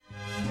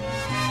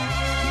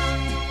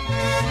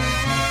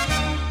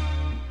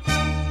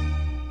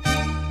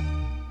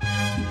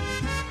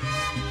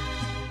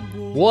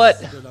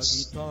What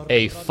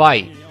a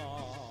fight.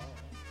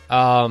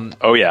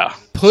 Oh, yeah.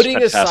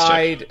 Putting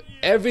aside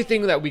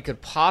everything that we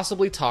could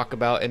possibly talk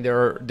about, and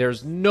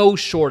there's no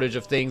shortage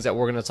of things that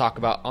we're going to talk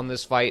about on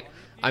this fight.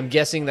 I'm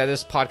guessing that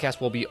this podcast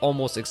will be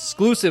almost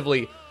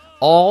exclusively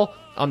all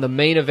on the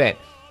main event.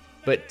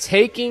 But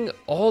taking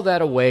all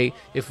that away,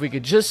 if we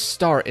could just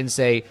start and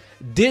say,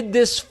 did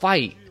this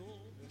fight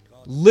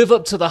live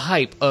up to the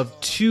hype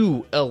of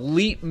two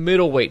elite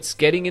middleweights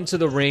getting into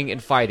the ring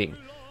and fighting?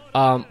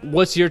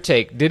 What's your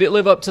take? Did it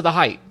live up to the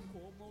hype?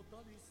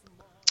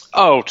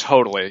 Oh,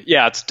 totally.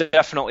 Yeah, it's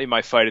definitely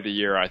my fight of the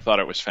year. I thought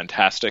it was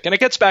fantastic. And it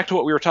gets back to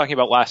what we were talking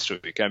about last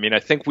week. I mean, I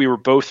think we were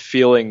both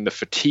feeling the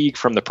fatigue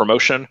from the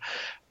promotion,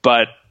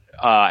 but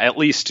at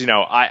least,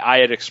 I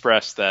had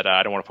expressed that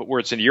I don't want to put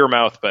words into your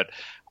mouth, but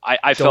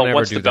I felt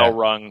once the bell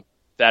rung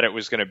that it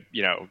was going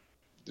to,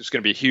 there's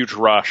going to be a huge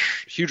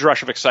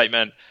rush of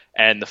excitement,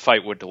 and the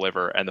fight would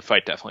deliver, and the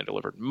fight definitely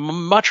delivered,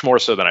 much more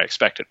so than I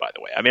expected, by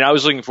the way. I mean, I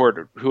was looking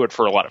forward to it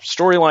for a lot of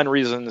storyline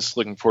reasons,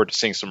 looking forward to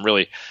seeing some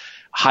really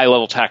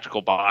high-level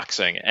tactical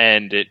boxing,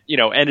 and it,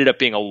 ended up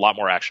being a lot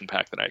more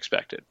action-packed than I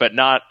expected, but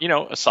not,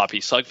 a sloppy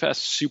slugfest,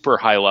 super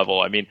high level.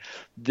 I mean,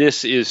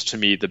 this is, to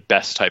me, the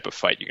best type of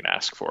fight you can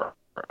ask for.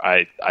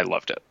 I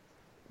loved it.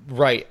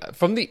 Right.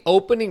 From the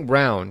opening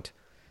round,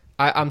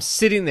 I'm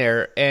sitting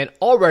there, and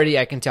already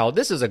I can tell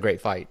this is a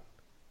great fight.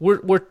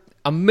 We're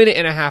a minute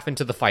and a half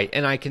into the fight,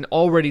 and I can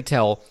already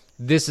tell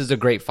this is a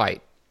great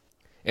fight.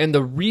 And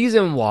the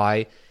reason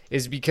why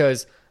is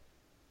because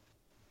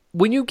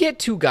when you get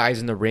two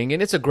guys in the ring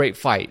and it's a great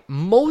fight,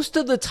 most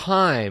of the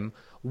time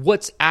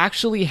what's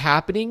actually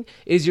happening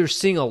is you're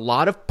seeing a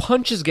lot of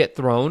punches get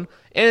thrown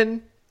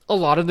and a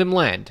lot of them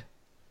land,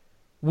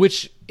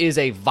 which is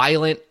a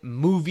violent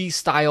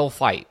movie-style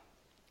fight.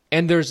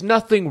 And there's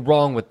nothing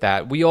wrong with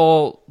that. We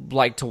all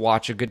like to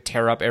watch a good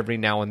tear-up every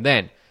now and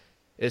then.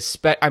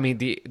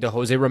 The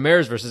Jose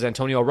Ramirez versus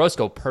Antonio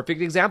Orozco,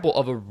 perfect example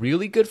of a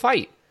really good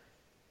fight.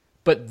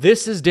 But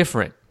this is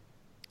different.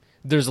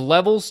 There's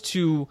levels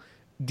to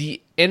the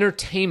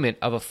entertainment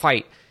of a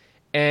fight.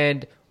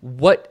 And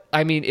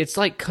it's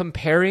like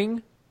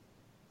comparing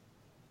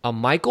a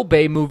Michael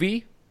Bay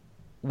movie,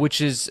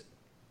 which is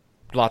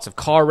lots of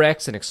car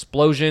wrecks and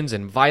explosions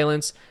and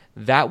violence.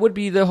 That would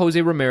be the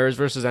Jose Ramirez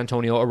versus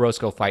Antonio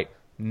Orozco fight.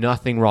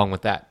 Nothing wrong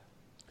with that.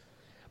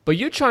 But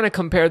you're trying to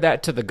compare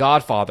that to The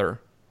Godfather,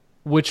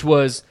 which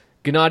was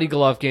Gennady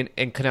Golovkin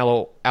and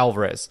Canelo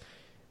Alvarez.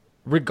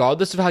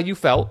 Regardless of how you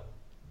felt,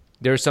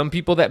 there are some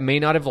people that may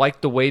not have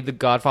liked the way The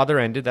Godfather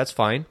ended. That's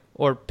fine.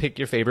 Or pick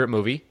your favorite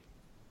movie.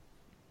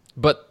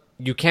 But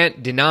you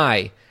can't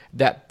deny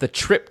that the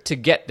trip to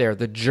get there,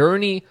 the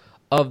journey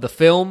of the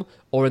film,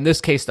 or in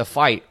this case the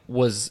fight,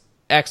 was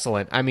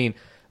excellent. I mean,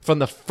 from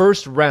the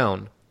first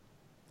round,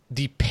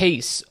 the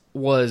pace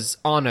was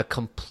on a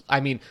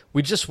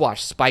we just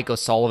watched Spike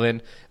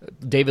O'Sullivan,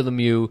 David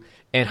Lemieux,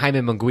 and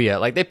Jaime Munguia.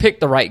 Like, they picked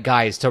the right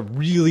guys to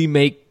really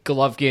make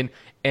Golovkin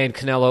and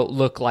Canelo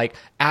look like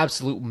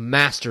absolute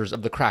masters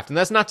of the craft. And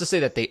that's not to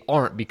say that they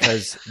aren't,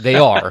 because they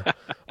are.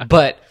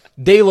 But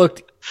they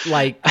looked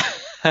like,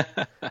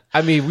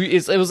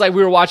 it was like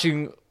we were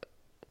watching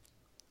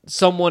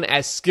someone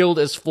as skilled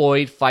as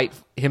Floyd fight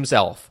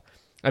himself.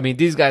 I mean,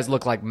 these guys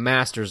look like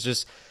masters.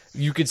 Just,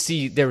 you could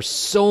see there's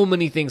so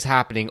many things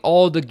happening,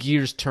 all the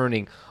gears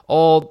turning,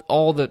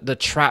 all the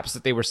traps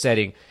that they were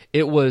setting.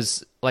 It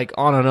was like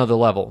on another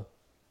level.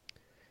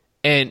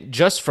 And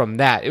just from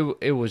that,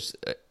 it was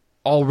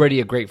already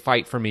a great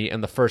fight for me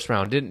in the first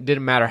round.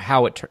 Didn't matter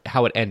how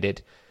it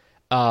ended.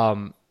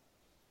 And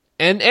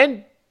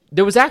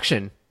there was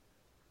action.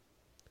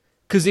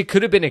 Because it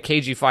could have been a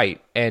cagey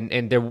fight,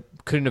 and there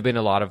couldn't have been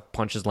a lot of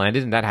punches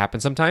landed, and that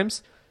happens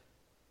sometimes.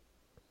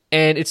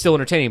 And it's still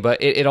entertaining,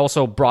 but it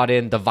also brought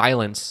in the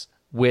violence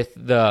with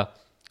the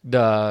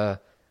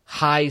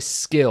high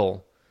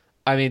skill.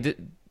 I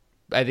mean,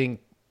 I think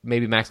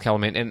maybe Max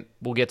Kellerman, and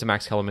we'll get to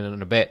Max Kellerman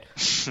in a bit,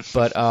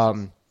 but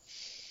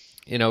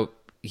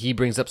he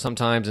brings up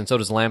sometimes, and so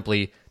does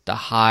Lampley, the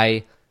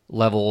high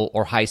level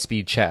or high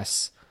speed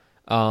chess.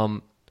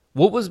 What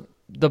was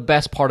the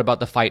best part about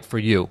the fight for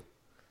you?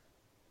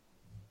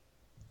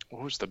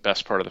 What was the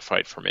best part of the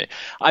fight for me?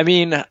 I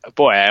mean,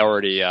 boy, I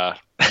already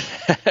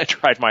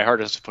tried my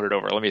hardest to put it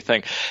over. Let me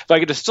think. If I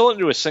could distill it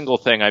into a single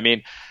thing, I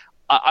mean,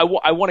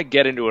 I want to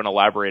get into and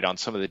elaborate on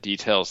some of the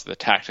details of the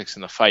tactics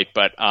in the fight,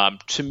 but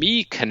to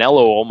me,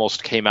 Canelo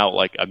almost came out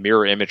like a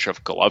mirror image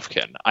of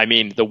Golovkin. I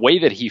mean, the way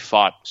that he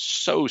fought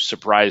so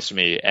surprised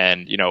me,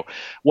 and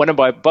went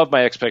above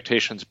my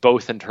expectations,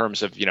 both in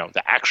terms of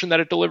the action that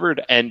it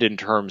delivered and in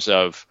terms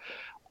of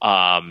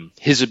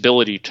his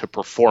ability to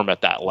perform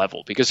at that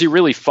level, because he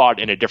really fought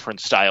in a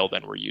different style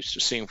than we're used to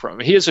seeing from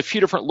him. He has a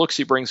few different looks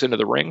he brings into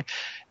the ring,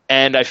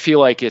 and I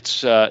feel like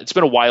it's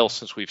been a while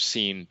since we've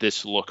seen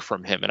this look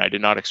from him, and I did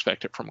not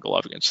expect it from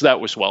Golovkin. So that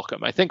was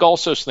welcome. I think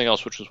also something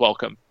else which was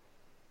welcome,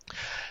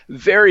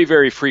 very,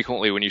 very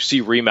frequently when you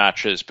see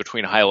rematches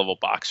between high-level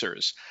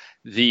boxers,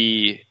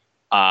 the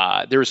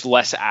there's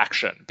less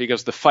action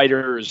because the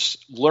fighters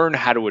learn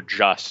how to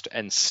adjust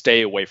and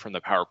stay away from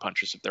the power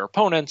punches of their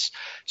opponents.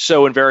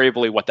 So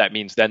invariably what that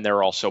means then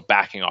they're also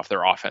backing off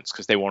their offense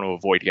because they want to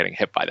avoid getting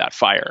hit by that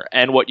fire.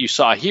 And what you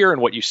saw here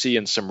and what you see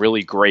in some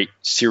really great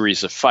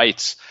series of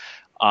fights,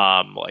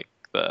 like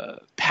the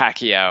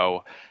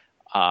Pacquiao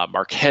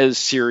Marquez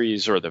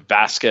series or the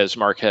Vasquez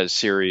Marquez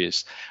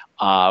series,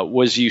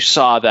 was you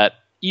saw that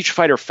each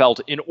fighter felt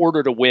in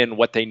order to win,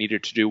 what they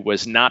needed to do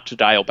was not to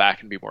dial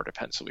back and be more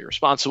defensively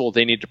responsible.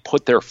 They needed to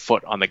put their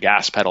foot on the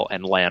gas pedal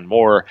and land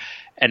more.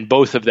 And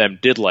both of them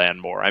did land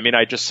more. I mean,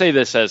 I just say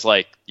this as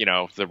like,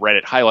 the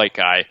Reddit highlight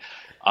guy.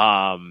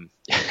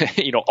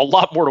 A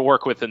lot more to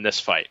work with in this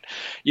fight.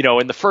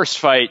 In the first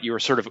fight, you were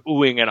sort of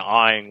oohing and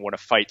eyeing when a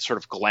fight sort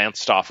of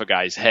glanced off a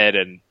guy's head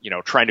and,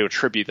 trying to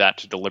attribute that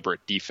to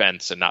deliberate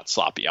defense and not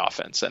sloppy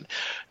offense. And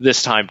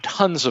this time,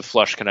 tons of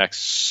flush connects,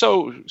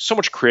 so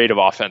much creative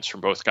offense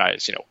from both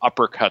guys,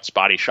 uppercuts,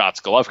 body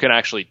shots. Golovkin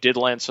actually did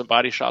land some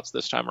body shots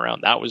this time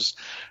around. That was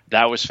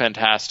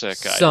fantastic.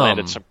 He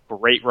landed some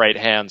great right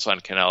hands on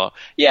Canelo.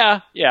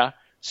 Yeah.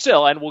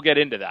 Still, and we'll get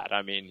into that.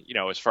 I mean,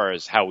 as far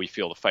as how we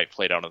feel the fight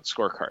played out on the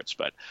scorecards,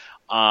 but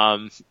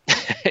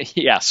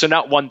yeah. So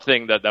not one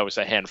thing that was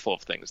a handful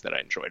of things that I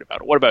enjoyed about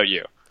it. What about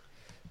you?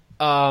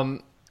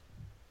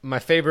 My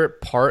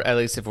favorite part, at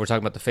least if we're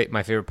talking about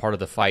my favorite part of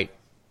the fight,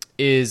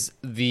 is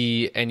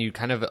and you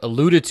kind of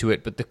alluded to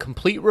it, but the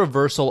complete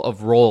reversal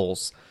of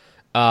roles.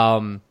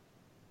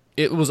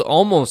 It was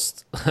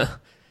almost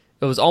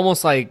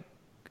like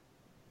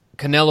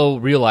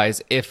Canelo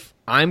realized, if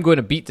I'm going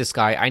to beat this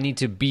guy, I need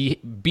to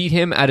beat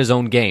him at his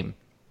own game.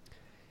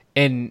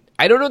 And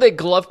I don't know that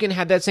Golovkin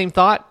had that same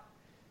thought,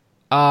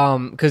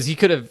 because he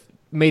could have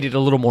made it a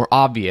little more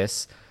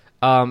obvious.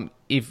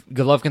 If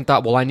Golovkin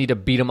thought, well, I need to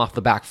beat him off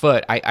the back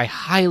foot, I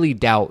highly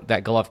doubt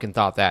that Golovkin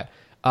thought that.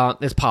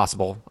 It's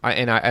possible,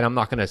 and I'm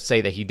not going to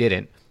say that he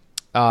didn't.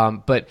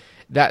 But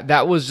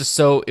that was just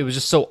it was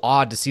just so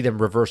odd to see them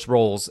reverse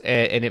roles,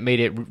 and it made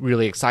it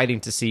really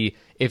exciting to see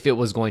if it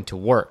was going to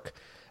work.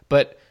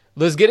 But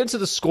let's get into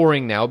the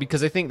scoring now,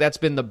 because I think that's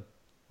been the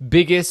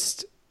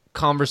biggest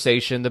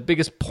conversation, the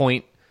biggest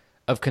point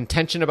of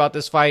contention about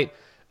this fight.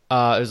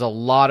 There's a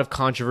lot of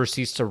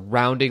controversy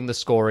surrounding the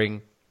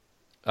scoring.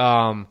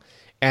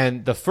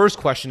 And the first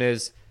question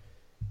is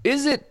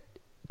it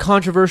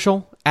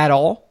controversial at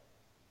all?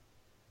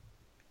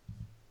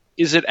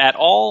 Is it at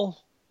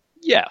all?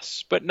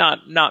 Yes, but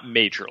not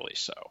majorly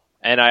so.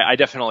 And I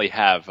definitely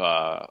have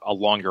a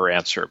longer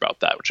answer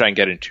about that, which I can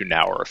get into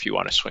now, or if you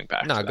want to swing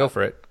back. No, go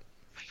for it.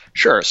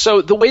 Sure.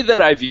 So the way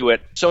that I view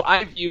it,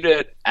 I viewed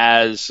it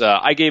as,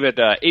 I gave it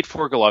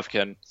 8-4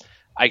 Golovkin.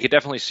 I could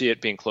definitely see it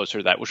being closer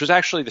to that, which was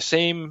actually the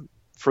same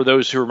for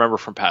those who remember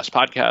from past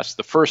podcasts.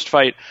 The first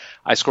fight,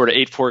 I scored an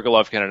 8-4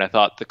 Golovkin, and I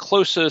thought the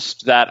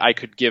closest that I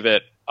could give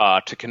it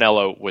to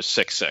Canelo was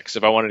 6-6,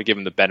 if I wanted to give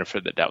him the benefit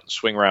of the doubt in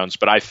swing rounds.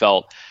 But I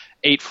felt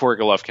 8-4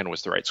 Golovkin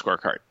was the right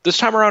scorecard. This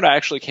time around, I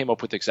actually came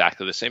up with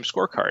exactly the same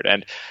scorecard.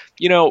 And,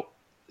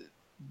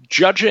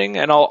 judging,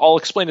 and I'll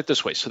explain it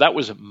this way. So that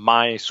was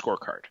my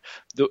scorecard.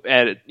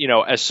 And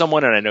as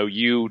someone, and I know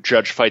you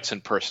judge fights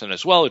in person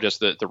as well,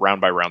 just the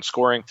round by round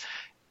scoring,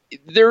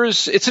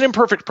 it's an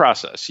imperfect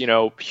process.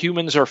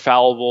 Humans are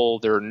fallible.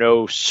 There are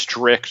no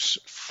strict,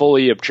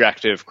 fully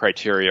objective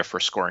criteria for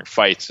scoring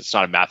fights. It's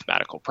not a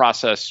mathematical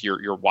process.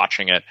 You're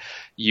watching it.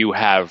 You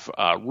have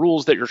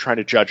rules that you're trying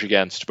to judge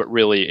against, but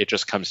really it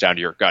just comes down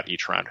to your gut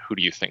each round. Who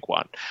do you think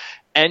won?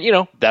 And,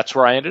 that's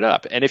where I ended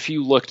up. And if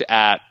you looked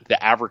at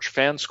the average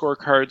fan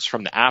scorecards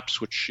from the apps,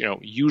 which,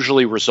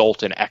 usually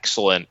result in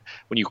excellent,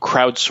 when you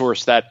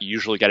crowdsource that, you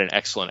usually get an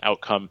excellent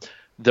outcome.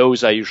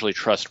 Those I usually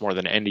trust more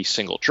than any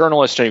single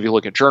journalist. And if you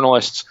look at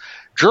journalists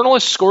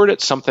scored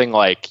it something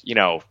like,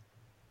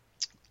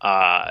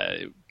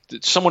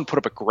 someone put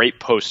up a great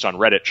post on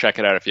Reddit. Check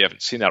it out if you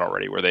haven't seen that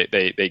already, where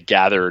they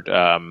gathered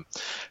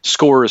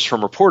scores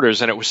from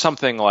reporters. And it was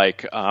something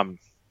like,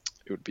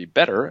 it would be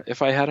better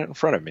if I had it in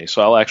front of me,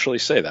 so I'll actually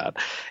say that.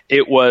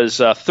 It was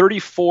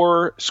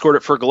 34 scored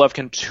it for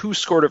Golovkin, 2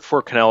 scored it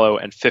for Canelo,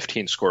 and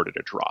 15 scored it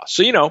a draw.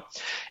 So,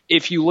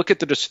 if you look at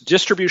the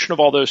distribution of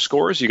all those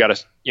scores, you got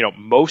to,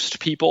 most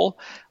people,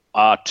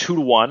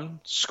 2-1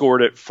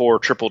 scored it for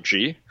Triple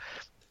G.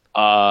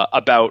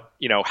 About,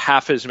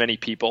 half as many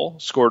people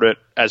scored it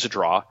as a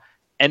draw,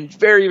 and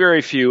very,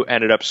 very few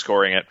ended up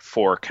scoring it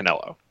for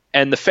Canelo.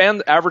 And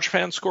the average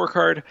fan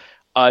scorecard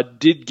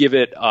did give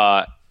it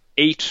 8-3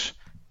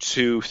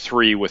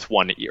 with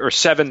 1, or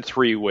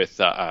 7-3 with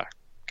God,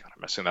 I'm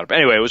messing that up.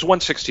 Anyway, it was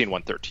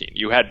 116-113.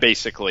 You had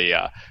basically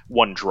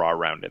one draw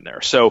round in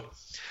there. So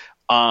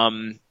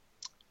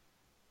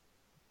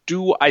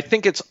do I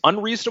think it's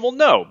unreasonable?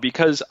 No,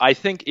 because I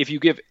think if you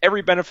give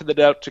every benefit of the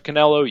doubt to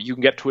Canelo, you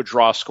can get to a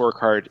draw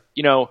scorecard,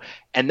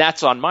 and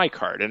that's on my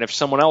card. And if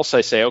someone else,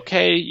 I say,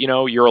 okay,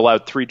 you're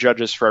allowed 3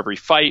 judges for every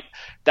fight.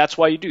 That's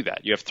why you do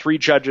that. You have 3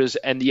 judges,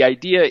 and the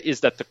idea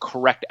is that the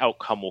correct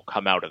outcome will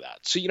come out of that.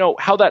 So,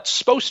 how that's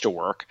supposed to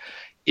work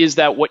is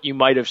that what you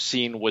might have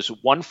seen was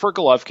 1 for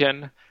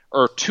Golovkin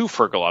or 2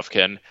 for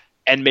Golovkin,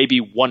 and maybe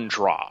one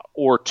draw,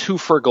 or two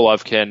for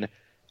Golovkin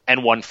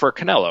and one for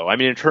Canelo. I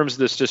mean, in terms of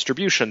this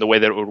distribution, the way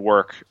that it would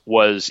work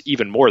was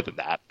even more than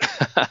that.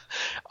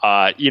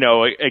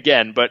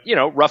 Again, but,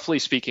 roughly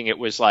speaking, it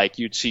was like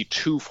you'd see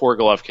two for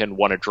Golovkin,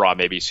 one a draw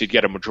maybe, so you'd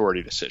get a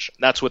majority decision.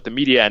 That's what the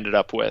media ended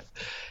up with.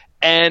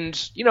 And,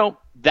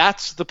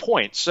 that's the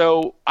point.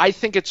 So I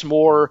think it's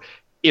more,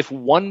 if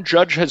one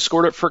judge had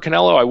scored it for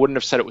Canelo, I wouldn't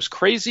have said it was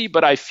crazy,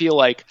 but I feel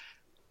like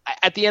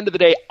at the end of the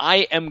day,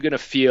 I am going to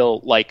feel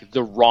like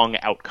the wrong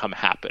outcome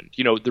happened.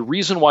 The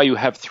reason why you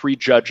have three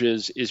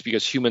judges is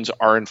because humans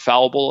are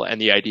infallible. And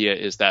the idea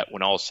is that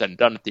when all is said and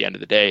done at the end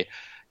of the day,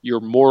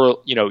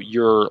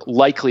 you're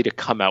likely to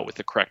come out with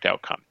the correct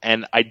outcome.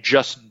 And I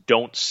just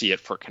don't see it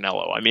for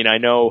Canelo. I mean, I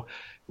know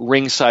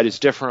ringside is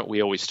different.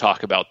 We always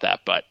talk about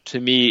that. But to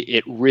me,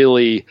 it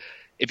really,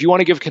 if you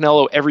want to give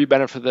Canelo every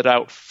benefit of the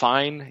doubt,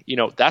 fine.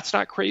 That's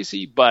not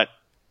crazy. But,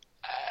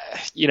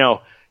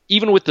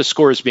 even with the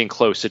scores being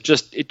close, it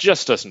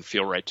just doesn't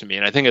feel right to me.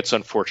 And I think it's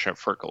unfortunate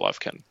for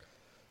Golovkin.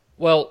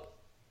 Well,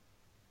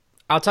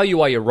 I'll tell you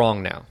why you're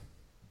wrong now.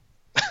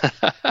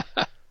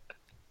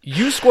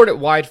 You scored it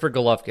wide for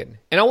Golovkin.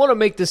 And I want to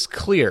make this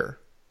clear,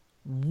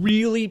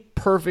 really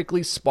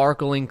perfectly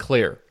sparkling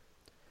clear.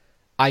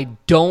 I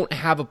don't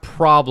have a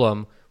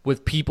problem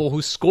with people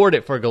who scored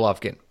it for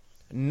Golovkin.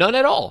 None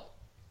at all.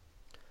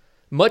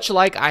 Much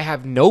like I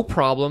have no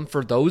problem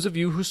for those of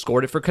you who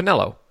scored it for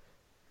Canelo.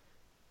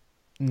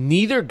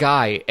 Neither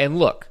guy, and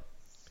look,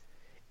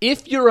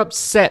 if you're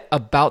upset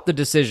about the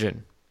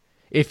decision,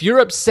 if you're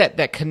upset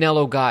that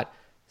Canelo got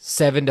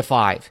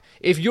 7-5,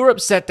 if you're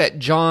upset that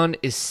John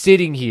is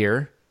sitting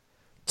here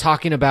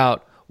talking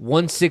about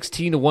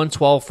 116 to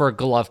 112 for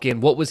Golovkin,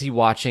 what was he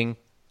watching?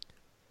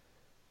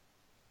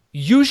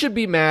 You should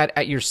be mad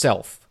at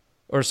yourself.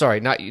 Or sorry,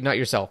 not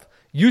yourself.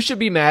 You should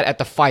be mad at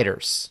the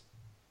fighters.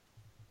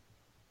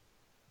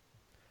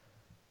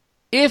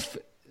 If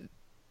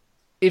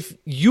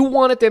you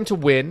wanted them to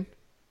win,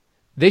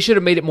 they should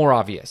have made it more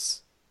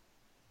obvious.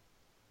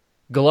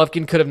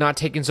 Golovkin could have not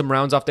taken some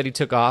rounds off that he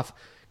took off.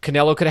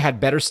 Canelo could have had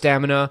better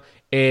stamina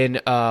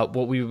in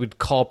what we would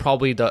call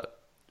probably the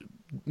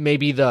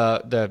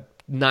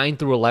 9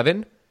 through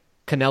 11.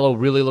 Canelo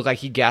really looked like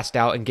he gassed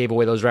out and gave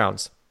away those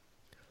rounds.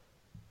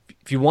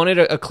 If you wanted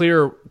a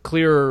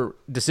clear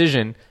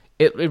decision,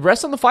 it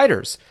rests on the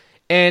fighters.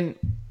 And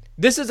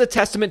this is a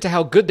testament to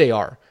how good they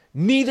are.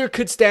 Neither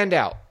could stand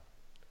out.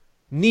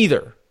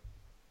 Neither.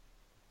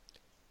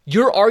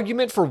 Your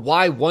argument for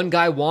why one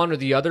guy won or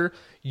the other,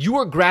 you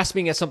are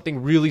grasping at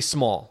something really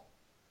small.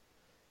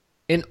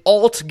 And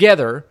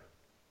altogether,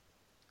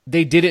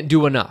 they didn't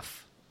do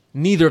enough.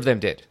 Neither of them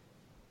did.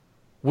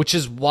 Which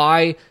is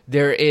why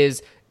there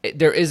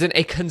isn't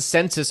a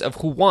consensus of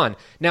who won.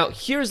 Now,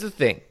 here's the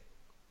thing.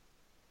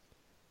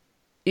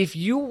 If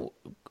you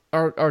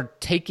are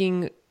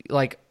taking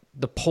like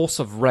the pulse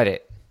of Reddit,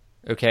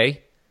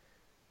 okay?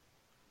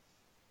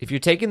 If you're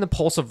taking the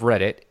pulse of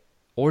Reddit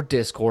or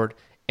Discord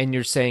and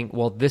you're saying,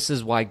 well, this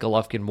is why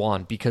Golovkin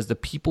won, because the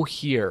people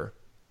here,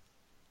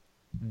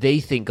 they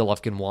think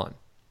Golovkin won.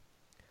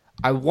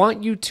 I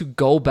want you to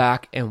go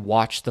back and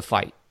watch the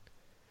fight,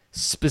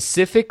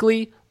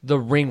 specifically the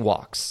ring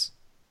walks,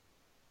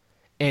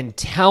 and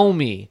tell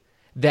me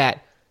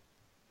that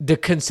the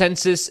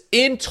consensus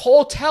in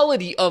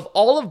totality of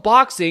all of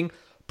boxing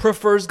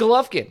prefers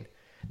Golovkin.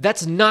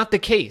 That's not the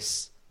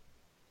case.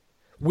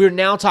 We're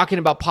now talking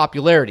about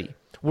popularity.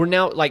 We're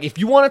now, like, if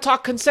you want to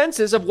talk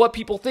consensus of what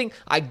people think,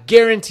 I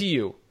guarantee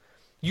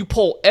you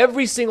poll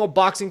every single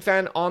boxing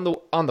fan on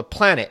the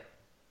planet,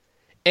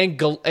 and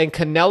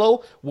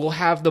Canelo will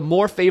have the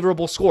more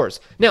favorable scores.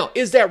 Now,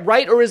 is that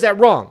right or is that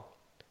wrong?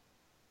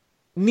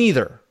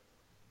 Neither.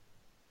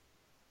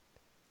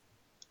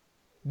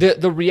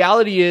 The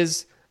reality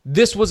is,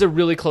 this was a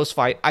really close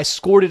fight. I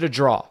scored it a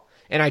draw.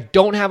 And I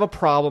don't have a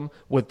problem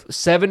with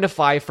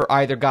 7-5 for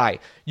either guy.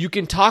 You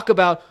can talk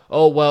about,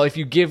 oh, well, if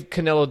you give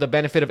Canelo the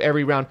benefit of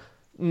every round.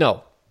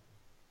 No.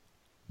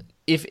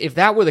 If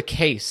that were the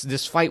case,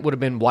 this fight would have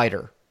been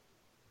wider.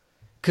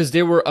 Because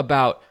there were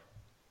about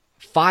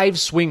 5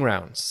 swing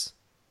rounds.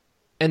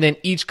 And then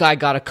each guy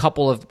got a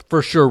couple of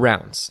for sure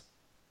rounds.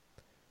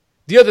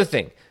 The other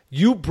thing,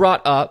 you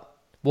brought up,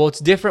 well, it's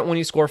different when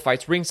you score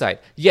fights ringside.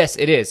 Yes,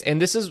 it is.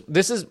 And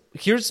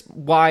here's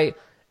why.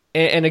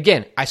 And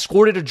again, I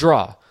scored it a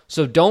draw.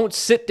 So don't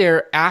sit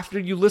there after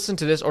you listen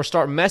to this or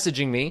start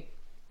messaging me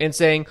and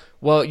saying,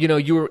 well,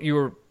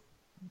 you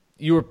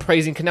were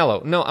praising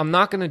Canelo. No, I'm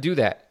not going to do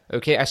that.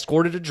 Okay, I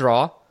scored it a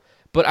draw,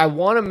 but I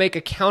want to make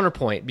a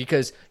counterpoint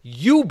because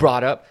you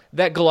brought up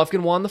that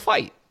Golovkin won the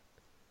fight.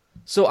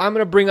 So I'm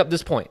going to bring up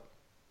this point.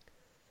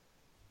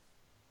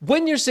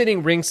 When you're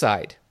sitting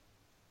ringside,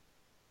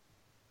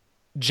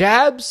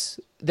 jabs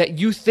that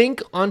you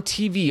think on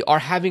TV are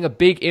having a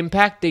big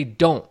impact, they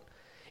don't.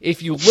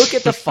 If you look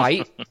at the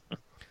fight,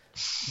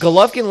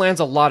 Golovkin lands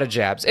a lot of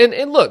jabs.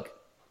 And look,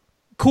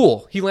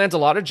 cool. He lands a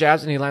lot of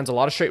jabs and he lands a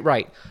lot of straight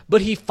right.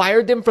 But he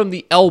fired them from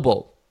the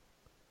elbow.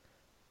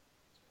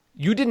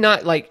 You did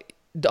not,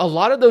 a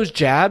lot of those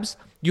jabs,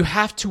 you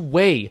have to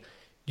weigh.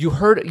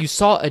 You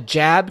saw a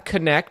jab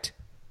connect,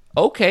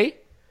 okay,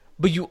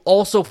 but you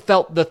also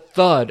felt the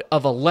thud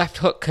of a left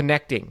hook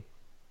connecting.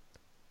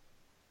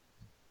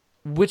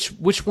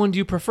 Which one do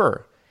you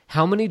prefer?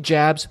 How many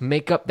jabs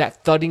make up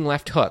that thudding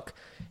left hook?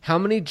 How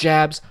many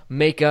jabs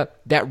make up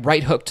that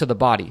right hook to the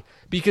body?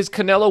 Because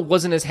Canelo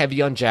wasn't as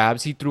heavy on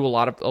jabs. He threw a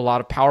lot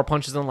of power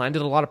punches and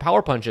landed a lot of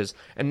power punches,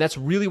 and that's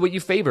really what you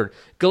favored.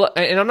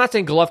 And I'm not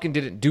saying Golovkin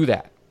didn't do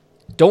that.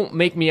 Don't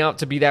make me out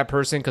to be that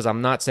person, because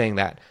I'm not saying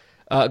that.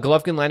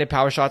 Golovkin landed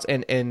power shots,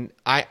 and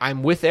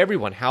I'm with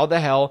everyone. How the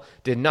hell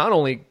did not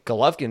only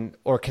Golovkin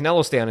or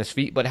Canelo stay on his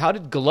feet, but how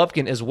did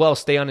Golovkin as well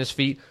stay on his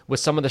feet with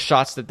some of the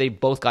shots that they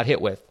both got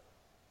hit with?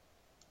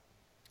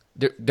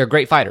 They're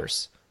great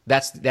fighters.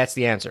 That's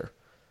the answer.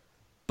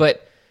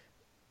 But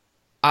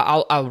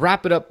I'll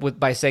wrap it up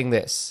by saying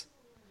this.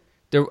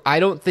 I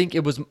don't think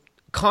it was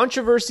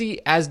controversy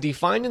as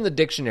defined in the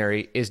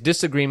dictionary is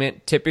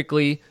disagreement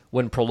typically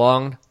when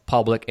prolonged,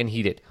 public, and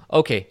heated.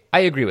 Okay, I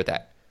agree with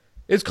that.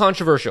 It's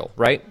controversial,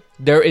 right?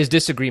 There is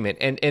disagreement,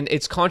 and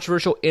it's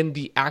controversial in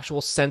the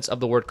actual sense of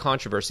the word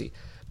controversy.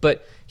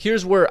 But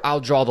here's where I'll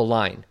draw the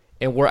line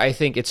and where I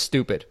think it's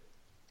stupid.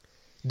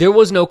 There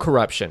was no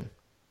corruption.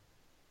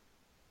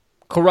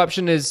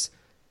 Corruption is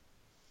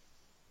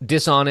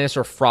dishonest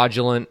or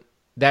fraudulent.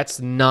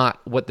 That's not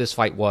what this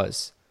fight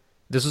was.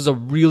 This was a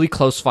really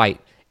close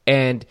fight,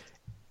 and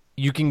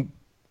you can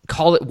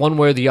call it one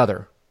way or the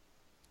other.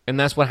 And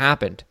that's what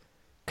happened.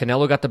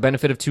 Canelo got the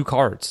benefit of 2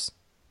 cards.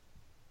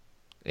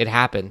 It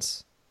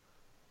happens.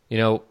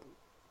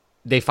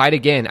 They fight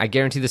again. I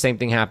guarantee the same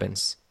thing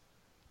happens.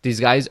 These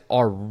guys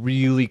are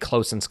really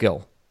close in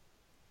skill.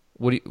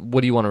 What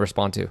do you want to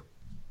respond to?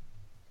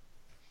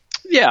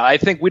 Yeah, I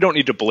think we don't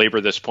need to belabor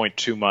this point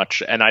too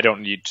much, and I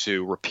don't need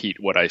to repeat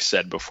what I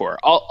said before.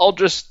 I'll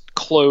just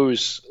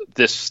close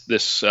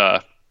this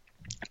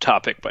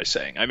topic by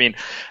saying, I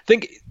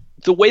think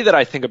the way that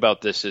I think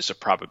about this is a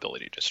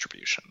probability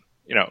distribution.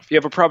 If you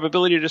have a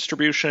probability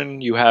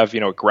distribution, you have,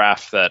 a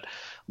graph that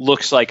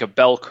looks like a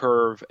bell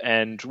curve,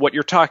 and what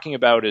you're talking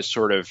about is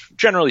sort of,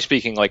 generally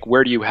speaking, like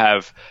where do you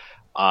have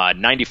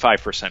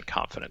 95%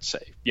 confidence,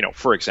 say,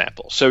 for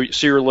example. So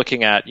you're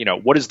looking at,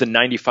 what is the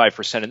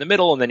 95% in the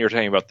middle, and then you're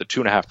talking about the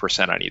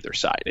 2.5% on either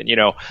side. And,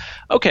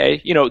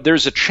 okay,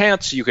 there's a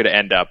chance you could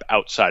end up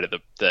outside of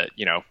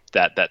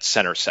that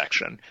center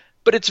section,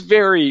 but it's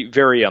very,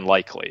 very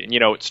unlikely. And,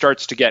 it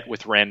starts to get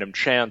with random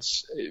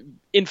chance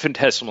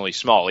infinitesimally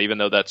small, even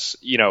though that's,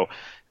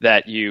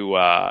 that you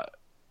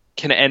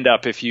can end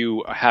up if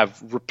you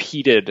have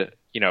repeated,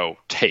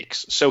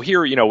 takes. So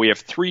here, we have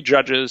 3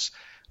 judges.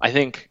 I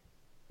think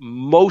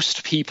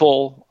most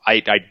people,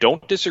 I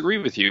don't disagree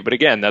with you, but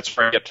again, that's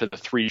where I get to the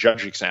 3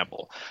 judge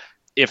example.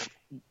 If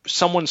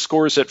someone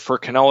scores it for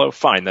Canelo,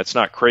 fine, that's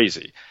not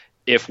crazy.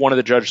 If one of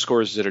the judges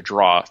scores it a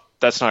draw,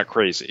 that's not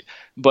crazy.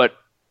 But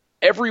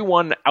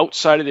everyone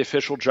outside of the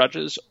official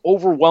judges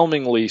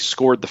overwhelmingly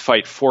scored the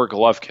fight for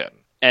Golovkin,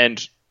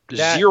 and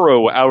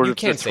 0 out of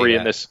the 3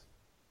 in this.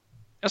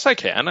 Yes, I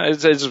can.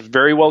 It's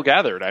very well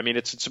gathered.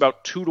 It's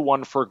about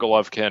 2-1 for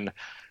Golovkin.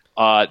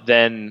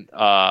 Then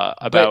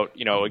about,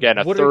 again,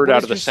 a third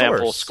out of the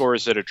sample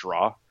scores at a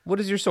draw. What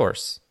is your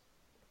source?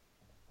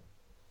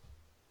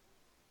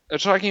 They're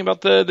talking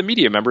about the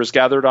media members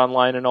gathered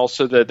online and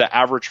also the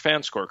average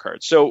fan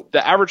scorecards. So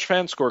the average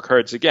fan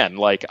scorecards, again,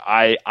 like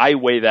I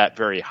weigh that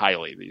very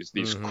highly,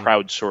 these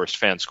crowdsourced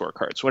fan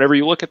scorecards. Whenever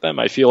you look at them,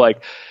 I feel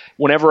like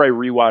whenever I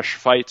rewatch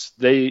fights,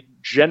 they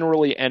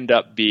generally end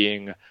up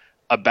being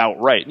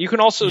about right. And you can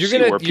also see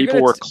where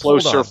people were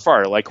close or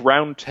far. Like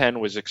round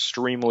 10 was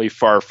extremely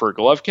far for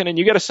Golovkin, and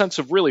you get a sense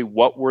of really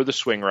what were the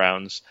swing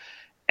rounds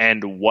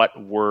and what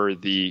were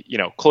the,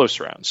 close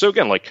rounds. So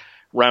again, like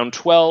round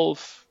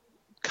 12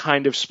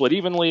 kind of split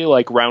evenly,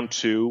 like round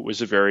 2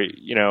 was a very,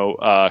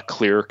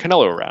 clear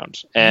Canelo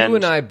round. And you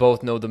and I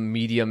both know the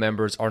media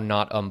members are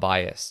not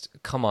unbiased.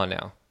 Come on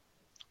now.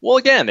 Well,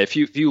 again, if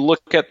you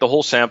look at the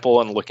whole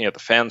sample and looking at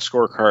the fan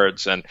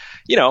scorecards and,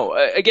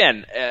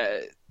 again,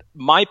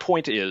 my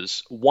point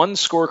is 1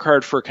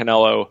 scorecard for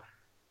Canelo,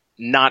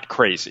 not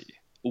crazy.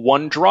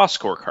 1 draw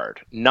scorecard,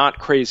 not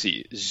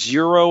crazy.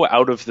 0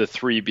 out of the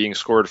 3 being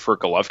scored for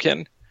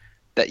Golovkin.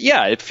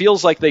 It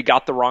feels like they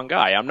got the wrong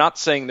guy. I'm not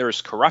saying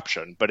there's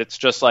corruption, but it's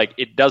just like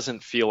it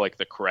doesn't feel like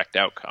the correct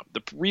outcome.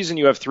 The reason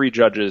you have 3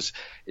 judges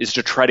is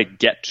to try to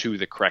get to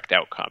the correct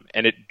outcome,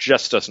 and it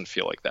just doesn't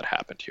feel like that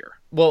happened here.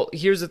 Well,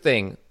 here's the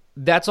thing.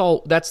 That's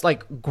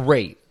like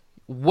great.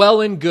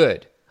 Well and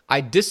good. I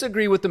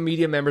disagree with the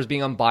media members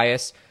being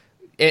unbiased.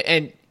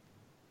 And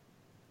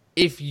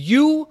if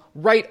you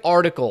write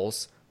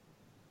articles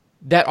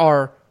that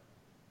are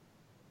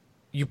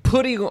you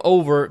putting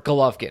over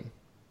Golovkin,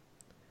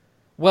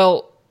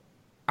 well,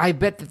 I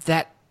bet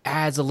that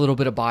adds a little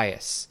bit of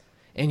bias.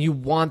 And you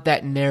want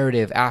that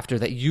narrative after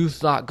that you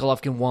thought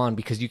Golovkin won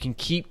because you can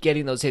keep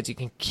getting those hits. You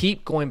can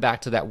keep going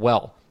back to that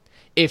well.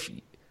 If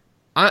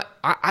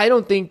I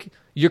don't think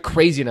you're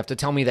crazy enough to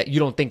tell me that you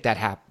don't think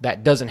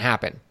that doesn't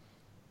happen.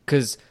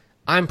 Because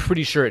I'm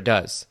pretty sure it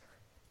does.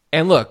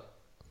 And look,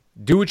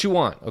 do what you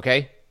want,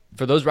 okay?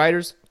 for those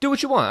writers, do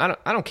what you want.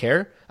 I don't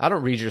care. I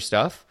don't read your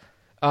stuff.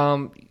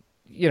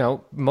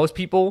 Most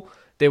people,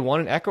 they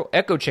want an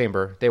echo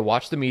chamber. They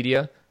watch the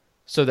media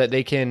so that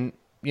they can,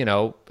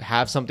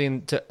 have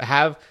something to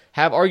have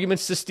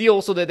arguments to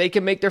steal so that they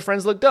can make their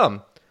friends look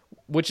dumb,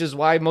 which is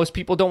why most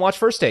people don't watch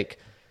First Take.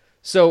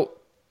 So,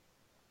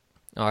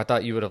 I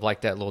thought you would have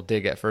liked that little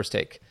dig at First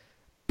Take.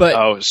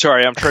 But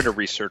sorry, I'm trying to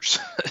research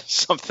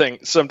something.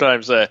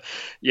 Sometimes,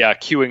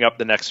 queuing up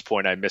the next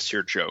point, I miss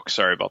your joke.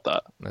 Sorry about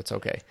that. That's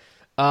okay.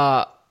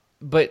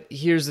 But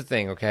here's the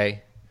thing,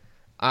 okay?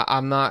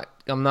 I'm not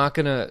even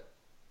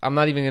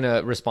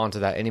gonna respond to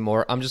that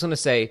anymore. I'm just gonna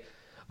say,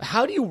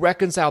 how do you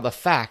reconcile the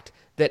fact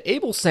that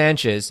Abel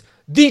Sanchez,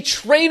 the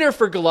trainer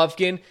for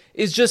Golovkin,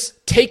 is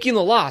just taking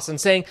the loss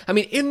and saying,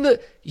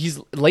 he's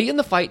late in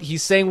the fight,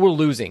 he's saying we're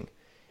losing.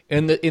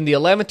 In the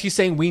 11th, he's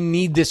saying we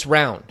need this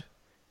round.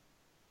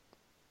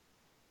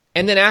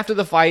 And then after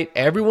the fight,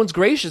 everyone's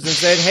gracious and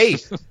said, hey,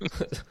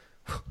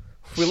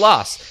 we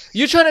lost.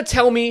 You're trying to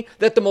tell me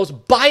that the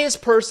most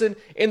biased person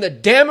in the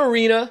damn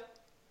arena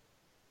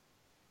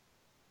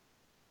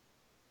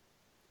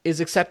is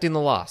accepting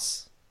the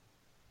loss?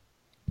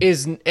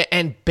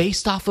 And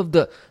based off of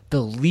the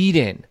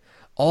lead-in,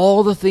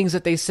 all the things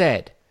that they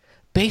said,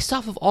 based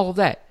off of all of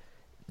that,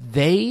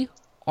 they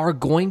are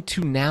going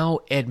to now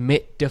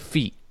admit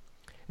defeat.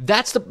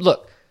 That's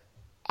look.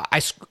 I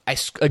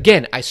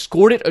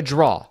scored it a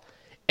draw.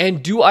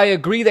 And do I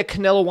agree that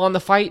Canelo won the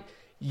fight?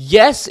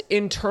 Yes,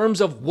 in terms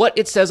of what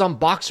it says on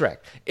BoxRec.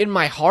 In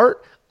my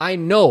heart, I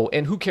know,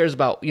 and who cares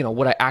about,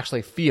 what I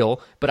actually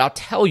feel, but I'll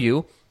tell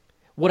you,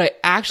 what I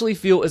actually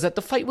feel is that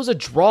the fight was a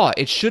draw.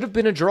 It should have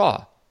been a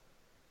draw.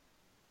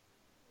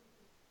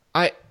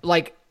 I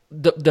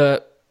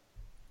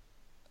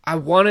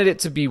wanted it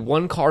to be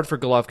one card for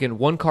Golovkin,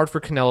 one card for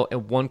Canelo,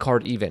 and one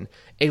card even.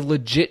 A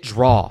legit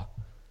draw.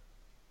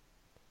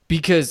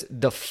 Because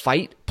the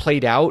fight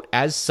played out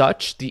as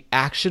such, the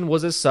action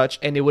was as such,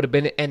 and it would have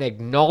been an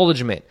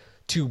acknowledgement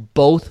to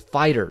both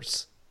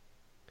fighters.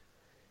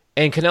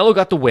 And Canelo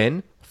got the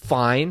win,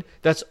 fine,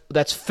 that's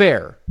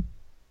fair.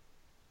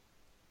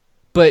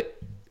 But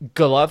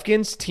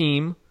Golovkin's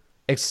team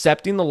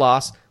accepting the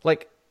loss,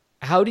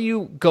 how do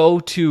you go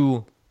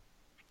to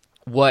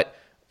what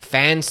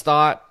fans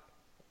thought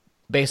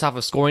based off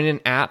of scoring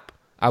an app?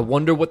 I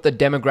wonder what the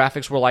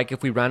demographics were like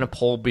if we ran a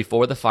poll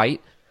before the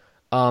fight.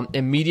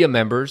 And media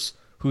members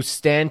who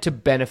stand to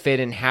benefit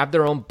and have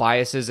their own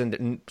biases,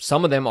 and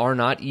some of them are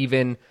not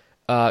even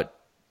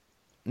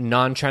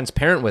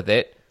non-transparent with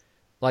it.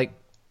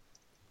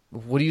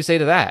 What do you say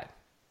to that?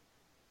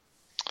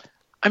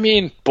 I'm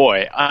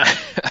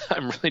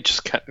really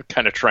just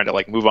kind of trying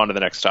to move on to the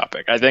next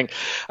topic. I think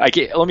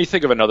let me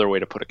think of another way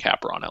to put a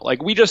capper on it.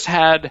 We just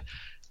had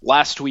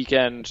last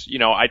weekend,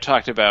 I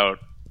talked about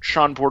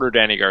Sean Porter,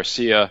 Danny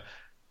Garcia.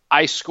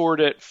 I scored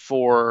it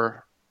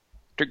for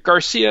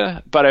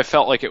Garcia, but I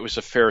felt like it was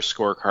a fair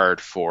scorecard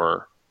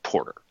for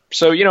Porter.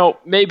 So,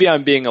 maybe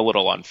I'm being a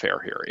little unfair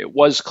here. It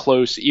was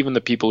close. Even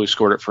the people who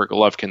scored it for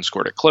Golovkin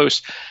scored it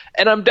close.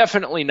 And I'm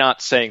definitely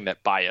not saying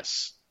that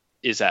bias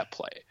is at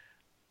play.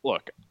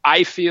 Look,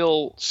 I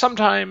feel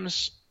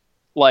sometimes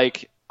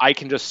like I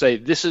can just say,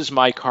 this is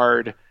my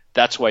card.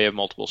 That's why I have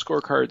multiple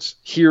scorecards.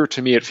 Here,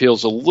 to me, it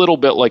feels a little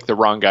bit like the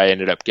wrong guy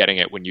ended up getting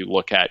it when you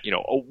look at,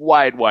 a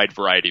wide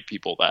variety of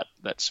people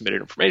that submitted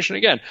information.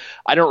 Again,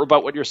 I don't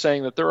rebut what you're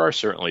saying, that there are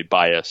certainly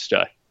biased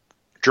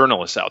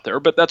journalists out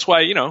there, but that's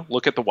why,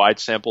 look at the wide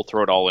sample,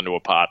 throw it all into a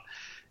pot.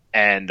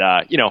 And,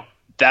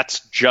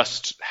 that's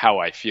just how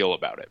I feel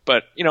about it.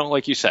 But,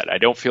 like you said, I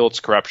don't feel it's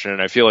corruption.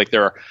 And I feel like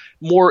there are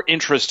more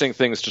interesting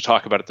things to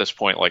talk about at this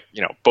point.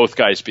 Both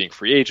guys being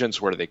free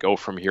agents, where do they go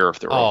from here if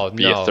there will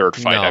be a third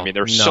fight?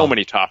 There's so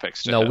many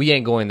topics. We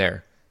ain't going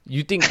there.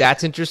 You think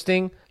that's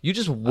interesting? You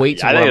just wait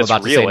till what I'm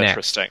about to say next.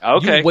 Interesting.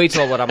 Okay. You wait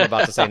till what I'm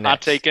about to say next.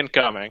 Not taken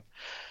coming.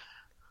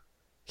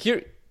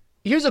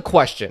 Here's a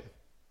question.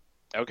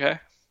 Okay.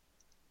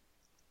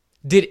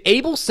 Did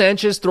Abel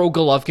Sanchez throw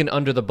Golovkin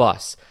under the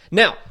bus?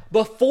 Now,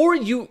 before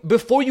you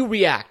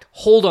react,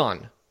 hold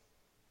on.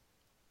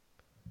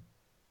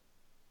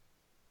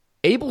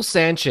 Abel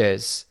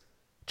Sanchez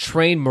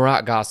trained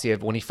Murat Gassiev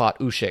when he fought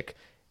Usyk.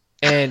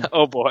 And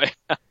oh boy.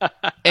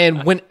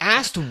 And when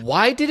asked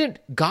why didn't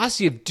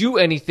Gassiev do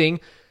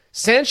anything,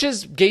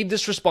 Sanchez gave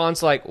this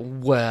response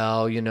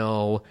well,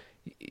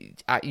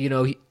 I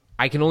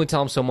can only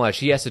tell him so much.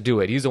 He has to do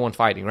it. He's the one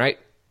fighting, right?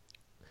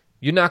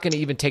 You're not going to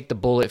even take the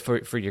bullet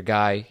for your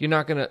guy. You're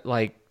not going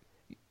to,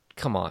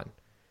 come on.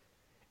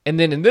 And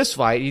then in this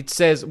fight, he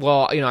says,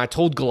 I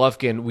told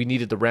Golovkin we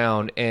needed the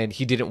round, and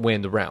he didn't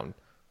win the round.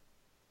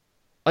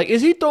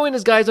 Is he throwing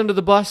his guys under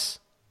the bus?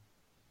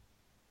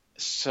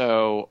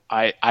 So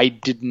I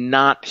did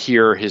not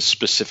hear his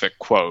specific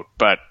quote,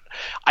 but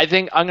I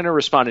think I'm going to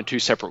respond in two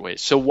separate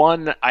ways. So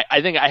one,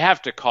 I think I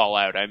have to call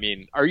out. I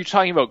mean, are you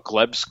talking about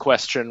Gleb's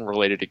question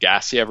related to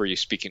Gassiev, or are you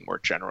speaking more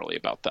generally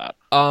about that?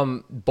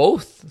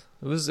 Both.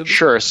 It was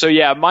Sure. So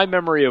yeah, my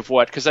memory of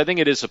because I think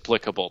it is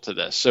applicable to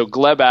this. So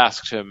Gleb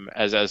asked him,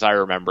 as I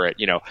remember it,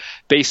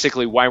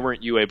 basically, why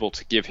weren't you able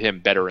to give him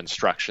better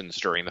instructions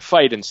during the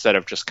fight instead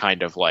of just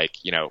kind of like,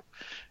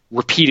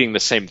 repeating the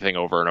same thing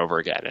over and over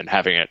again and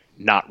having it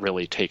not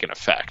really take an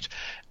effect.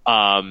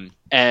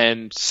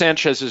 And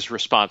Sanchez's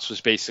response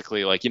was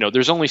basically like,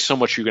 there's only so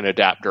much you can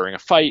adapt during a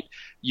fight.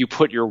 You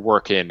put your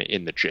work in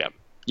the gym,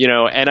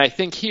 and I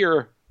think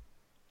here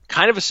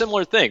kind of a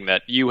similar thing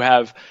that you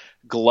have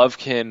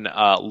Golovkin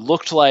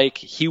looked like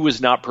he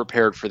was not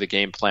prepared for the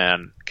game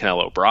plan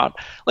Canelo brought.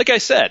 Like I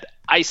said,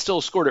 I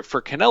still scored it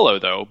for Canelo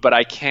though, but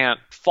I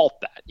can't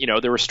fault that.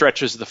 There were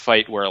stretches of the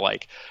fight where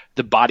like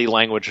the body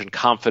language and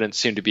confidence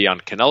seemed to be on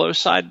Canelo's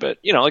side, but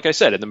like I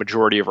said, in the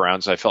majority of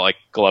rounds, I felt like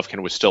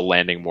Golovkin was still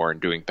landing more and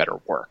doing better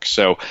work.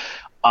 So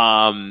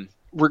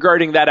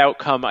regarding that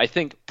outcome, I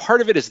think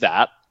part of it is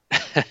that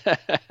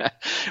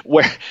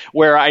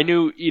where I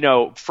knew,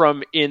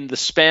 from in the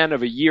span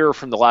of a year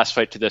from the last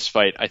fight to this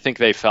fight, I think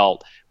they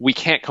felt we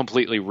can't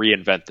completely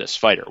reinvent this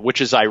fighter,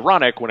 which is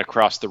ironic when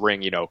across the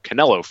ring,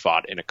 Canelo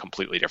fought in a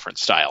completely different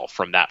style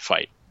from that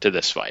fight to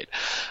this fight.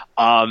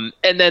 And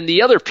then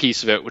the other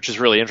piece of it, which is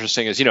really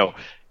interesting, is,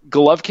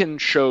 Golovkin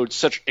showed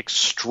such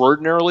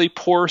extraordinarily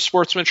poor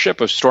sportsmanship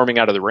of storming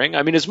out of the ring.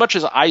 I mean, as much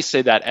as I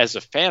say that as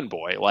a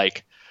fanboy,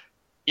 like,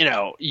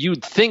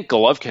 you'd think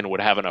Golovkin would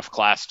have enough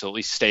class to at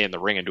least stay in the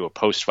ring and do a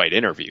post-fight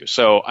interview.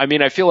 So, I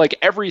mean, I feel like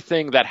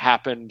everything that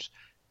happened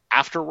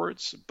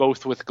afterwards,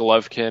 both with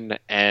Golovkin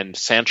and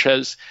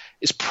Sanchez,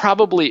 is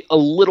probably a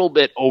little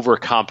bit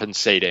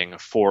overcompensating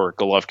for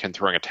Golovkin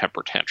throwing a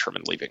temper tantrum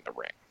and leaving the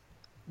ring.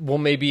 Well,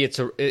 maybe it's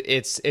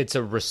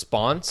a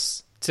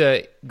response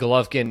to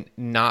Golovkin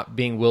not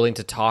being willing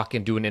to talk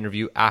and do an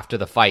interview after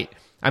the fight.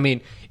 I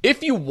mean,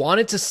 if you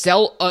wanted to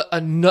sell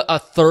a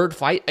third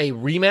fight, a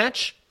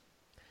rematch,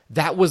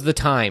 that was the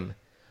time.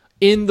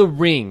 In the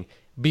ring,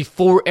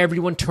 before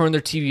everyone turned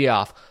their TV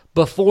off,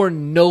 before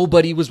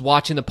nobody was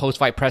watching the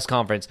post-fight press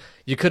conference,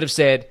 you could have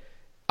said,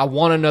 I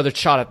want another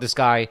shot at this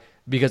guy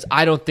because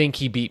I don't think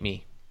he beat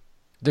me.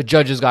 The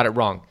judges got it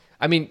wrong.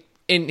 I mean,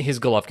 in his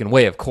Golovkin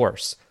way, of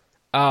course.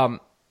 And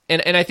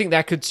I think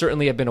that could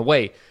certainly have been a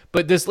way.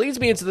 But this leads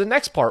me into the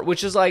next part,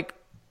 which is like,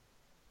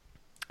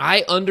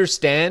 I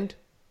understand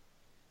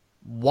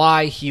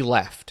why he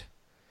left.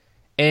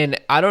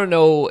 And I don't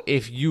know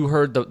if you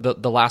heard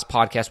the last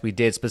podcast we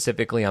did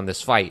specifically on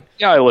this fight.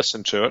 Yeah, I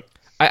listened to it.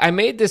 I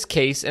made this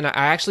case, and I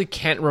actually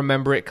can't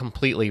remember it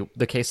completely,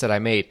 the case that I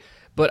made.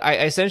 But I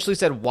essentially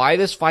said why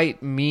this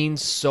fight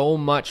means so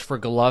much for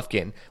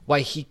Golovkin, why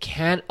he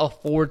can't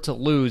afford to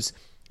lose,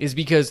 is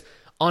because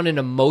on an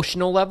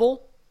emotional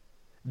level,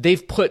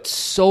 they've put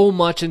so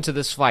much into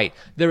this fight.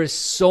 There is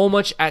so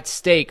much at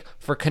stake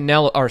for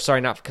Canelo, or sorry,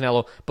 not for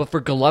Canelo, but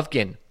for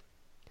Golovkin.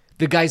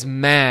 The guy's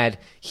mad.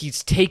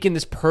 He's taken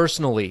this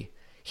personally.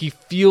 He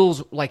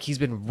feels like he's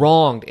been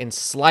wronged and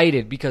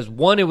slighted because,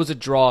 one, it was a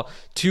draw.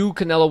 Two,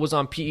 Canelo was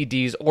on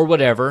PEDs or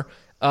whatever,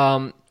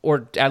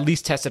 or at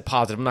least tested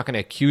positive. I'm not going to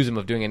accuse him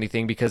of doing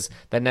anything because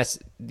that's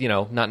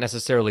not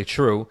necessarily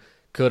true.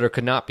 Could or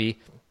could not be.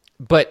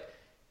 But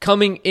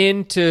coming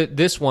into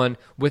this one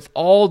with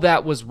all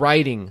that was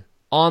riding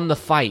on the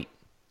fight,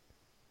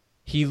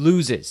 he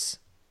loses.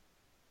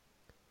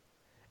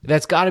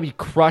 That's got to be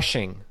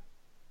crushing.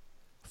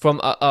 From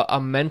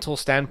a mental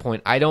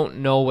standpoint, I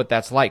don't know what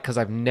that's like because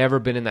I've never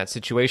been in that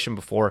situation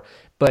before.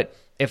 But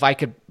if I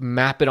could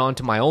map it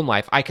onto my own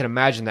life, I can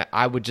imagine that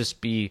I would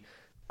just be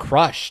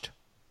crushed.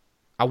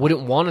 I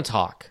wouldn't want to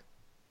talk.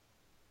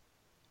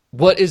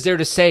 What is there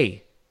to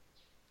say?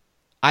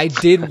 I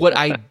did what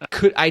I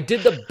could. I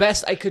did the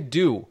best I could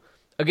do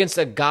against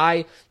a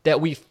guy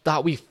that we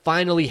thought we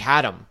finally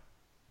had him.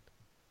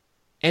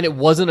 And it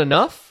wasn't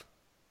enough?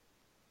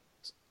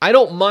 I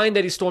don't mind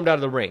that he stormed out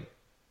of the ring.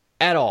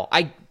 At all.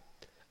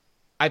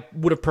 I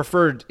would have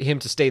preferred him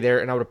to stay there,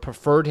 and I would have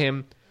preferred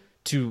him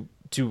to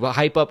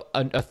hype up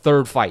a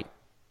third fight.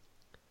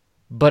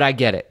 But I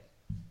get it.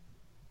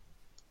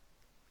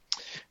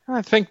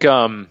 I think,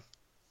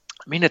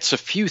 it's a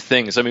few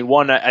things. I mean,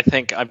 one, I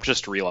think I'm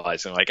just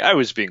realizing, like, I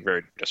was being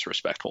very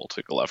disrespectful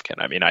to Golovkin.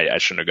 I mean, I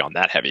shouldn't have gone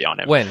that heavy on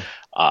him. When?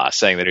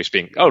 Saying that he was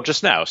being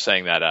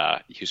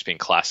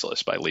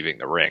classless by leaving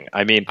the ring.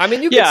 I mean,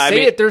 you can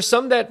say it. There's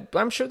some that,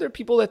 I'm sure there are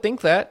people that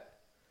think that.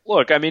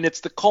 Look, I mean,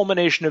 it's the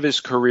culmination of his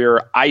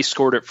career. I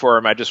scored it for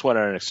him. I just went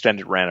on an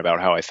extended rant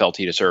about how I felt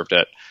he deserved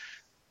it.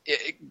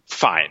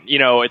 Fine.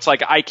 It's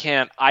like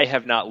I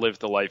have not lived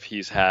the life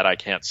he's had. I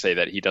can't say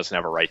that he doesn't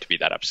have a right to be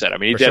that upset. I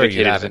mean, he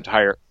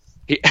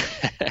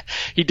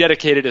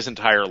dedicated his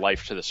entire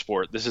life to the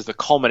sport. This is the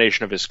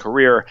culmination of his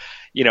career.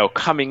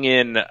 Coming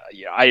in,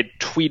 I had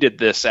tweeted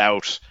this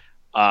out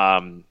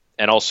and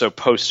also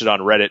posted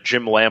on Reddit.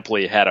 Jim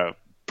Lampley had a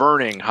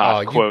burning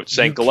hot quote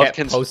saying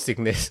Golovkin's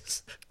posting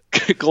this.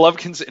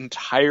 Golovkin's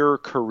entire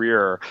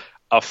career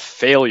a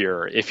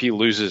failure if he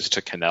loses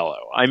to Canelo.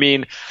 I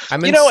mean,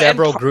 I'm in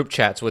several group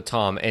chats with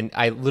Tom, and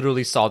I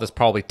literally saw this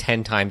probably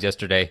 10 times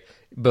yesterday,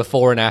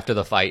 before and after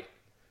the fight.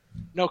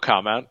 No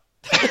comment.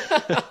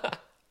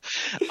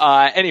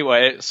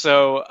 Anyway,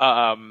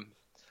 so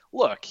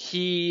look,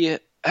 he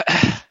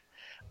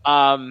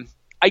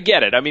I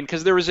get it. I mean,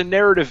 because there was a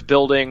narrative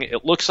building.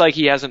 It looks like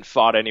he hasn't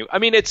fought any. I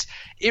mean, it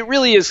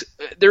really is.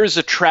 There is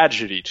a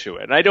tragedy to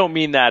it, and I don't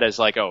mean that as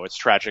like, oh, it's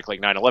tragic,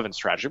 like 9/11's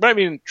tragic, but I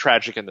mean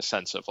tragic in the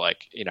sense of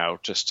like,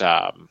 just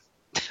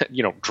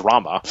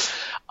drama,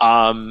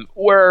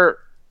 where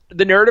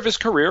the narrative of his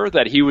career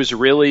that he was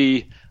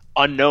really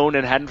unknown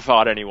and hadn't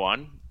fought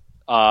anyone.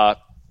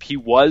 He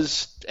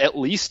was at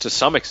least to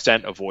some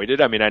extent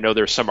avoided. I mean, I know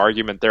there's some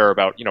argument there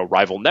about,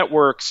 rival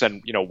networks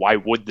and, why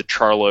would the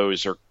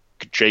Charlos or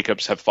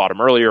Jacobs have fought him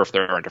earlier if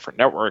they're on different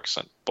networks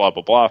and blah,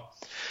 blah, blah.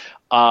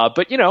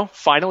 But,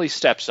 finally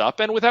steps up,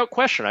 and without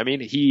question, I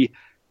mean, he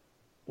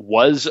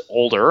was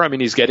older. I mean,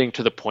 he's getting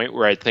to the point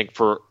where I think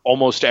for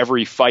almost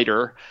every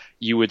fighter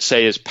you would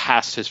say is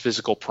past his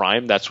physical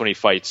prime. That's when he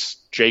fights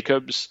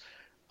Jacobs,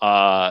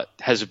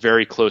 has a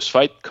very close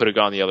fight, could have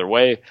gone the other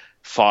way,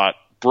 fought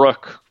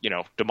Brook,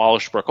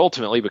 demolished Brook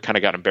ultimately, but kind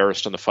of got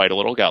embarrassed in the fight a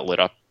little, got lit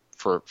up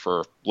for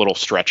little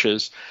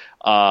stretches.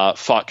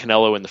 Fought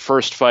Canelo in the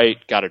first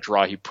fight, got a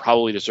draw he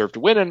probably deserved to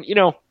win. And,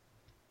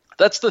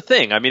 that's the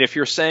thing. I mean, if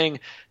you're saying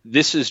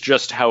this is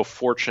just how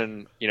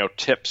fortune,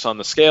 tips on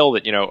the scale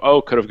that,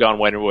 could have gone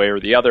one way or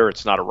the other,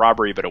 it's not a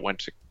robbery, but it went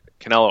to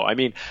Canelo. I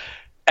mean,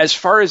 as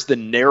far as the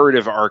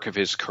narrative arc of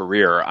his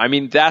career, I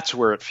mean, that's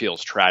where it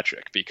feels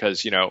tragic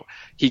because,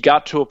 he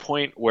got to a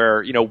point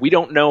where, we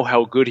don't know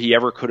how good he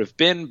ever could have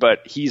been,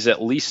 but he's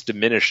at least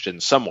diminished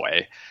in some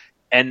way.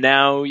 And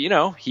now,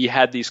 he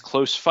had these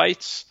close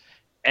fights,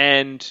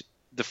 and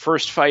the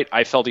first fight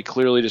I felt he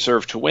clearly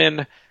deserved to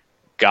win,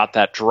 got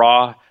that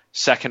draw.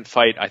 Second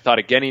fight, I thought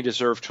again he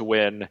deserved to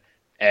win,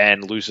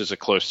 and loses a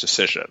close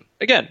decision.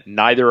 Again,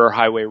 neither are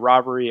highway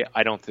robbery.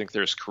 I don't think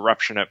there's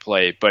corruption at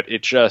play, but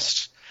it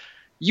just,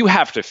 you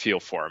have to feel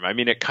for him. I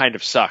mean, it kind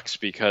of sucks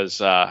because,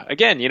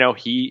 again,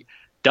 he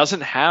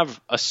doesn't have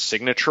a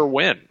signature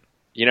win.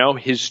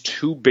 His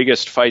two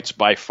biggest fights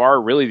by far,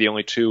 really the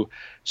only two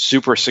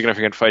super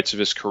significant fights of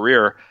his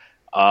career,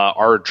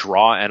 are a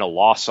draw and a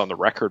loss on the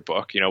record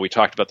book. We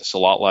talked about this a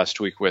lot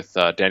last week with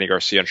Danny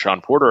Garcia and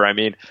Sean Porter. I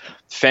mean,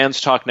 fans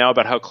talk now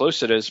about how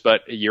close it is,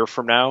 but a year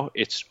from now,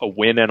 it's a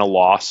win and a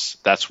loss.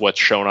 That's what's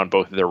shown on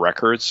both of their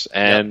records.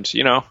 And,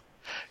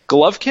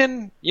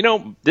 Golovkin,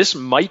 this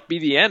might be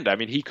the end. I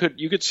mean, you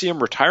could see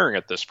him retiring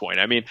at this point.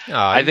 I mean,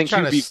 I think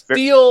he'd be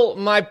steal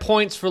my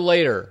points for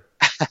later.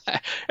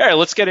 All right,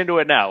 let's get into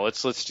it now.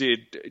 Let's do.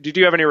 Did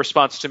you have any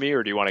response to me,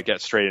 or do you want to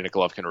get straight into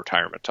Golovkin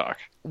retirement talk?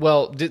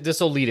 Well,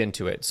 this will lead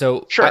into it.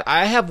 So, sure.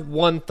 I have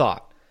one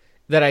thought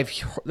that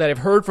I've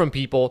heard from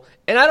people,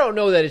 and I don't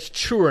know that it's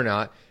true or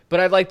not, but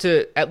I'd like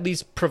to at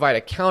least provide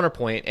a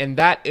counterpoint, and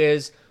that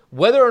is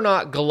whether or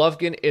not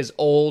Golovkin is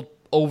old,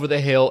 over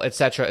the hill,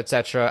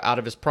 etc., out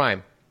of his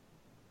prime.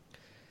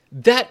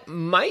 That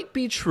might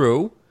be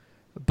true,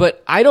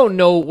 but I don't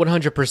know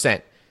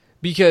 100%,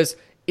 because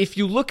if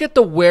you look at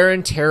the wear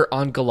and tear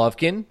on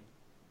Golovkin,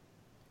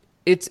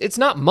 it's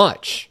not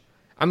much.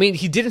 I mean,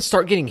 he didn't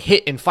start getting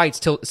hit in fights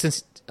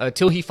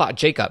till he fought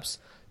Jacobs.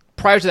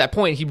 Prior to that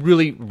point, he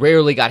really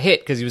rarely got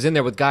hit because he was in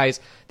there with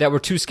guys that were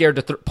too scared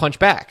to punch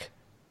back.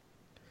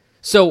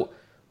 So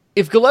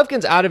if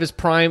Golovkin's out of his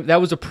prime,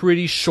 that was a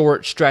pretty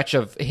short stretch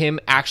of him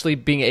actually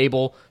being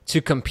able to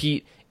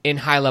compete in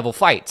high-level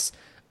fights.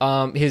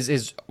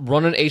 His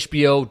run on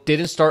HBO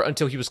didn't start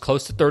until he was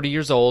close to 30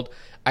 years old.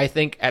 I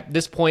think at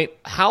this point,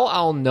 how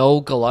I'll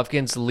know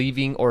Golovkin's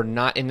leaving or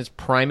not in his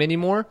prime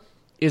anymore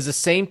is the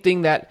same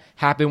thing that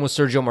happened with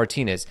Sergio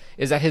Martinez,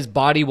 is that his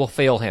body will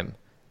fail him.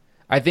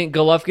 I think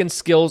Golovkin's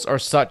skills are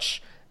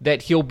such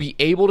that he'll be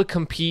able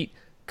to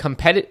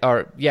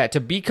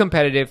be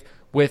competitive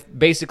with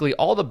basically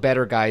all the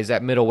better guys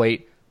at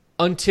middleweight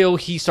until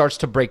he starts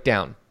to break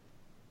down.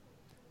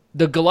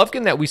 The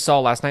Golovkin that we saw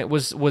last night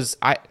was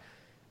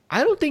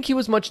I don't think he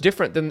was much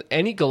different than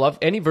any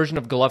version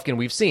of Golovkin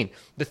we've seen.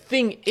 The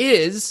thing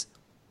is,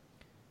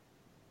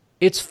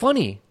 it's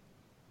funny.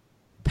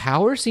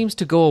 Power seems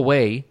to go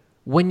away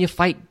when you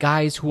fight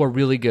guys who are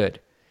really good.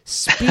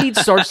 Speed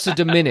starts to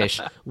diminish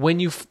when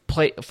you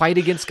fight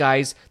against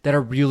guys that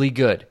are really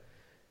good.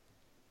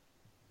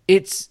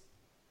 It's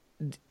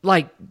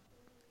like,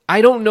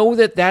 I don't know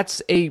that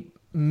that's a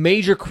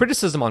major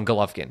criticism on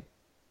Golovkin.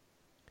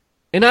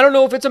 And I don't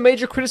know if it's a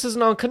major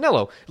criticism on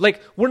Canelo.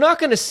 Like, we're not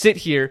going to sit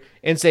here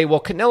and say, well,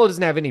 Canelo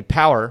doesn't have any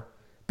power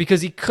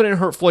because he couldn't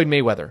hurt Floyd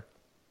Mayweather.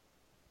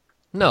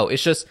 No,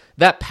 it's just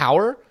that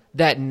power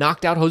that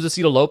knocked out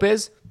Josecito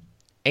Lopez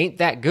ain't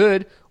that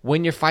good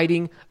when you're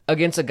fighting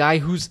against a guy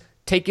who's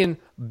taken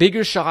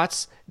bigger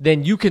shots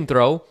than you can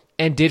throw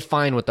and did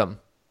fine with them.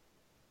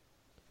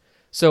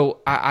 So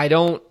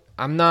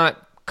I'm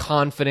not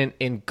confident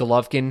in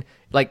Golovkin,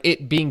 like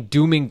it being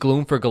doom and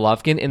gloom for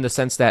Golovkin in the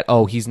sense that,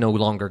 oh, he's no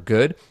longer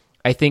good.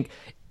 I think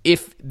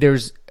if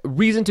there's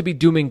reason to be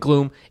doom and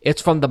gloom.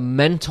 It's from the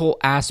mental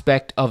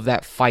aspect of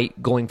that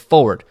fight going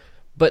forward.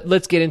 But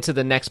let's get into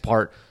the next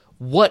part.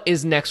 What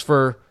is next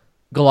for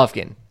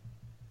Golovkin?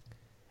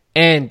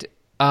 And,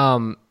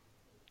 I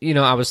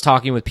was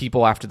talking with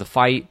people after the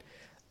fight,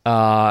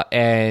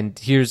 and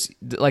here's,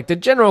 like, the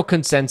general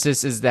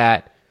consensus is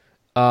that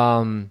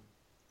one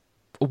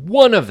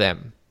of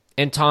them,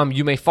 and Tom,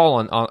 you may fall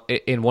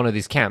in one of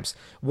these camps,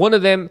 one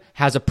of them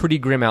has a pretty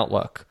grim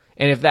outlook.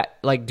 And if that,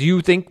 like, do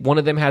you think one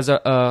of them has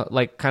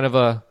a kind of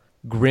a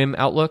grim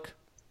outlook?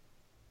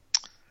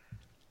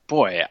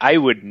 Boy, I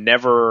would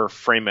never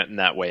frame it in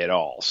that way at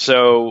all.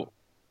 So,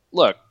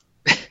 look,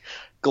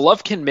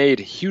 Golovkin made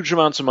huge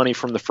amounts of money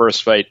from the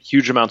first fight,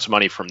 huge amounts of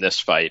money from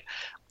this fight.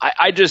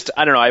 I don't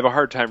know. I have a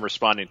hard time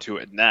responding to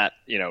it in that,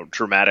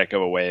 dramatic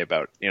of a way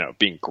about,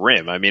 being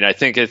grim. I mean, I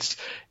think it's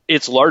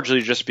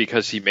largely just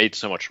because he made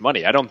so much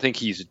money. I don't think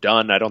he's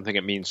done. I don't think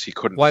it means he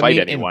couldn't fight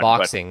anyone. In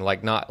boxing,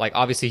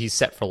 obviously he's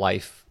set for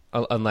life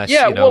unless he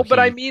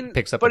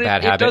picks up a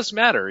bad habit. It does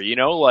matter,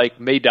 like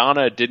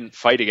Maidana didn't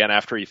fight again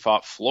after he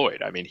fought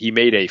Floyd. I mean, he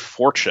made a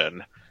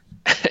fortune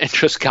and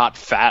just got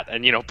fat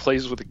and,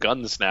 plays with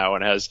guns now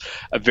and has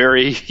a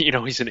very,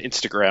 he's an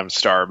Instagram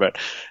star, but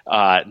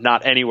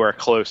not anywhere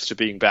close to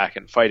being back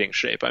in fighting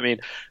shape. I mean,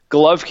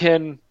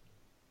 Golovkin,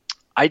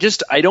 I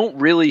don't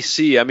really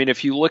see. I mean,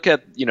 if you look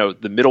at,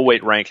 the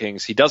middleweight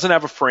rankings, he doesn't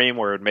have a frame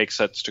where it makes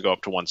sense to go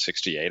up to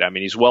 168. I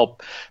mean, he's well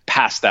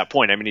past that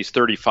point. I mean, he's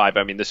 35.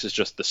 I mean, this is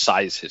just the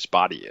size his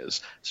body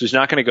is. So he's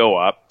not going to go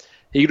up.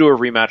 He could do a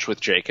rematch with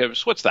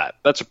Jacobs. What's that?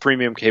 That's a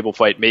premium cable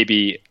fight.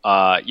 Maybe,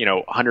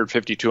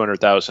 150,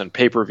 200,000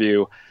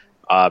 pay-per-view.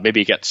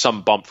 Maybe get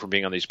some bump from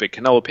being on these big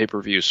Canelo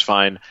pay-per-views,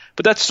 fine.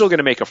 But that's still going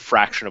to make a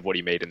fraction of what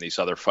he made in these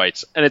other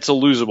fights. And it's a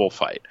losable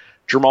fight.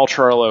 Jermall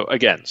Charlo,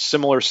 again,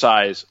 similar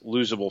size,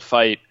 losable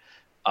fight.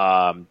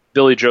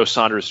 Billy Joe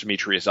Saunders,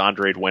 Demetrius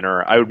Andrade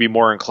winner. I would be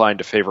more inclined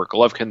to favor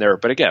Golovkin there.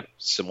 But again,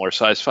 similar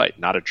size fight,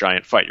 not a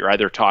giant fight. You're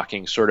either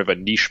talking sort of a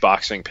niche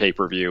boxing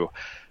pay-per-view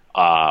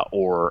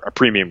or a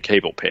premium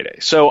cable payday.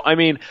 So, I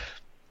mean,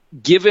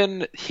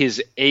 given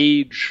his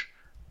age,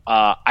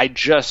 Marvin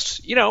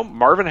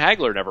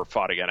Hagler never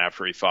fought again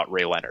after he fought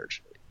Ray Leonard.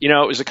 It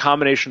was a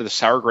combination of the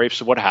sour grapes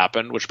of what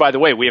happened, which, by the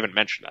way, we haven't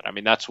mentioned that. I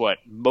mean, that's what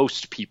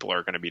most people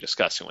are going to be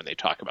discussing when they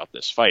talk about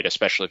this fight,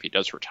 especially if he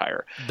does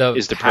retire,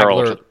 is the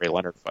parallel to the Ray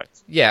Leonard fight.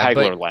 Yeah,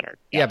 Hagler-Leonard.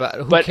 Yeah, but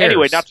who But cares?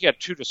 anyway, not to get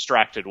too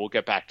distracted, we'll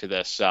get back to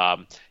this.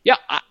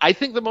 I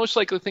think the most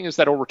likely thing is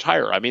that he'll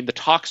retire. I mean, the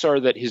talks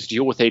are that his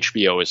deal with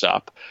HBO is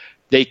up.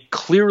 They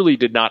clearly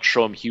did not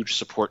show him huge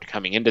support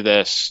coming into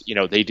this.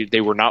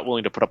 They were not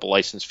willing to put up a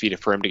license fee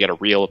for him to get a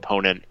real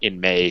opponent in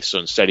May. So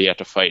instead he had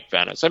to fight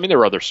Venice. I mean, there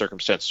were other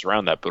circumstances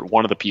around that, but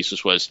one of the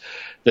pieces was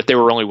that they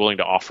were only willing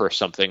to offer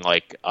something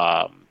like,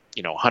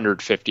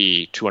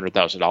 $150,000,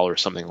 $200,000,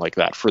 something like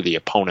that for the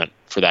opponent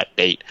for that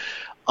date.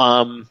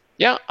 I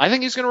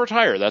think he's going to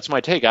retire. That's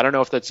my take. I don't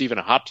know if that's even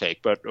a hot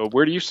take, but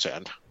where do you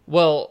stand?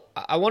 Well,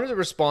 I wanted to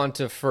respond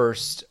to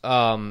first,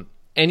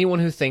 anyone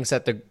who thinks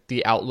that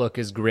the outlook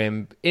is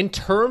grim in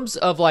terms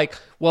of they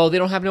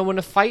don't have no one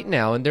to fight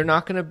now and they're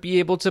not going to be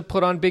able to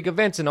put on big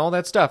events and all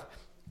that stuff.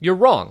 You're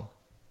wrong.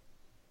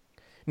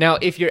 Now,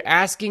 if you're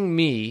asking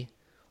me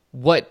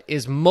what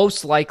is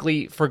most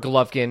likely for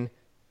Golovkin,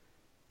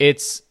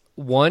 it's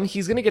one,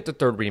 he's going to get the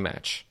third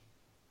rematch.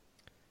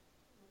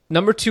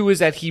 Number two is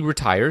that he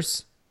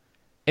retires.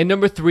 And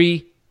number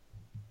three,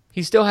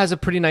 he still has a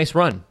pretty nice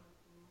run.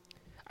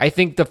 I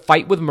think the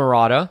fight with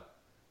Murata,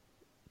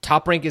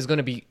 Top Rank is going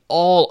to be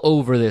all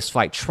over this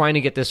fight, trying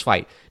to get this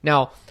fight.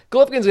 Now,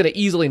 Golovkin's going to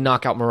easily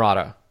knock out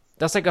Murata.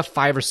 That's like a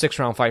 5 or 6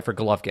 round fight for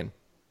Golovkin.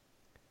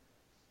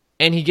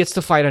 And he gets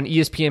to fight on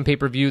ESPN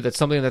pay-per-view. That's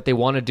something that they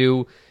want to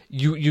do.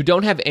 You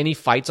don't have any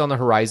fights on the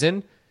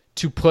horizon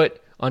to put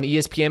on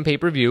ESPN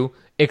pay-per-view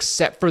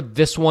except for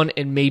this one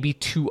and maybe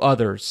 2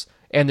 others.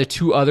 And the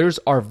 2 others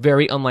are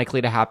very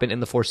unlikely to happen in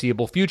the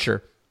foreseeable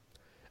future.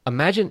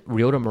 Imagine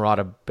Ryota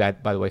Murata,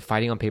 by the way,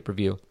 fighting on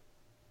pay-per-view.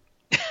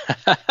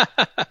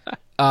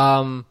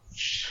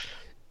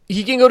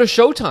 He can go to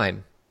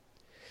Showtime.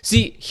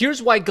 See,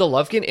 here's why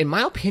Golovkin, in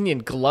my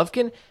opinion,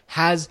 Golovkin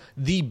has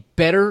the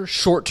better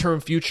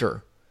short-term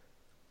future.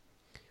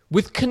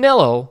 With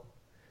Canelo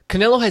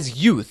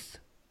has youth.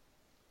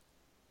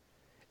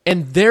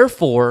 And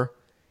therefore,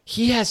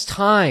 he has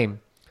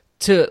time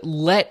to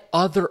let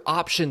other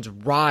options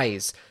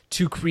rise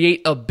to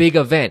create a big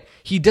event.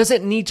 He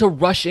doesn't need to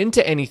rush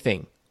into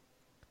anything.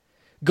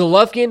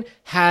 Golovkin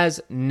has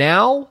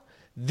now,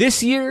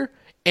 this year,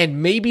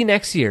 and maybe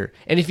next year.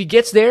 And if he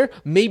gets there,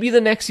 maybe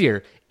the next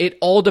year. It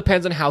all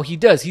depends on how he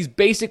does. He's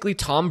basically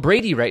Tom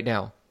Brady right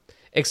now,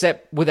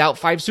 except without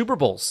 5 Super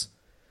Bowls.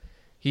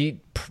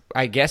 He,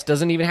 I guess,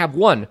 doesn't even have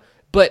 1.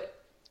 But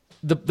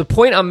the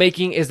point I'm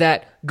making is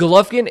that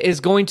Golovkin is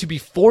going to be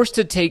forced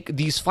to take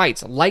these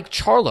fights, like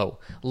Charlo,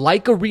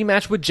 like a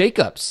rematch with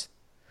Jacobs,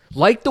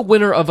 like the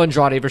winner of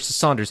Andrade versus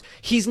Saunders.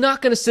 He's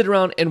not going to sit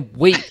around and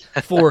wait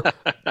for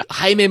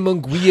Jaime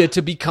Munguia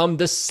to become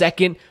the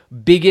second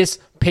biggest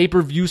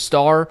pay-per-view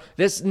star.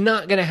 That's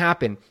not going to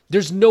happen.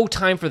 There's no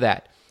time for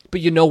that.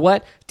 But you know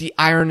what? The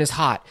iron is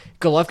hot.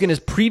 Golovkin has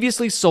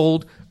previously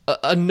sold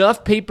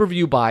enough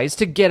pay-per-view buys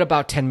to get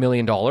about $10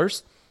 million.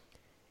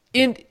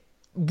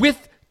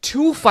 With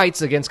 2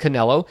 fights against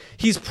Canelo,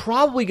 he's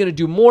probably going to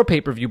do more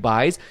pay-per-view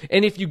buys.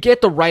 And if you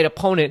get the right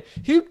opponent,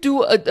 he'll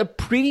do a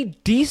pretty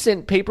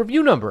decent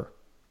pay-per-view number.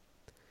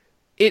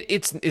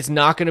 It's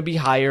not going to be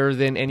higher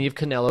than any of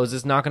Canelo's.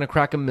 It's not going to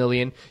crack 1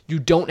 million. You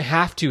don't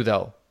have to,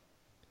 though.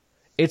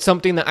 It's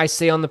something that I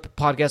say on the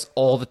podcast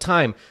all the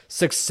time.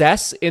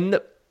 Success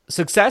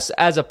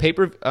as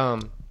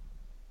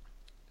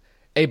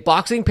a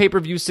boxing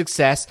pay-per-view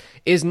success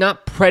is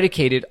not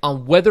predicated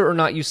on whether or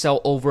not you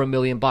sell over 1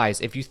 million buys.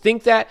 If you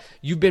think that,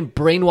 you've been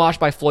brainwashed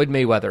by Floyd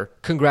Mayweather.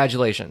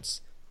 Congratulations.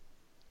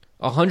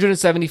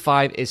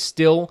 175 is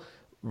still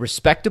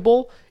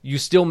respectable. You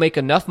still make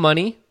enough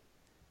money.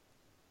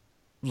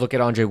 Look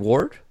at Andre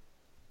Ward.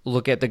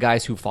 Look at the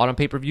guys who fought on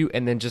pay-per-view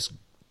and then just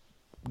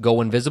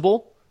go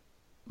invisible.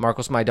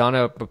 Marcos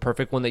Maidana, a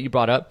perfect one that you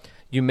brought up.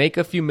 You make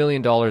a few $1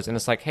 million and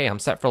it's like, hey, I'm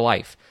set for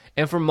life.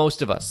 And for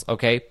most of us,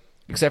 okay,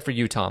 except for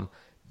you, Tom,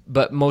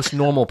 but most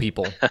normal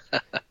people,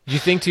 you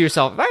think to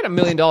yourself, if I had $1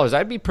 million,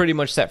 I'd be pretty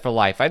much set for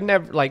life. I'd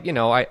never,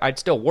 I'd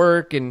still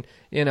work and,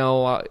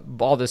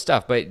 all this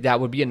stuff, but that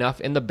would be enough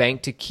in the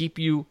bank to keep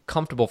you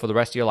comfortable for the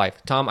rest of your life.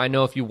 Tom, I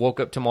know if you woke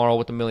up tomorrow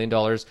with $1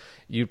 million,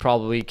 you'd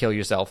probably kill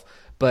yourself.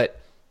 But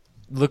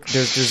look,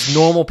 there's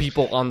normal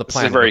people on the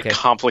planet. It's a very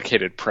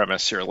complicated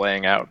premise you're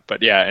laying out,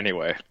 but yeah,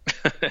 anyway,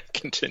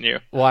 continue.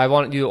 Well, I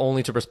want you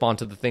only to respond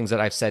to the things that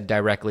I've said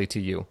directly to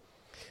you.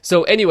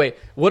 So anyway,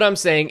 what I'm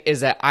saying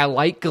is that I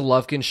like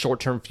Golovkin's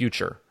short-term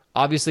future.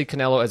 Obviously,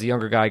 Canelo, as a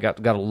younger guy,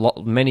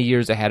 got many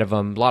years ahead of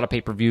him. A lot of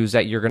pay-per-views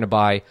that you're going to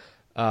buy,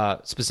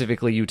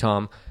 specifically you,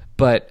 Tom.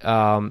 But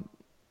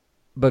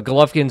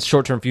Golovkin's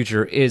short-term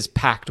future is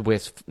packed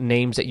with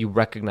names that you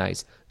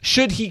recognize.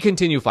 Should he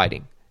continue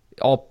fighting?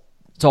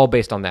 It's all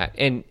based on that.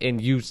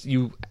 And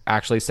you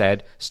actually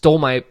said, stole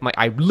my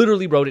I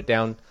literally wrote it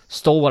down,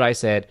 stole what I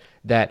said,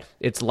 that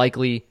it's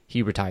likely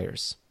he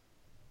retires.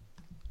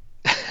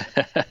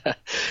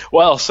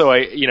 Well, so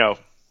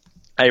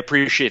I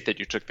appreciate that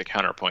you took the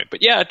counterpoint,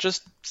 but yeah,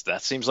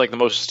 that seems like the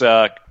most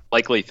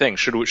likely thing.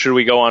 Should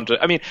we go on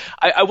to? I mean,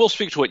 I will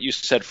speak to what you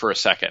said for a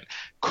second.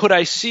 Could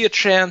I see a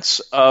chance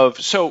of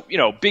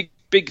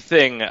big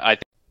thing? I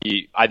think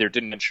he either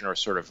didn't mention or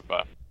sort of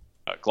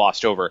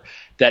glossed over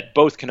that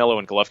both Canelo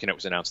and Golovkin, it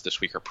was announced this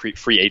week, are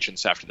free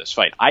agents after this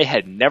fight. I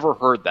had never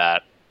heard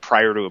that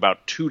prior to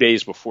about 2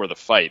 days before the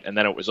fight, and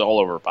then it was all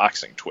over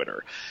boxing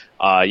Twitter,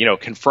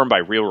 confirmed by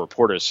real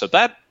reporters. So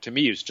that, to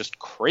me, is just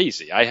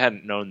crazy. I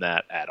hadn't known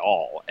that at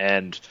all,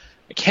 and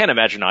I can't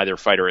imagine either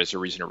fighter has a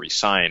reason to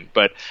resign.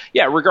 But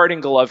yeah,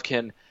 regarding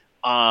Golovkin,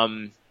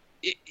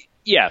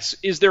 yes,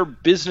 is there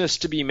business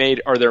to be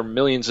made? Are there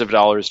millions of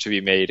dollars to be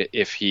made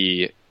if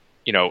he,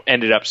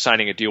 ended up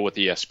signing a deal with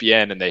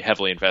ESPN and they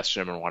heavily invested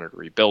in him and wanted to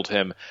rebuild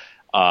him?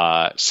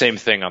 Same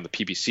thing on the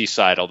PBC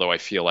side, although I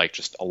feel like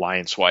just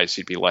alliance-wise,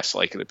 he'd be less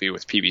likely to be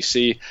with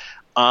PBC.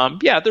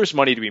 Yeah, there's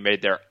money to be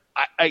made there.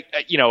 I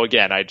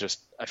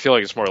feel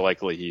like it's more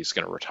likely he's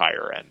going to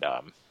retire,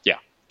 and yeah,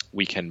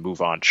 we can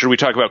move on. Should we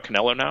talk about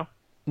Canelo now?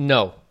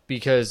 No,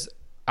 because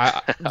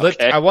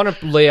I want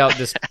to lay out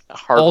this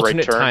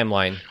alternate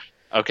timeline.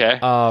 Okay.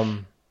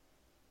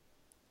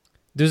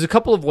 There's a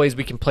couple of ways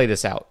we can play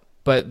this out,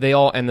 but they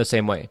all end the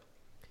same way.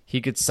 He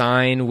could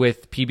sign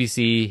with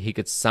PBC. He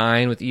could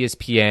sign with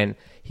ESPN.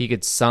 He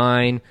could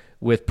sign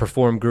with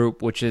Perform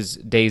Group, which is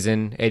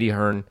DAZN, Eddie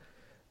Hearn.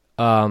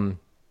 And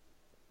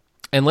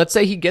let's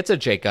say he gets a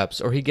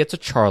Jacobs or he gets a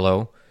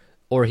Charlo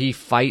or he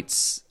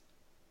fights.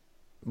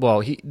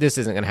 Well, this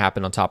isn't going to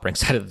happen on Top Rank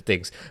side of the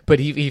things, but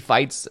he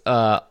fights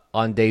on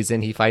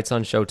DAZN. He fights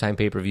on Showtime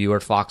pay-per-view or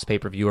Fox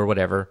pay-per-view or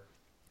whatever,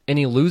 and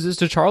he loses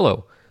to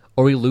Charlo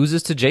or he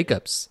loses to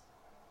Jacobs.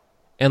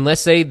 And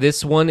let's say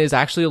this one is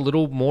actually a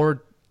little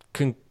more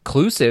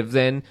conclusive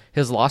than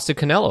his loss to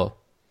Canelo.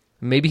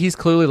 Maybe he's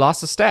clearly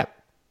lost a step.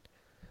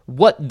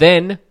 What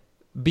then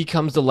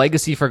becomes the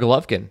legacy for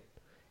Golovkin?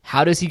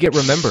 How does he get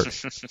remembered?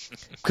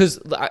 Because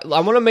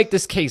I want to make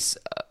this case.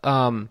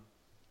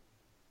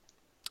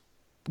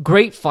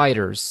 Great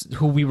fighters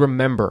who we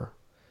remember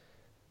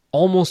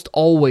almost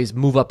always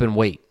move up in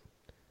weight.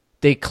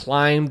 They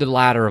climb the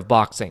ladder of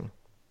boxing.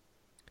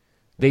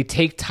 They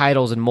take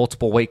titles in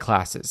multiple weight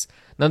classes.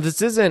 Now,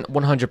 this isn't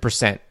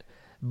 100%.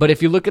 But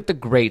if you look at the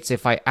greats,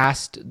 if I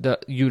asked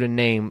you to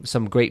name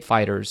some great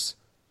fighters,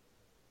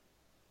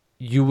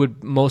 you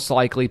would most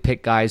likely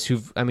pick guys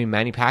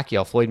Manny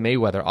Pacquiao, Floyd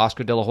Mayweather,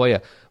 Oscar De La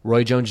Hoya,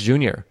 Roy Jones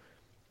Jr.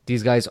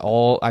 These guys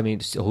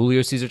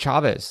Julio Cesar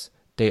Chavez.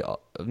 They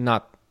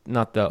not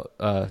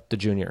the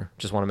junior.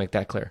 Just want to make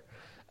that clear.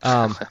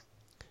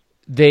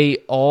 They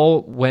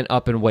all went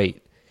up in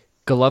weight.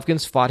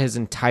 Golovkin's fought his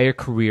entire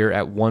career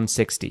at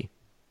 160.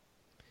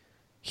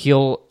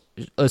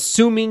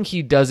 Assuming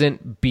he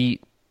doesn't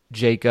beat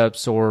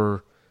Jacobs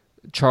or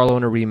Charlo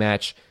in a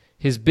rematch,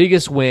 his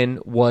biggest win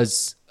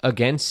was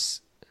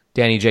against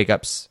Danny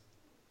Jacobs.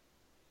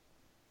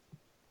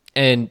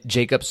 And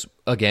Jacobs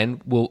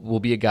again, will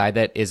be a guy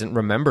that isn't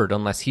remembered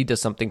unless he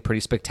does something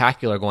pretty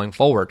spectacular going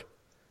forward.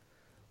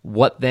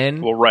 What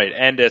then? Well, right.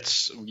 And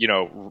it's,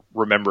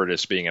 remembered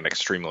as being an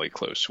extremely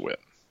close win.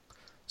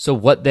 So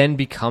what then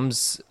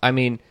becomes, I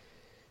mean,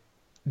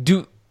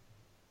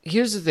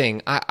 here's the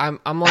thing.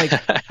 I'm like,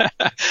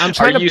 I'm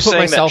trying to put myself. Are you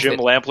saying that Jim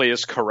Lampley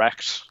is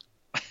correct?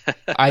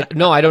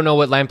 No, I don't know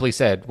what Lampley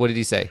said. What did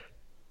he say?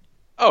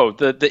 Oh,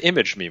 the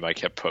image meme I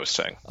kept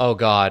posting. Oh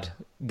God,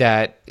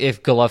 that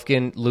if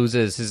Golovkin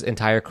loses, his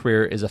entire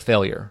career is a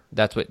failure.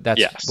 That's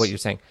what you're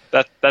saying.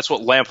 That's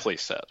what Lampley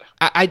said.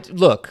 I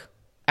look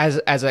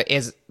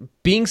as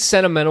being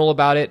sentimental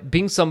about it,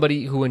 being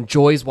somebody who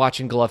enjoys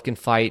watching Golovkin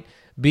fight,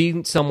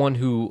 being someone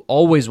who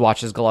always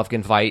watches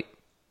Golovkin fight.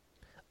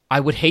 I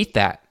would hate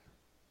that.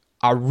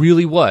 I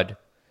really would.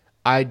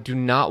 I do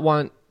not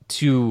want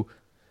to,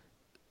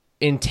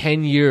 in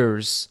 10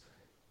 years,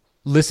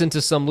 listen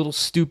to some little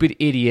stupid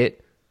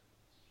idiot,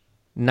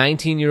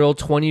 19-year-old,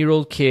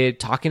 20-year-old kid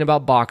talking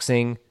about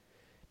boxing,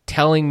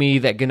 telling me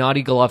that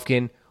Gennady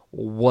Golovkin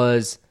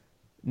was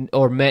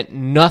or meant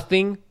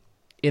nothing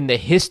in the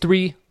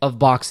history of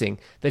boxing,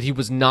 that he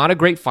was not a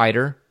great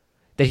fighter,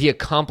 that he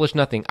accomplished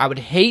nothing. I would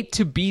hate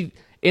to be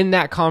in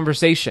that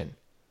conversation.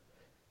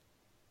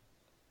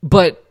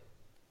 But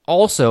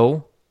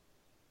also,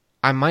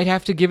 I might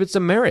have to give it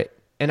some merit,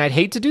 and I'd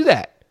hate to do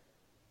that.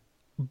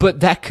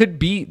 But that could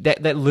be,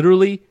 that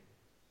literally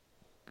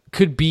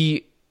could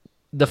be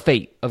the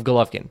fate of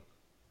Golovkin.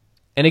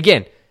 And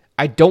again,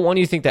 I don't want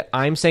you to think that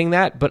I'm saying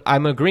that, but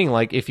I'm agreeing.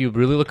 Like, if you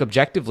really look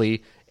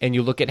objectively and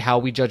you look at how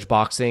we judge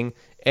boxing,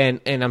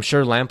 and I'm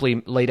sure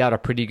Lampley laid out a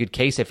pretty good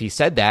case if he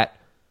said that,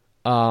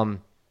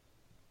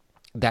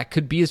 that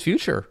could be his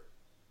future.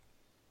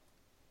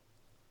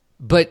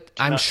 But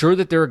I'm sure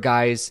that there are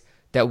guys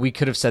that we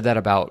could have said that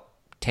about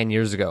 10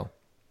 years ago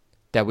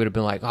that would have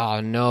been like,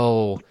 oh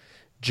no,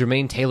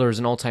 Jermaine Taylor is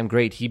an all-time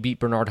great. He beat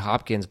Bernard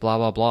Hopkins, blah,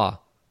 blah, blah.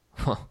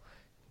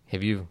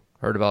 Have you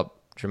heard about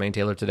Jermaine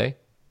Taylor today?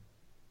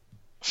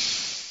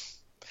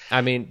 I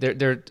mean,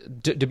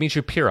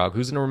 Dmitry Pirog.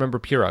 Who's going to remember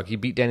Pirog? He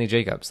beat Danny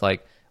Jacobs.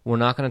 Like, we're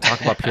not going to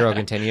talk about Pirog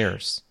in 10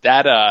 years.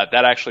 That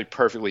actually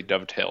perfectly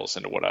dovetails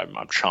into what I'm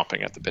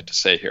chomping at the bit to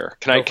say here.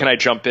 Can I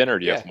jump in, or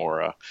do you have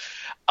more?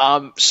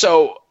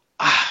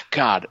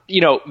 God,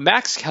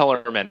 Max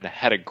Kellerman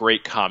had a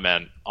great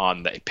comment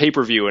on the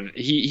pay-per-view, and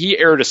he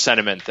aired a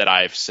sentiment that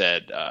I've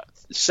said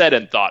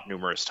and thought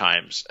numerous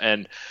times.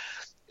 And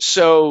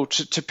so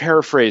to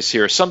paraphrase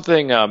here,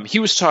 something he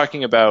was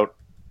talking about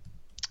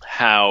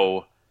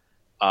how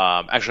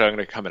actually I'm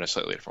going to come in a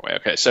slightly different way.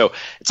 Okay, so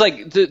it's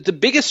like the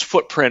biggest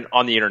footprint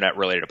on the internet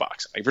related to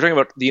boxing. Like, we're talking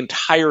about the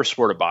entire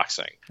sport of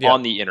boxing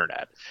on the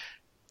internet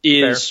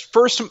is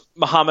first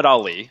Muhammad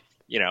Ali,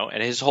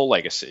 and his whole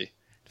legacy.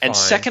 And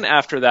second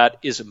after that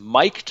is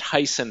Mike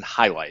Tyson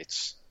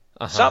highlights.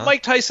 It's not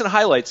Mike Tyson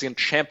highlights in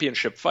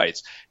championship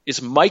fights.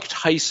 It's Mike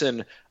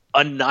Tyson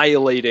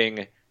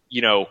annihilating,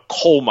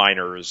 coal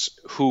miners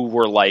who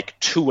were like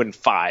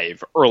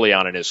 2-5 early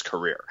on in his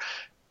career.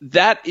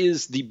 That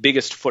is the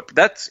biggest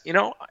that's,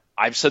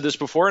 I've said this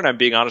before, and I'm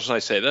being honest when I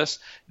say this.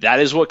 That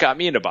is what got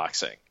me into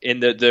boxing. In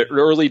the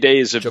early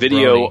days of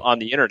video on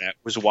the internet,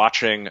 was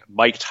watching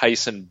Mike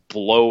Tyson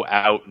blow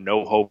out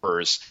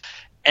no-hopers.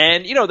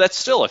 And, that's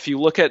still, if you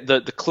look at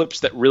the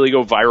clips that really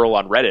go viral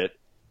on Reddit,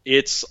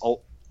 it's,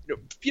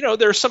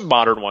 there are some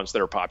modern ones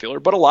that are popular,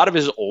 but a lot of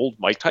his old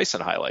Mike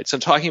Tyson highlights.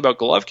 And talking about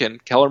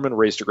Golovkin, Kellerman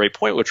raised a great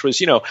point, which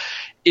was,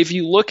 if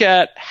you look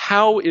at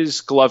how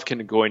is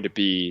Golovkin going to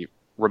be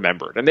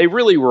remembered, and they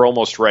really were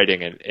almost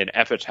writing an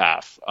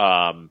epitaph,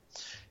 a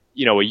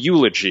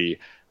eulogy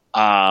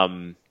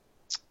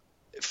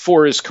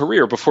for his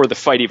career before the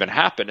fight even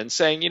happened, and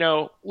saying,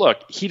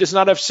 look, he does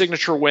not have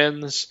signature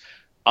wins.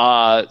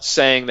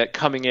 Saying that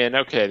coming in,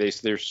 okay,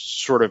 they're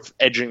sort of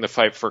edging the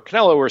fight for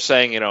Canelo. We're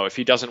saying, if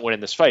he doesn't win in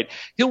this fight,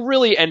 he'll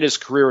really end his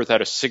career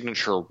without a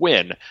signature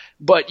win.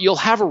 But you'll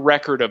have a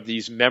record of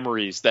these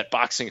memories that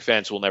boxing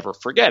fans will never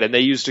forget. And they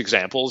used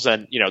examples,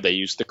 and they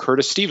used the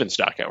Curtis Stevens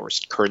knockout, where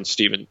Curtis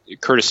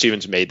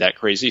Stevens made that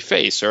crazy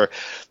face, or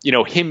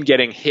him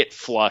getting hit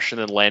flush and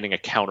then landing a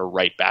counter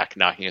right back,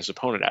 knocking his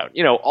opponent out.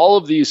 All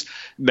of these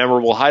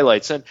memorable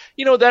highlights, and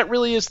that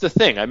really is the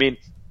thing. I mean,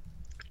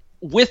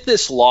 with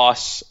this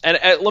loss, and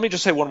let me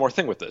just say one more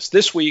thing with this.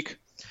 This week,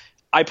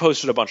 I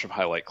posted a bunch of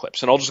highlight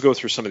clips, and I'll just go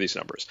through some of these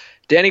numbers.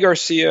 Danny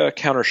Garcia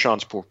counter Sean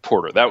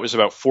Porter. That was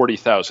about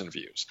 40,000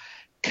 views.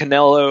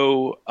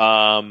 Canelo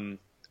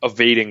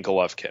evading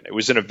Golovkin. It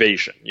was an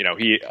evasion.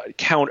 He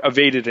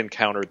evaded and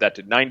countered. That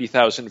did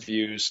 90,000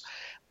 views.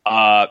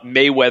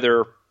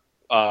 Mayweather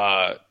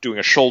doing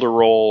a shoulder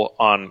roll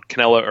on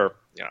Canelo, or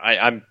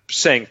I'm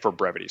saying for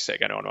brevity's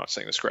sake, I know I'm not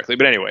saying this correctly,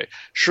 but anyway,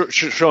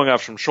 showing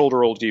off some shoulder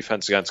roll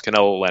defense against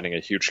Canelo, landing a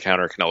huge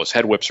counter. Canelo's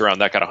head whips around.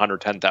 That got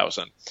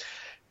 110,000.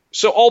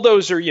 So all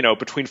those are,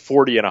 between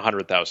 40 and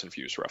 100,000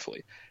 views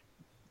roughly.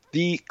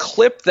 The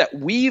clip that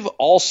we've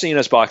all seen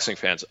as boxing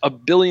fans a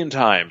billion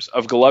times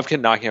of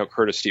Golovkin knocking out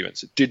Curtis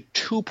Stevens did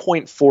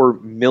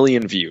 2.4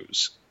 million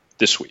views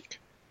this week.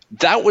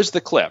 That was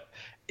the clip.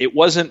 It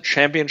wasn't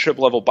championship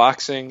level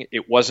boxing.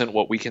 It wasn't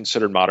what we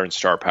considered modern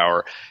star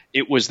power.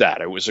 It was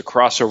that. It was a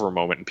crossover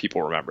moment, and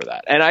people remember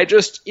that. And I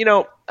just,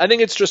 I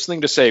think it's just a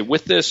thing to say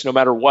with this, no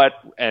matter what.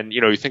 And,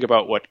 you think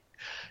about what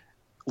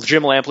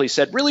Jim Lampley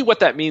said, really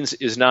what that means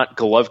is not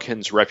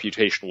Golovkin's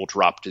reputation will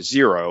drop to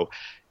zero.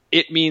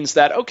 It means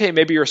that, okay,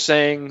 maybe you're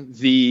saying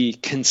the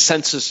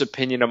consensus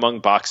opinion among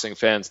boxing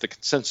fans, the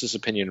consensus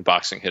opinion in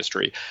boxing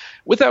history.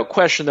 Without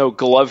question, though,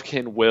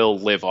 Golovkin will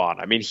live on.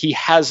 I mean, he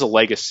has a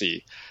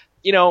legacy.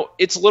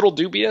 It's a little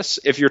dubious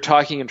if you're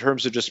talking in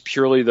terms of just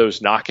purely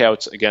those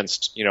knockouts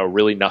against,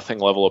 really nothing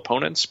level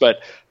opponents. But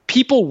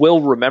people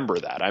will remember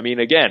that. I mean,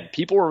 again,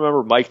 people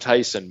remember Mike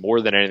Tyson more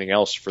than anything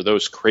else for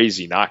those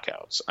crazy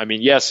knockouts. I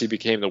mean, yes, he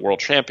became the world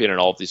champion and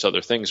all of these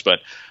other things, but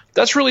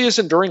that's really his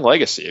enduring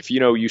legacy. If,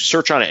 you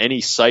search on any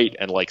site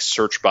and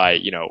search by,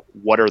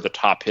 what are the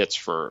top hits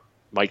for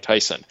Mike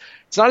Tyson,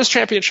 it's not his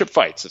championship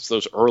fights. It's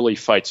those early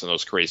fights and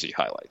those crazy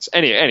highlights.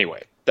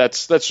 Anyway,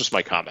 that's just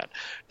my comment.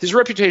 His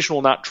reputation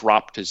will not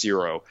drop to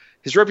zero.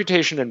 His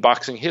reputation in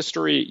boxing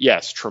history,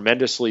 yes,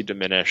 tremendously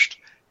diminished.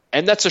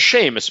 And that's a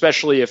shame,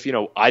 especially if,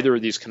 either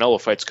of these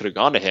Canelo fights could have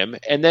gone to him.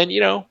 And then,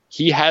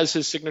 he has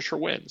his signature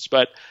wins.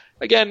 But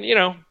again,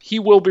 he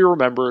will be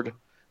remembered.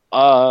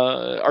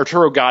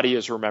 Arturo Gatti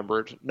is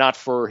remembered, not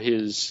for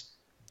his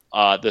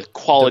the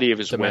quality of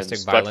his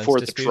wins, but for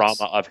the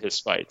drama of his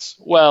fights.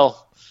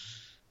 Well,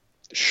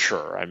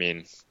 sure. I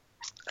mean,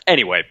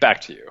 anyway,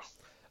 back to you.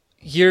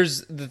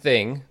 Here's the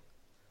thing.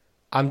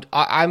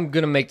 I'm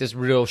gonna make this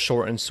real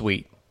short and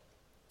sweet.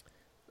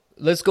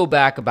 Let's go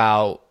back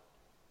about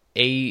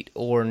 8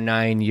 or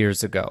 9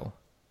 years ago.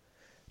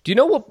 Do you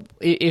know what?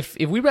 If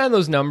we ran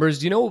those numbers,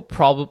 do you know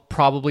what would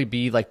probably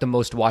be the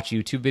most watched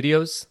YouTube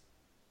videos?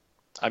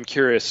 I'm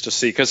curious to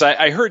see, because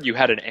I heard you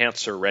had an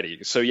answer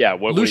ready. So yeah,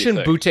 what Lucian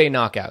do you think? Bute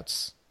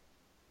knockouts.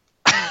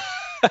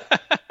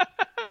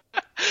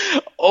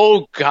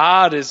 Oh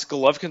God, is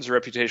Golovkin's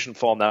reputation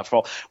fallen that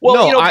far? Well,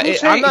 no,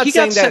 Bute, I'm not he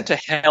saying got that... sent to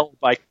hell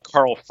by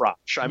Carl Froch.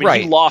 I mean,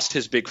 right. He lost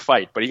his big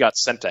fight, but he got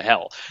sent to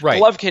hell.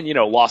 Right.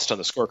 Golovkin, lost on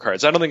the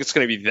scorecards. I don't think it's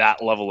going to be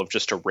that level of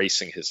just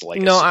erasing his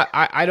legacy. No,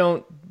 I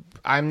don't.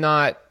 I'm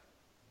not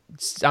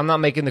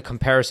making the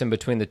comparison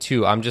between the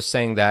two. I'm just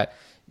saying that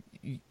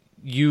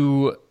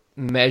you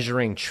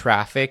measuring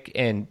traffic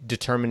and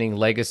determining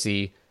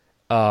legacy,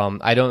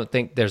 I don't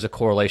think there's a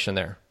correlation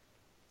there.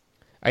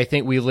 I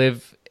think we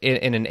live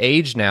in an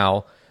age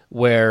now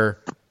where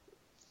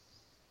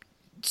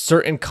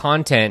certain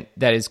content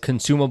that is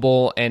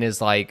consumable and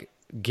is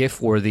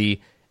GIF worthy,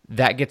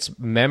 that gets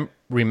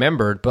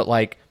remembered.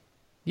 But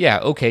yeah,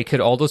 okay, could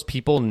all those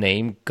people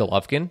name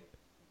Golovkin?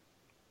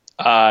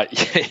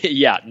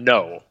 Yeah,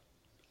 no.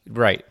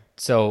 Right.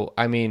 So,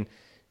 I mean,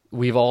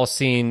 we've all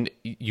seen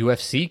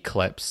UFC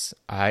clips.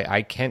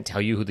 I can't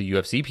tell you who the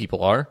UFC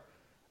people are,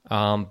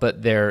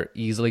 but they're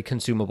easily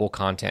consumable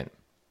content.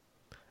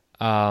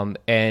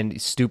 And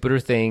stupider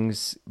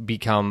things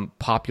become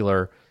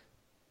popular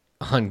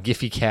on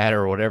GiphyCat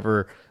or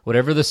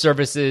whatever the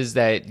service is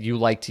that you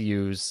like to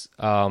use,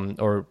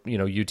 or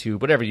YouTube,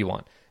 whatever you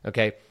want.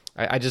 Okay,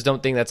 I just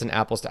don't think that's an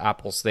apples to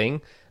apples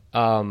thing.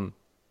 And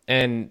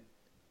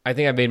I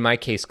think I made my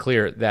case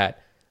clear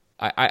that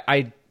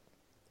I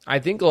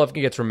think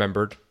Golovkin gets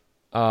remembered.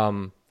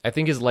 I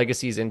think his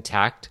legacy is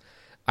intact.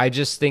 I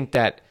just think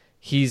that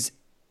he's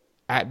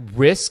at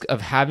risk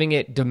of having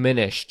it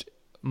diminished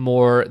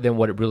more than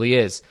what it really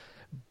is.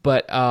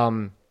 But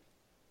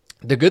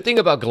the good thing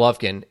about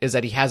Golovkin is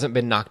that he hasn't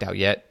been knocked out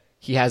yet.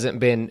 He hasn't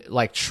been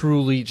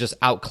truly just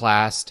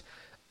outclassed.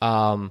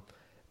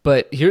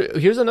 But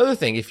here's another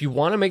thing. If you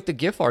want to make the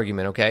GIF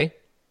argument, okay?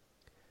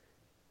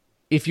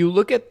 If you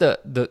look at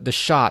the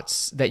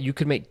shots that you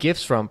could make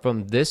GIFs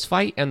from this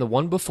fight and the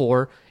one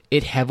before,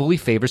 it heavily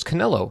favors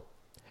Canelo.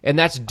 And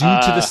that's due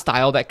to the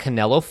style that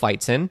Canelo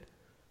fights in.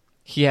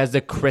 He has the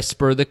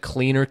crisper, the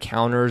cleaner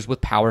counters with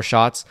power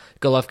shots.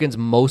 Golovkin's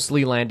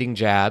mostly landing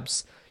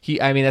jabs.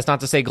 That's not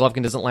to say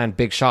Golovkin doesn't land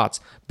big shots,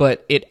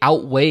 but it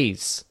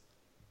outweighs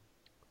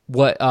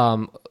what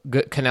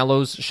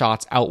Canelo's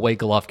shots outweigh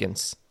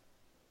Golovkin's.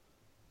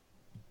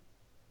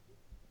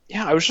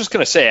 Yeah, I was just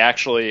going to say,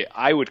 actually,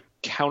 I would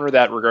counter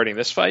that regarding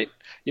this fight.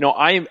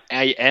 I'm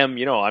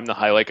the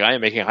highlight guy.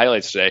 I'm making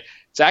highlights today.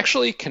 It's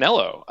actually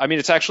Canelo.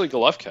 It's actually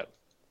Golovkin.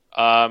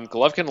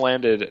 Golovkin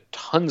landed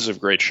tons of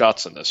great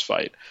shots in this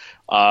fight.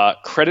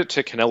 Credit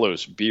to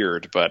Canelo's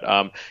beard, but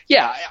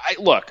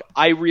look,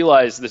 I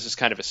realize this is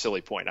kind of a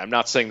silly point. I'm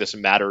not saying this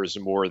matters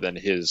more than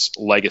his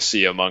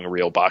legacy among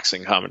real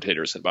boxing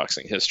commentators in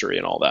boxing history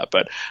and all that,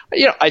 but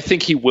I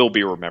think he will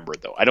be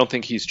remembered, though. I don't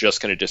think he's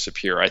just going to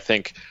disappear. I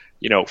think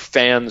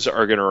fans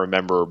are going to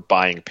remember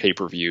buying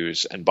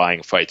pay-per-views and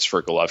buying fights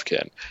for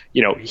Golovkin.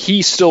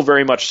 He still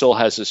very much still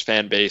has his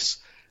fan base.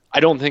 I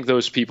don't think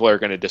those people are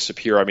going to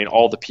disappear.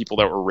 All the people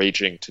that were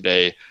raging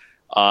today,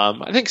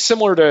 I think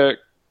similar to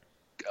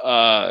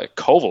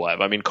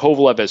Kovalev.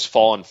 Kovalev has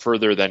fallen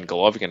further than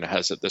Golovkin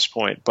has at this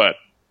point, but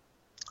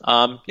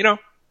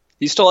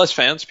He still has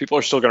fans. People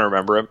are still going to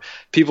remember him.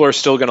 People are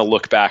still going to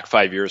look back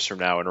 5 years from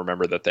now and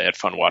remember that they had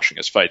fun watching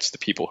his fights, the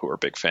people who are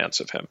big fans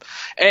of him.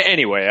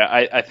 Anyway,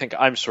 I think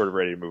I'm sort of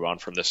ready to move on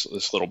from this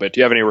little bit. Do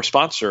you have any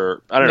response?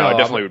 Or I don't know. I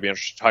definitely would be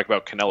interested to talk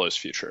about Canelo's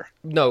future.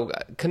 No,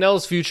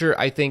 Canelo's future,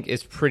 I think,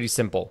 is pretty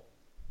simple.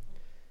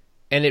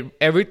 And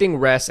everything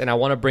rests, and I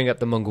want to bring up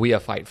the Munguia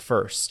fight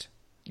first.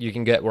 You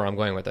can get where I'm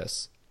going with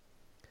this.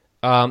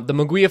 The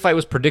Munguia fight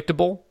was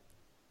predictable.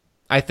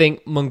 I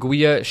think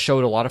Munguia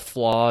showed a lot of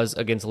flaws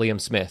against Liam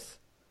Smith.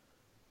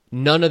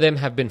 None of them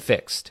have been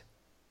fixed.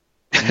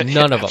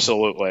 None of them.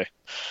 Absolutely.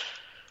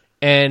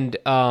 And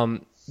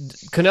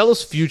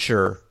Canelo's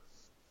future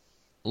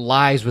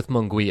lies with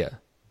Munguia.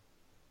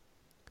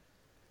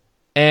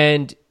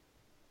 And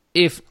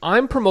if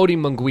I'm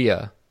promoting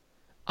Munguia,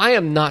 I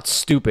am not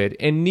stupid,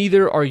 and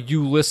neither are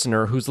you,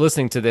 listener, who's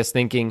listening to this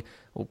thinking,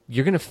 oh,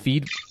 you're going to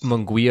feed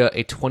Munguia,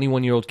 a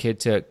 21-year-old kid,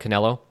 to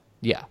Canelo?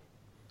 Yeah.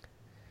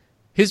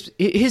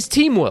 His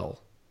team will.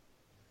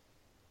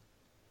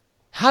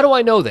 How do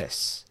I know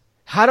this?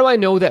 How do I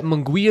know that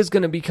Munguia is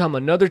going to become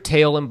another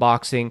tale in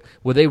boxing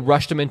where they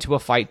rushed him into a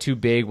fight too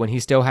big when he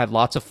still had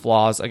lots of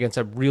flaws against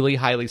a really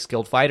highly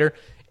skilled fighter,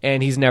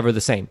 and he's never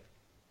the same?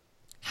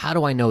 How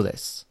do I know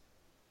this?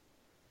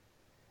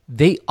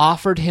 They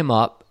offered him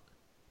up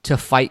to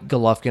fight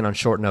Golovkin on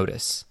short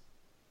notice.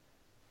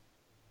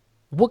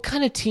 What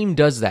kind of team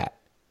does that?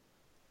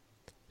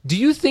 Do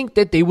you think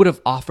that they would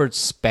have offered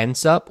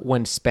Spence up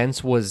when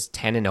Spence was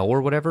 10-0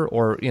 or whatever,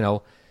 or,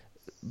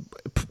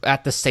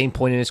 at the same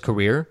point in his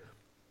career?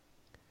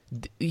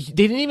 They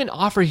didn't even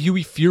offer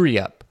Hughie Fury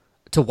up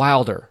to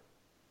Wilder.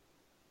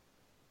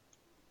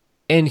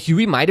 And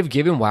Hughie might have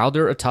given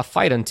Wilder a tough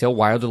fight until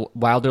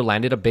Wilder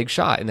landed a big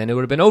shot, and then it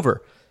would have been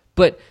over.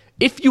 But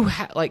if you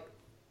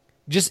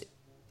just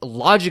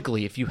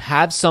logically, if you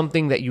have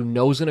something that you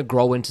know is going to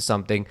grow into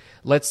something,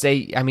 let's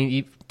say,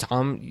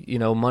 Tom,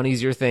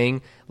 money's your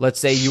thing. Let's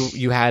say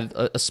you had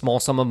a small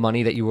sum of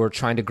money that you were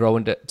trying to grow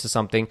into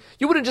something.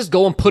 You wouldn't just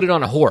go and put it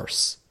on a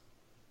horse.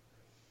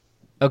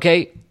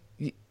 Okay?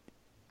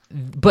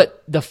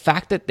 But the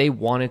fact that they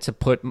wanted to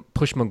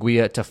push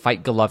Munguia to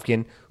fight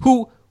Golovkin,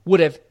 who would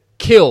have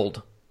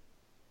killed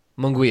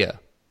Munguia,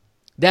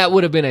 that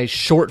would have been a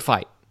short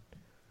fight.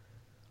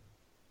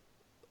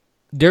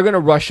 They're going to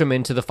rush him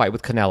into the fight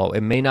with Canelo.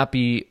 It may not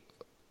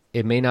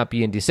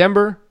be in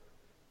December.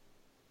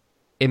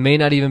 It may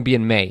not even be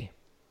in May.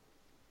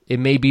 It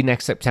may be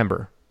next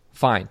September.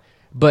 Fine.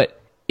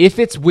 But if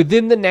it's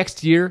within the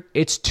next year,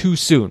 it's too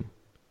soon.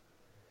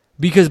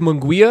 Because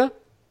Munguia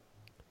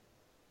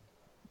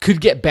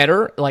could get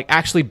better,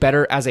 actually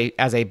better as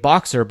a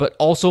boxer, but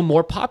also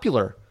more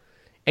popular.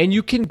 And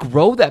you can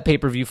grow that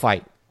pay-per-view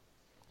fight.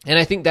 And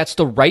I think that's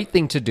the right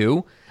thing to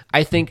do.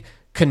 I think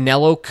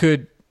Canelo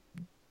could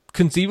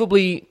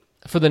conceivably,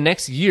 for the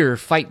next year,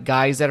 fight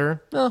guys that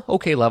are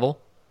okay level,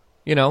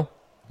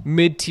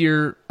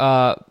 mid-tier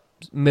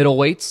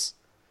middleweights.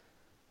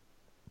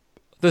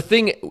 The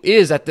thing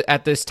is,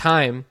 at this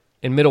time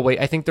in middleweight,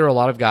 I think there are a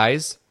lot of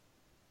guys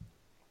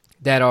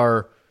that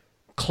are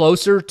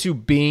closer to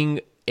being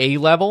A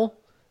level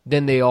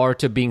than they are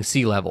to being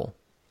C level.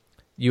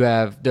 You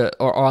have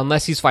or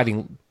unless he's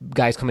fighting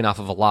guys coming off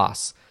of a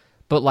loss,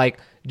 but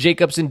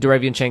Jacobson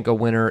Derevianchenko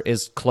winner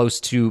is close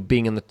to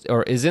being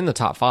is in the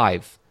top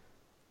 5.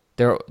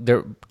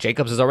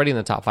 Jacobs is already in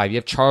the top 5. You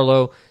have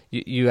Charlo,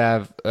 you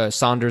have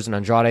Saunders and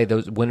Andrade,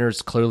 those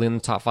winners clearly in the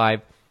top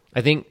 5.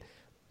 I think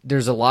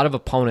there's a lot of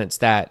opponents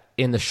that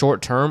in the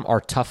short term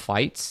are tough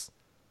fights.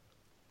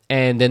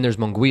 And then there's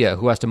Munguia,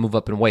 who has to move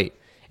up in weight.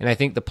 And I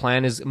think the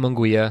plan is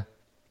Munguia,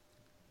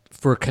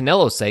 for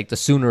Canelo's sake, the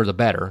sooner the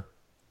better.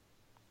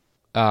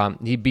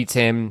 He beats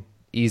him,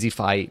 easy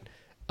fight.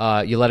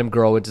 You let him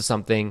grow into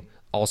something,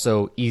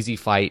 also easy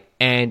fight,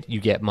 and you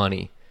get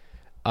money.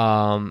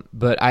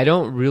 But I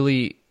don't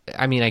really...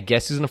 I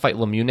guess he's going to fight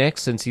Lemieux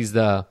next since he's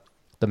the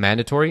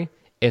mandatory.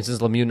 And since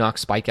Lemieux knocked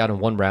Spike out in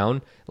one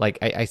round,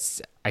 I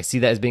see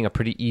that as being a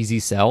pretty easy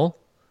sell.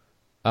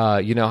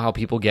 You know how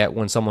people get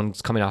when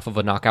someone's coming off of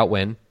a knockout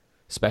win,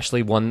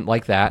 especially one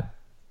like that.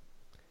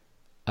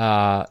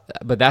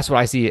 But that's what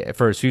I see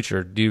for his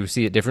future. Do you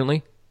see it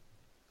differently?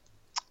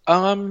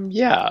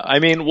 Yeah.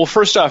 Well,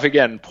 first off,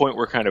 again, point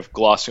we're kind of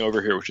glossing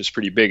over here, which is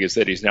pretty big, is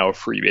that he's now a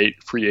free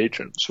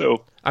agent.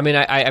 So,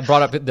 I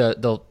brought up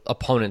the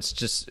opponents.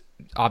 Just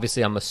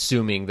obviously, I'm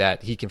assuming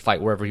that he can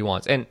fight wherever he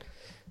wants, and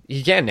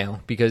he can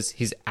now because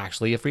he's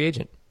actually a free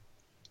agent.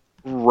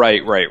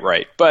 Right.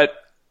 But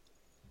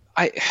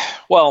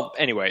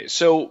anyway.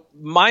 So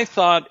my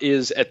thought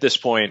is, at this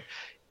point,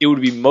 it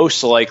would be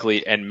most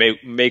likely and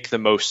make the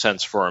most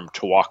sense for him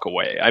to walk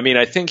away.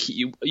 I think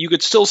you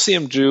could still see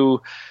him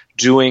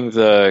doing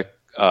the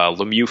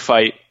Lemieux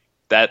fight.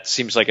 That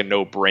seems like a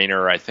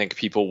no-brainer. I think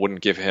people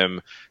wouldn't give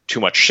him too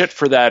much shit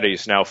for that.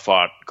 He's now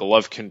fought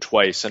Golovkin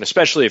twice, and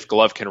especially if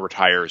Golovkin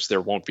retires,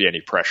 there won't be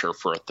any pressure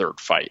for a third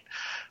fight.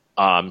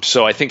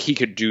 So I think he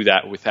could do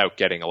that without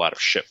getting a lot of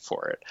shit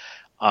for it.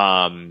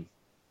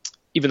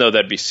 Even though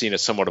that'd be seen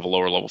as somewhat of a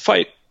lower-level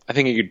fight, I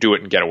think he could do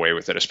it and get away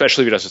with it,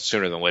 especially if he does it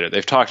sooner than later.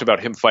 They've talked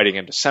about him fighting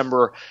in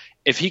December.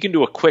 If he can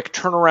do a quick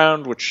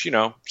turnaround, which,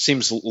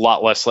 seems a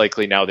lot less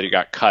likely now that he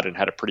got cut and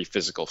had a pretty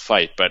physical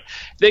fight, but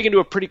if they can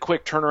do a pretty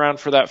quick turnaround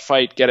for that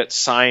fight, get it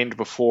signed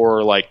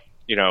before,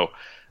 the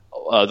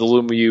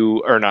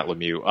Lemieux, or not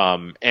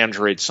Lemieux,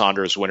 Andrade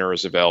Saunders winner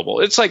is available.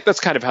 It's like that's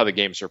kind of how the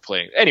games are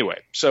playing. Anyway,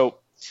 so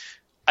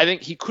I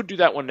think he could do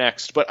that one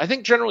next, but I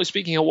think generally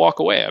speaking, he'll walk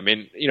away. I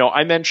mean,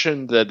 I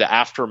mentioned the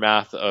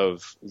aftermath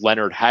of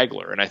Leonard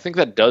Hagler, and I think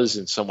that does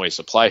in some ways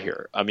apply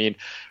here. I mean,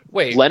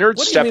 wait, Leonard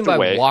what do stepped you mean by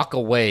away. walk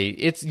away?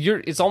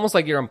 It's almost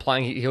like you're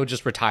implying he'll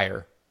just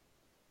retire.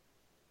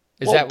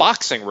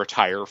 Boxing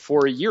retire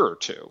for a year or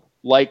two,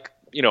 like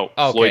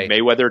Okay. Floyd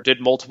Mayweather did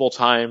multiple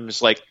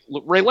times. Like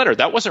Ray Leonard,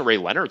 that wasn't Ray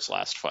Leonard's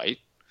last fight.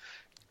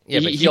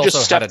 Yeah, but he just also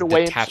stepped had a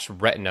away detached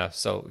retina,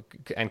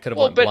 and could have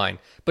went blind.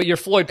 But your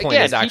Floyd point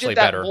again, is actually he did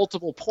that better.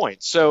 Multiple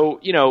points.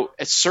 So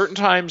at certain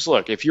times,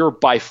 look, if you're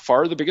by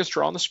far the biggest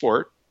draw in the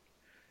sport,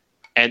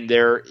 and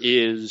there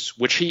is,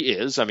 which he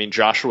is. I mean,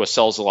 Joshua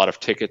sells a lot of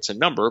tickets in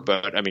number,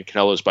 but I mean,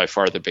 Canelo is by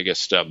far the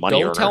biggest money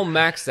earner. Don't tell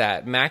Max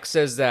that. Max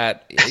says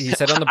that he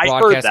said on the I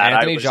heard broadcast, that.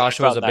 Anthony I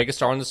Joshua is the thought biggest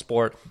star in the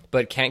sport,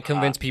 but can't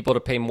convince people to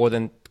pay more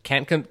than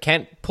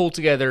can't pull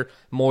together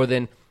more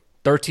than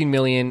 13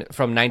 million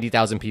from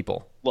 90,000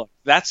 people. Look,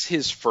 that's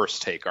his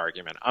first take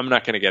argument. I'm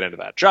not going to get into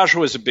that.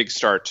 Joshua is a big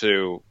star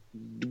too.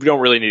 We don't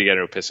really need to get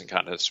into a pissing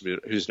contest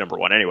who's number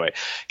one anyway.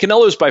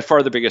 Canelo is by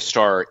far the biggest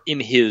star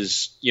in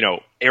his,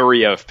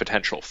 area of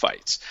potential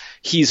fights.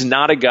 He's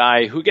not a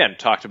guy who, again,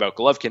 talked about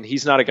Golovkin.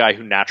 He's not a guy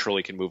who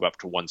naturally can move up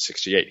to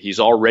 168. He's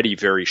already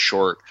very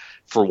short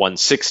for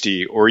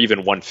 160 or even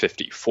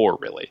 154,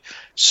 really.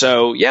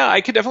 So, yeah,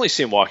 I could definitely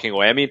see him walking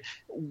away. I mean,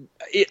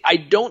 I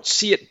don't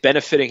see it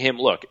benefiting him.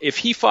 Look, if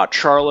he fought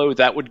Charlo,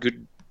 that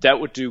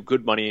would do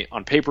good money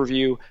on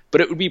pay-per-view,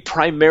 but it would be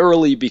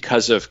primarily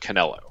because of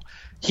Canelo.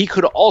 He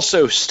could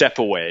also step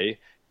away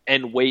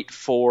and wait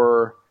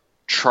for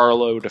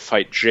Charlo to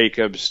fight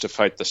Jacobs, to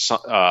fight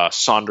the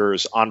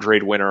Saunders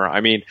Andrade winner.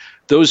 I mean,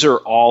 those are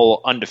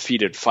all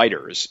undefeated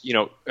fighters,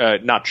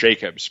 not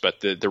Jacobs, but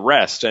the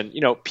rest. And,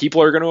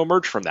 people are going to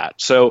emerge from that.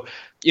 So,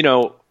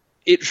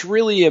 it's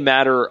really a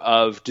matter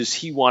of, does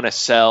he want to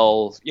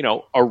sell,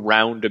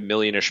 around 1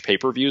 million-ish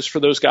pay-per-views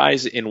for those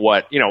guys in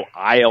what,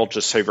 I'll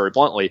just say very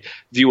bluntly,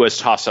 view as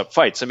toss-up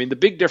fights. I mean, the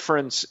big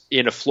difference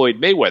in a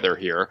Floyd Mayweather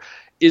here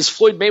is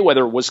Floyd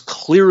Mayweather was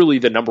clearly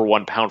the number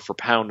one pound for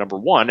pound number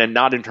one, and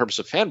not in terms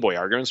of fanboy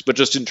arguments, but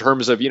just in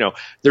terms of,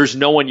 there's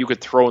no one you could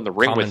throw in the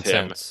ring with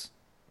him. Sense.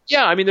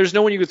 Yeah, I mean, there's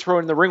no one you could throw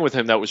in the ring with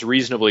him that was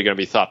reasonably going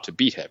to be thought to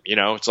beat him.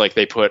 It's like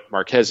they put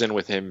Marquez in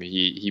with him,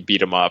 he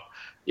beat him up.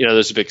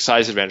 There's a big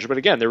size advantage, but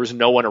again, there was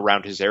no one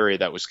around his area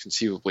that was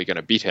conceivably going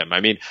to beat him.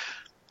 I mean,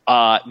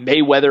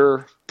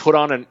 Mayweather put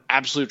on an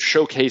absolute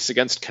showcase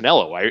against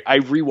Canelo. I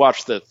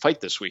rewatched the fight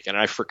this weekend,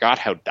 and I forgot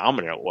how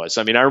dominant it was.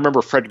 I mean, I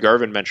remember Fred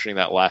Garvin mentioning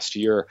that last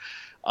year,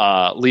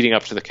 leading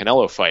up to the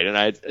Canelo fight,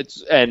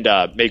 and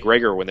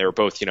McGregor when they were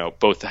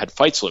both had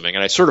fights looming,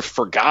 and I sort of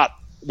forgot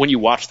when you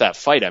watch that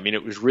fight. I mean,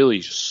 it was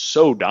really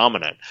so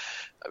dominant.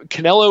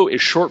 Canelo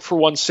is short for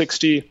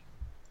 160.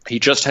 He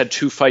just had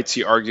 2 fights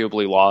he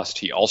arguably lost.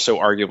 He also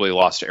arguably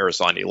lost to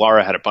Erislandy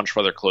Lara, had a bunch of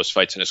other close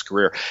fights in his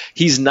career.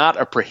 He's not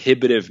a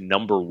prohibitive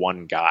number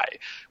one guy,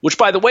 which,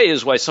 by the way,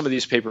 is why some of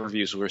these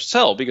pay-per-views will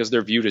sell, because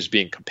they're viewed as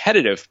being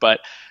competitive. But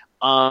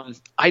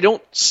I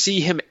don't see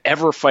him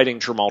ever fighting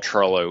Jermall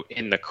Charlo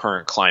in the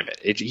current climate.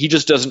 He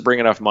just doesn't bring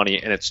enough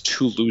money, and it's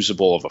too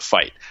losable of a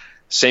fight.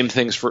 Same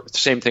thing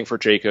for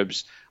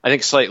Jacobs. I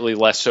think slightly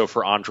less so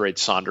for Andrade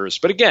Saunders,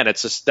 but again,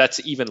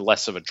 that's even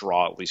less of a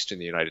draw, at least in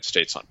the United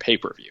States, on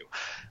pay-per-view.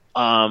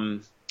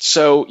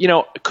 So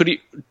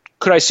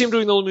could I see him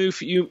doing the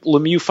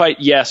Lemieux fight?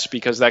 Yes,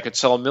 because that could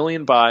sell 1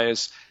 million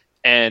buys,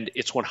 and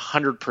it's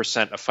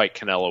 100% a fight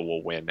Canelo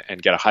will win and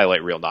get a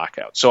highlight reel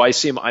knockout. So I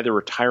see him either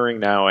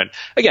retiring now, and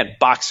again,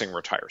 boxing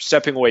retire,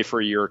 stepping away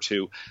for a year or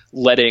two,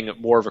 letting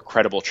more of a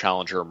credible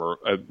challenger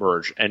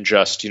emerge, and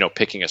just,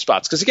 picking his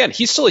spots. Because again,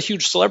 he's still a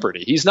huge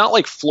celebrity. He's not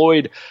like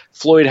Floyd.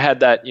 Floyd had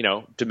that,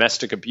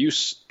 domestic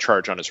abuse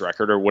charge on his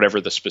record, or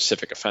whatever the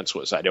specific offense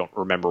was. I don't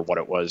remember what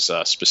it was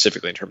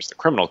specifically in terms of the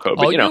criminal code.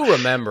 But, you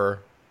remember.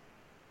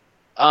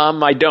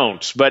 I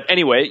don't. But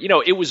anyway,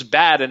 it was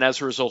bad, and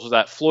as a result of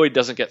that, Floyd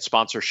doesn't get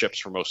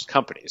sponsorships for most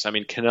companies. I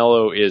mean,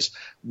 Canelo is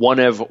one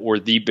of, or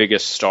the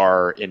biggest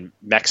star in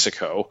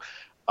Mexico.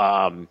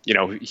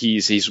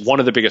 He's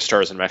one of the biggest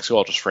stars in Mexico.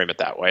 I'll just frame it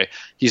that way.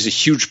 He's a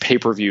huge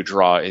pay-per-view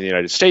draw in the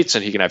United States,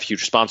 and he can have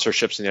huge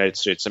sponsorships in the United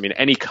States. I mean,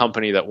 any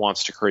company that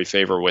wants to curry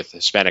favor with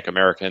Hispanic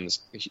American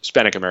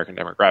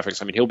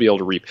demographics, I mean, he'll be able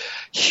to reap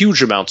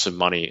huge amounts of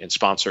money in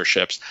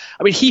sponsorships.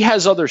 I mean, he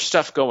has other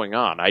stuff going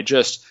on.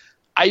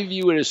 I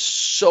view it as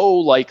so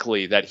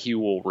likely that he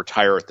will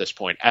retire at this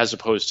point, as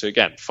opposed to,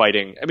 again,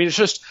 fighting. I mean, it's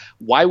just,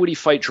 why would he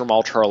fight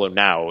Jermall Charlo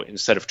now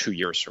instead of 2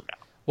 years from now?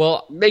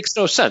 Well, it makes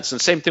no sense.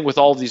 And same thing with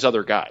all of these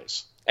other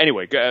guys.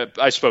 Anyway,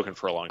 I've spoken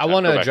for a long time. I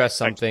want to address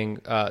something.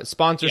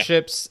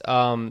 Sponsorships,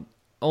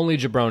 only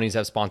jabronis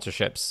have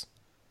sponsorships.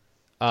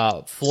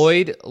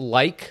 Floyd,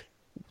 like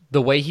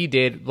the way he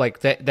did,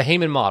 like the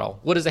Heyman model.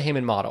 What is the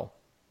Heyman model?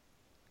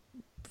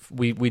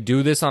 We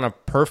do this on a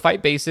per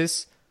fight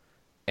basis,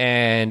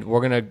 and we're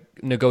going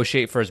to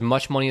negotiate for as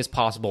much money as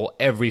possible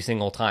every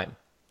single time.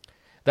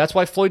 That's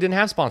why Floyd didn't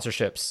have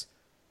sponsorships.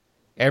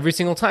 Every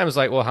single time it's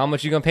like, well, how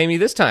much are you going to pay me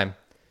this time?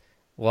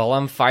 Well,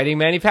 I'm fighting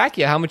Manny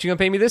Pacquiao. How much are you going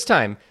to pay me this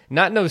time?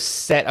 Not no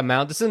set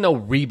amount. This isn't no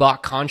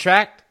Reebok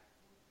contract.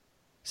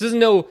 This isn't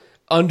no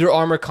Under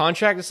Armour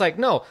contract. It's like,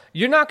 no,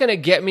 you're not going to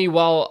get me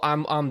while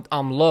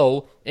I'm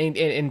low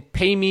and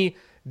pay me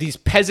these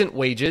peasant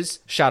wages,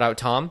 shout out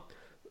Tom,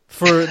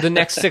 for the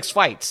next 6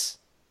 fights.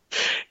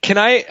 Can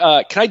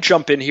I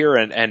jump in here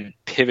and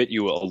pivot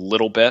you a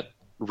little bit,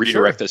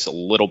 redirect this a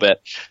little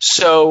bit?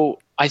 So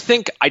I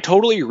think I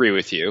totally agree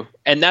with you,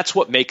 and that's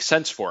what makes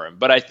sense for him.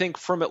 But I think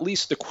from at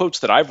least the quotes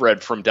that I've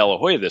read from De La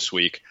Hoya this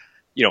week,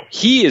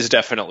 he is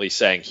definitely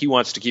saying he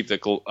wants to keep the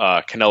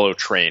Canelo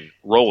train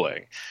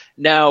rolling.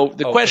 Now,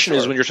 the question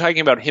is, when you're talking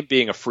about him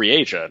being a free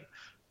agent,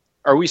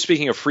 are we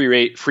speaking of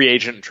free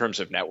agent in terms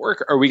of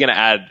network? Or are we going to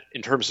add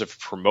in terms of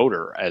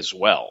promoter as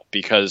well?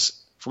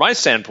 Because from my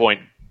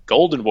standpoint,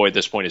 Golden Boy at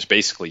this point is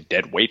basically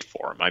dead weight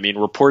for him. I mean,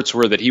 reports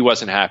were that he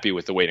wasn't happy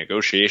with the way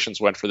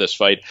negotiations went for this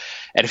fight.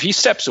 And if he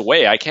steps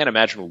away, I can't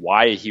imagine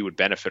why he would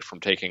benefit from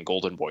taking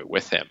Golden Boy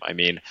with him. I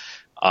mean,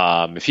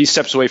 if he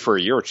steps away for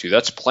a year or two,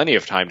 that's plenty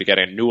of time to get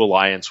a new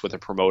alliance with a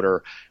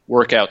promoter,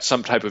 work out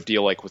some type of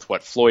deal like with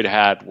what Floyd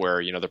had,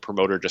 where, the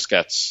promoter just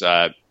gets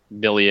 $1.5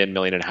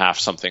 million,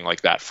 something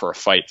like that for a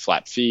fight,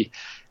 flat fee.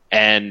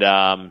 And,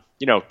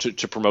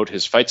 to promote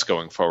his fights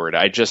going forward.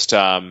 I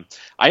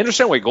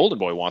understand why Golden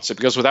Boy wants it,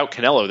 because without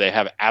Canelo, they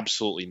have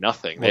absolutely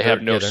nothing. They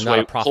have no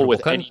sway pull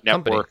with any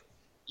network.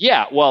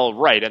 Yeah, well,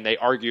 right. And they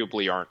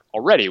arguably aren't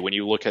already when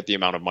you look at the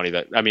amount of money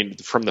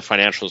from the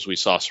financials we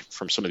saw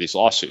from some of these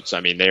lawsuits.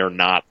 I mean, they are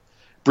not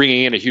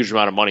bringing in a huge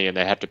amount of money, and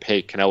they had to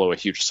pay Canelo a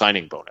huge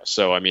signing bonus.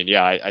 So, I mean,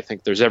 yeah, I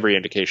think there's every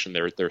indication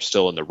they're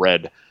still in the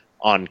red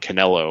on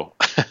Canelo.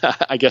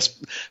 I guess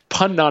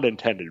pun not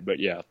intended, but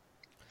yeah.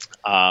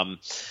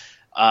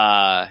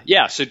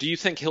 So do you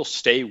think he'll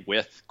stay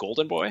with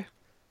Golden Boy?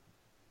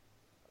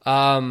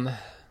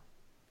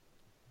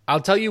 I'll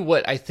tell you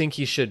what I think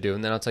he should do,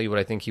 and then I'll tell you what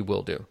I think he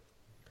will do.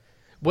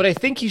 What I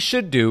think he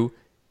should do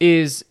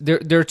is there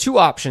are 2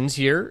 options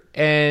here,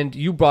 and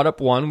you brought up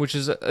one, which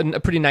is a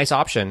pretty nice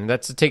option.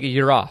 That's to take a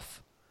year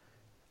off.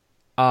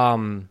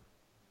 I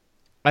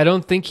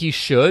don't think he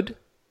should.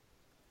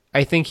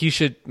 I think he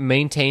should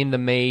maintain the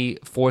May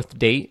 4th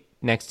date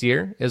next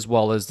year, as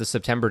well as the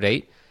September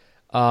date.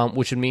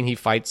 Which would mean he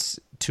fights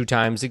 2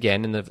 times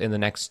again in the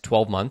next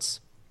 12 months.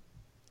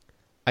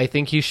 I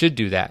think he should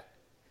do that.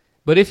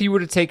 But if he were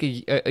to take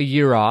a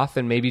year off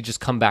and maybe just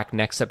come back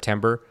next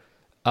September,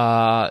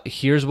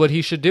 here's what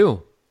he should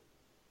do.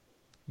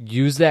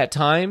 Use that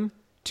time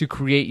to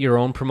create your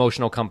own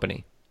promotional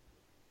company.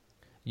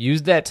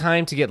 Use that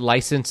time to get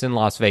licensed in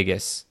Las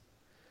Vegas.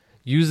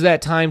 Use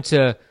that time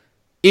to,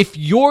 if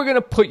you're going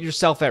to put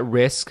yourself at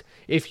risk,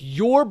 if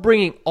you're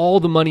bringing all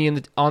the money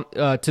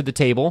to the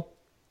table,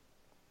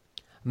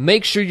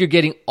 make sure you're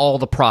getting all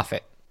the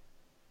profit.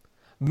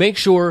 Make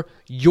sure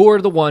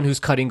you're the one who's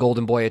cutting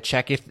Golden Boy a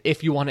check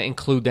if you want to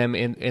include them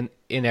in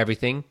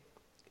everything.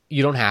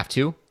 You don't have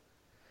to.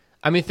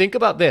 I mean, think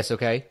about this,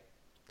 okay?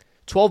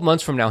 12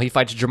 months from now, he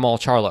fights Jermall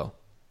Charlo.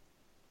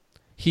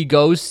 He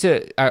goes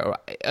to,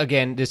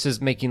 again, this is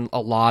making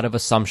a lot of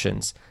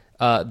assumptions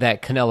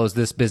that Canelo's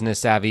this business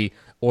savvy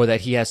or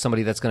that he has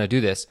somebody that's going to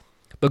do this.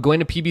 But going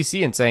to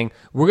PBC and saying,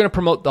 we're going to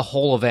promote the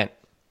whole event.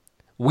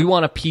 We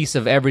want a piece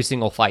of every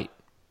single fight.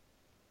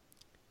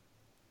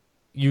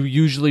 You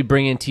usually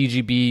bring in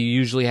TGB, you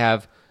usually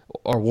have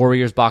or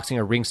Warriors Boxing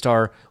or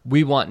Ringstar.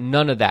 We want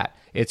none of that.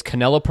 It's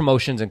Canelo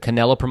Promotions and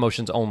Canelo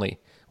Promotions only.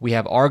 We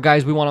have our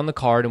guys we want on the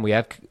card, and we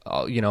have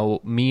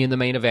me in the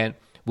main event.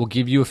 We'll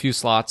give you a few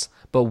slots,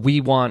 but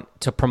we want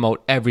to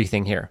promote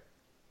everything here.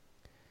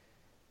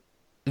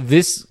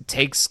 This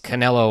takes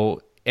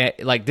Canelo,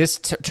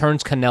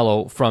 turns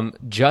Canelo from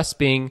just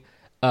being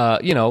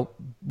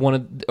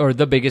one of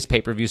the biggest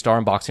pay-per-view star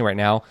in boxing right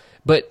now,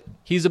 but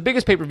he's the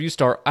biggest pay-per-view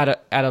star at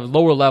a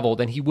lower level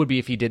than he would be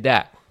if he did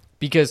that.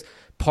 Because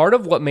part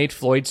of what made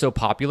Floyd so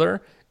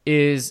popular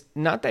is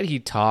not that he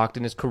talked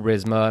and his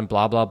charisma and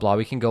blah, blah, blah,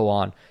 we can go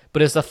on,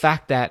 but it's the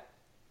fact that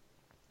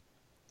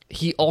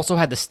he also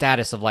had the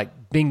status of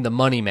being the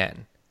money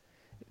man.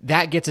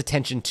 That gets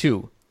attention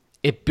too.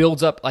 It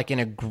builds up an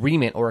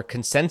agreement or a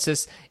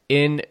consensus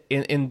in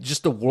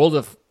just the world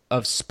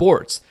of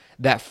sports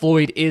that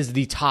Floyd is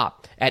the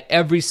top at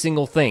every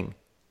single thing.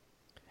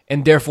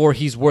 And therefore,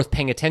 he's worth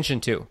paying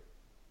attention to.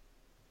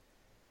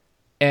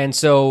 And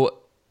so,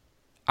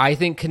 I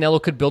think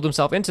Canelo could build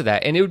himself into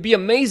that. And it would be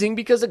amazing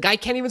because the guy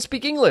can't even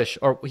speak English.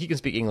 Or he can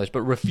speak English,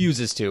 but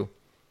refuses to.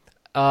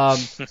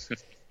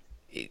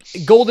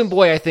 Golden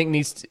Boy, I think,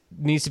 needs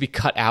to be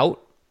cut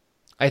out.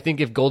 I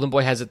think if Golden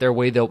Boy has it their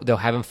way, they'll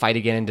have him fight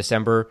again in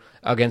December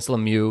against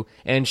Lemieux.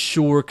 And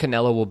sure,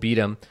 Canelo will beat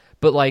him.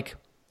 But,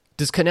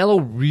 does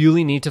Canelo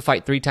really need to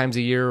fight 3 times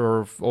a year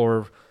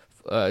or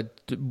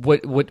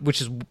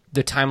which is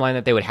the timeline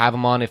that they would have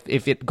him on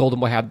if Golden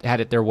Boy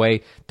had it their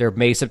way, their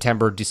May,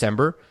 September,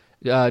 December.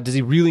 Does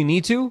he really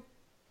need to?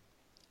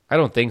 I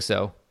don't think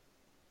so.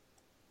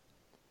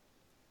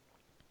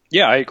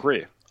 Yeah, I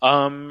agree.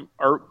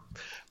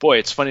 Boy,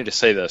 it's funny to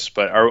say this,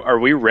 but are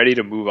we ready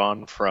to move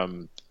on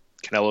from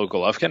Canelo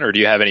Golovkin, or do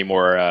you have any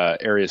more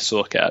areas to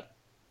look at?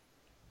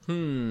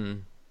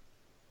 Who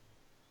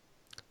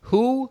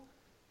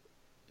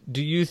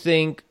do you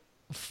think?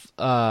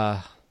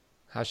 How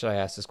should I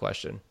ask this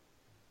question?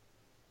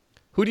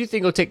 Who do you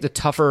think will take the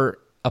tougher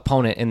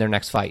opponent in their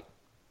next fight?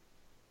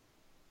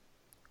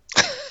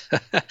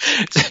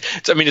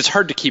 It's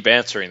hard to keep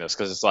answering this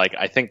because it's like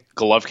I think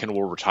Golovkin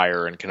will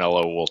retire and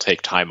Canelo will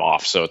take time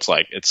off, so it's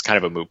like it's kind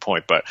of a moot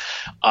point. But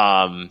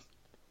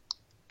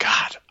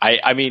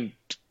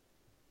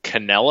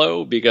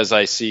Canelo, because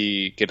I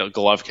see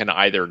Golovkin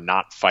either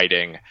not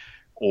fighting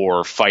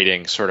or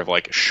fighting sort of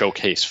like a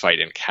showcase fight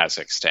in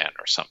Kazakhstan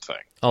or something.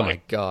 Oh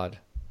my God,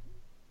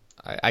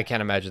 I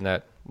can't imagine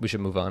that. We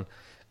should move on.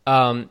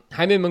 Jaime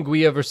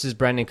Munguia versus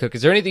Brandon Cook.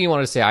 Is there anything you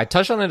want to say? I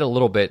touched on it a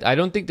little bit. I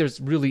don't think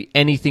there's really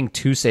anything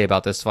to say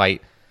about this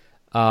fight.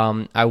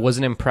 I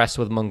wasn't impressed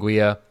with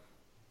Munguia.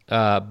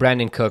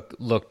 Brandon Cook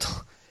looked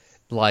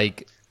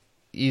like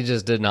he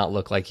just did not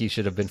look like he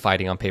should have been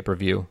fighting on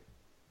pay-per-view.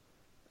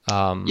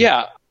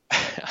 Yeah,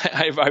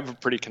 I have a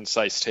pretty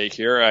concise take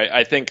here.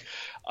 I think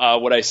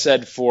what I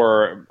said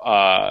for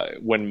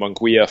when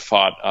Munguia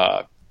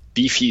fought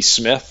Beefy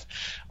Smith,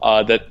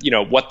 that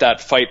what that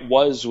fight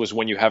was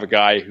when you have a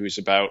guy who's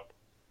about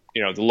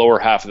the lower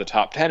half of the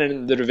top 10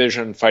 in the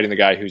division fighting the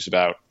guy who's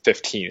about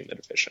 15 in the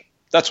division.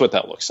 That's what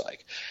that looks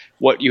like.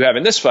 What you have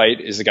in this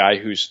fight is a guy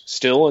who's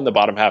still in the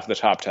bottom half of the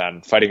top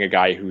 10 fighting a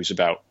guy who's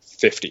about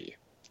 50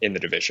 in the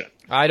division.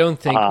 I don't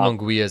think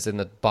Munguia's in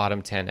the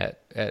bottom 10 at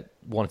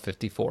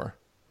 154.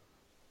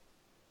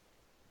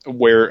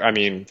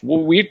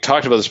 We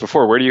talked about this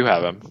before. Where do you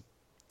have him?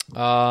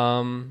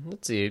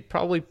 Let's see.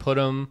 Probably put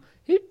him.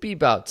 He'd be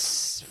about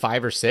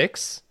 5 or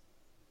 6.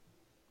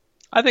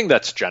 I think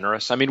that's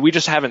generous. We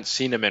just haven't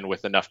seen him in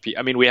with enough.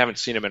 We haven't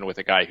seen him in with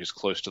a guy who's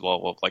close to the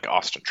level of like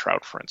Austin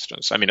Trout, for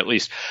instance. At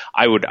least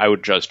I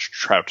would judge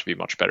Trout to be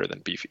much better than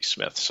Beefy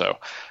Smith. So,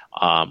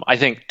 I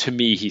think to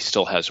me he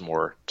still has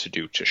more to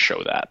do to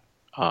show that.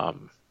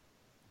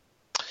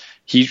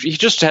 He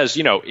just has,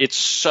 it's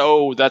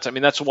so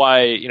that's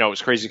why, it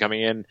was crazy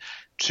coming in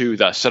to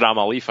the Saddam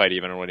Ali fight,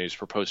 even when he was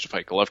proposed to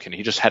fight Golovkin.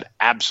 He just had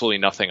absolutely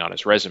nothing on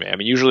his resume.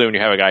 Usually when you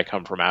have a guy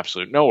come from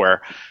absolute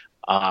nowhere,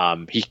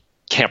 he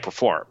can't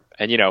perform.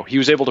 And, he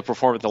was able to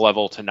perform at the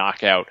level to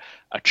knock out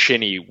a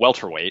chinny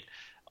welterweight,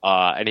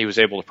 and he was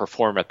able to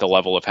perform at the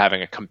level of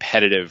having a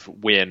competitive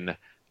win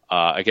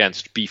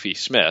against Beefy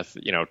Smith,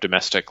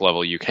 domestic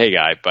level UK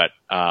guy. But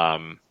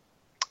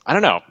I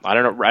don't know. I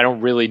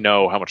don't really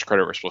know how much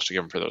credit we're supposed to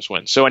give him for those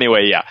wins. So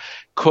anyway, yeah,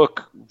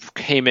 Cook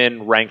came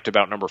in ranked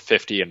about number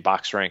 50 in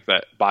BoxRec.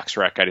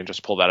 I didn't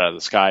just pull that out of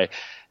the sky.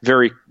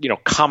 Very,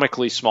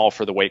 comically small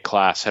for the weight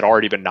class, had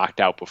already been knocked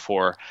out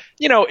before.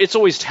 It's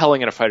always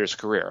telling in a fighter's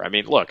career.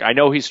 Look, I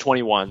know he's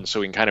 21, so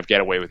he can kind of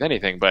get away with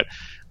anything, but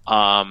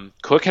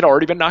Cook had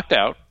already been knocked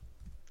out.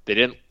 They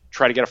didn't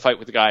try to get a fight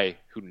with the guy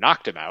who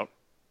knocked him out.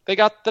 They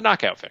got the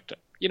knockout victim.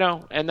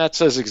 And that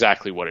says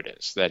exactly what it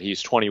is, that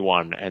he's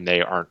 21 and they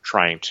aren't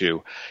trying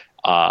to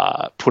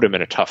put him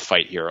in a tough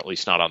fight here, at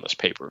least not on this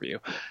pay-per-view.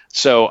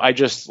 So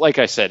like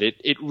I said,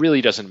 it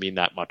really doesn't mean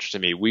that much to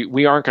me.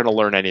 We aren't going to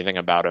learn anything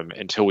about him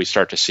until we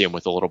start to see him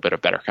with a little bit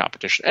of better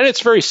competition. And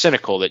it's very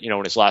cynical that,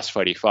 in his last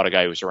fight, he fought a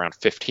guy who was around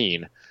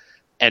 15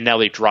 and now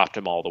they dropped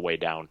him all the way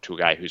down to a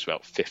guy who's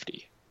about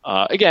 50.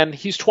 Again,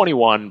 he's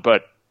 21,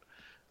 but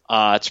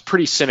it's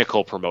pretty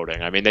cynical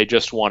promoting. They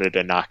just wanted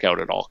a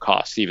knockout at all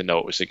costs, even though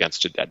it was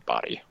against a dead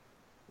body.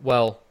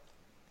 Well,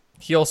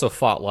 he also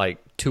fought like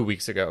 2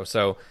 weeks ago,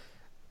 so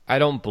I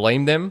don't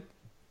blame them.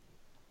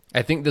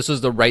 I think this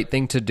was the right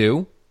thing to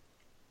do.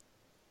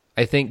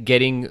 I think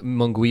getting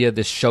Munguia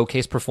this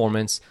showcase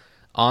performance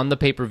on the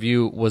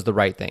pay-per-view was the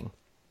right thing.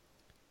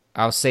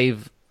 I'll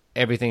save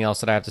everything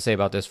else that I have to say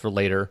about this for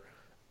later.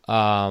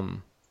 Let's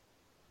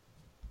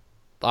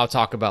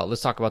talk about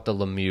the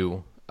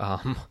Lemieux.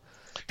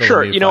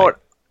 Sure. You know what?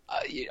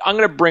 I'm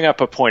going to bring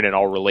up a point and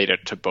I'll relate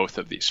it to both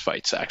of these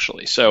fights,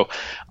 actually. So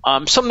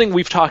something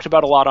we've talked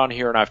about a lot on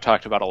here and I've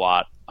talked about a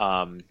lot,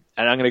 and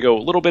I'm going to go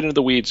a little bit into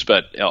the weeds,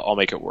 but I'll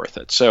make it worth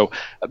it. So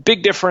a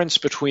big difference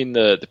between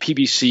the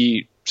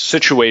PBC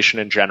situation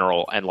in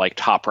general and like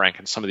Top Rank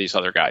and some of these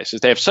other guys is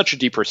they have such a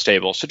deeper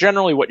stable. So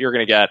generally what you're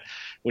going to get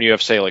when you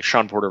have, say, like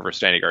Sean Porter versus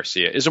Danny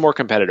Garcia is a more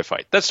competitive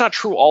fight. That's not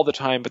true all the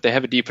time, but they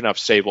have a deep enough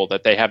stable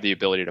that they have the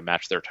ability to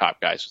match their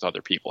top guys with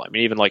other people.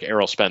 Even like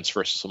Errol Spence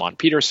versus Lamont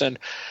Peterson,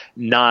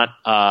 not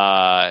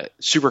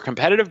super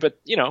competitive, but,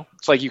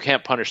 it's like you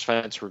can't punish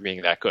Spence for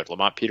being that good.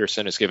 Lamont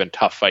Peterson has given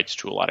tough fights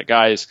to a lot of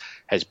guys,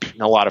 has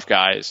beaten a lot of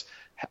guys,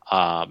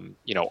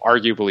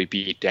 arguably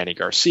beat Danny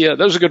Garcia.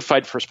 That was a good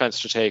fight for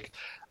Spence to take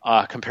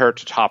compared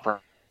to Top Rank.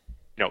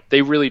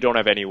 They really don't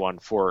have anyone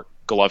for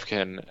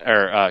Golovkin,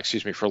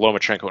 for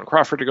Lomachenko and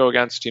Crawford to go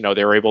against. They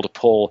were able to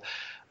pull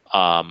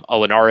a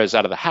Linares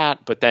out of the hat,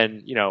 but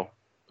then,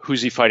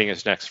 who's he fighting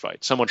his next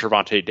fight? Someone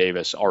Gervonta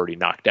Davis already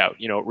knocked out.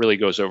 It really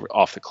goes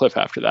off the cliff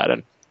after that.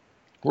 And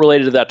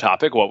related to that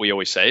topic, what we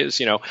always say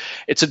is,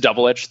 it's a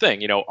double-edged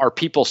thing. Are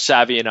people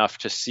savvy enough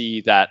to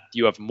see that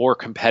you have more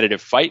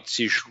competitive fights,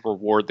 you should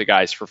reward the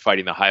guys for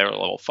fighting the higher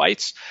level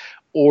fights?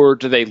 Or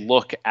do they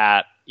look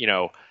at,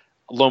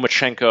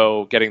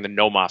 Lomachenko getting the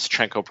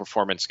Nomaschenko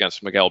performance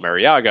against Miguel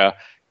Mariaga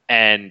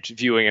and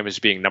viewing him as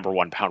being number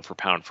one pound for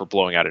pound for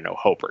blowing out a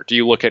no-hoper? Do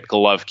you look at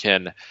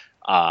Golovkin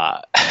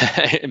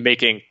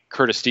making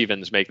Curtis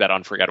Stevens make that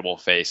unforgettable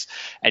face,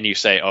 and you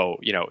say, oh,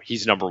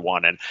 he's number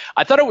one? And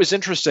I thought it was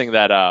interesting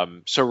that,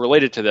 so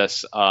related to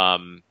this,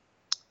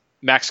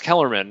 Max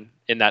Kellerman,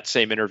 in that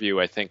same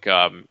interview, I think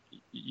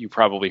you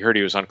probably heard,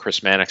 he was on Chris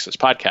Mannix's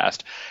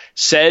podcast,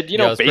 said,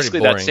 basically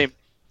that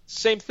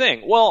same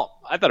thing. Well,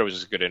 I thought it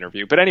was a good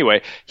interview, but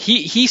anyway,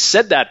 he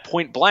said that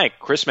point blank.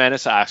 Chris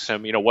Mannix asked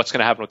him, what's going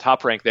to happen with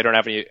Top Rank? They don't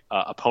have any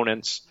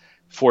opponents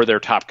for their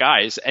top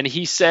guys. And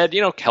he said,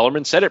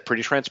 Kellerman said it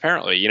pretty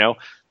transparently,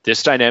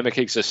 this dynamic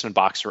exists in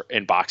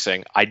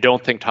boxing. I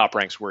don't think Top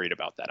Rank's worried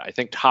about that. I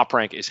think Top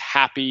Rank is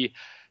happy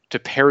to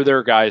pair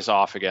their guys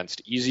off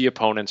against easy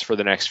opponents for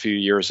the next few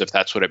years, if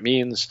that's what it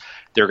means.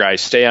 Their guys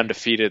stay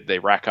undefeated. They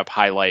rack up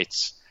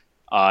highlights.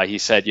 He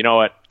said,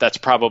 that's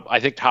probably,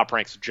 I think Top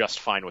Rank's just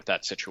fine with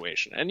that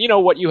situation. And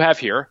what you have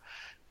here,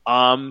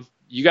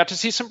 you got to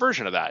see some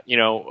version of that.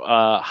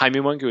 Jaime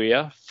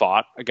Munguia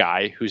fought a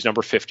guy who's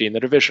number 50 in the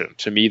division.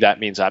 To me, that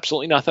means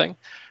absolutely nothing.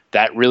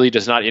 That really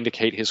does not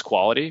indicate his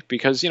quality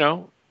because,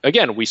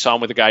 again, we saw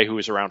him with a guy who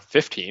was around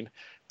 15,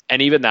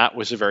 and even that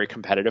was a very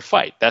competitive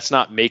fight. That's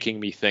not making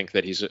me think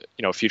that he's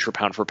a future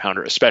pound for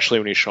pounder, especially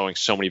when he's showing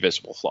so many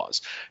visible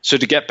flaws. So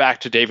to get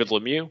back to David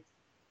Lemieux,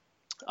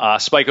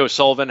 Spike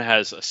O'Sullivan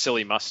has a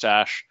silly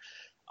mustache.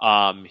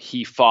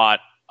 He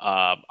fought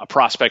a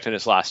prospect in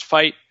his last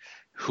fight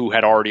who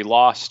had already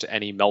lost,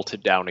 and he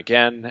melted down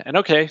again. And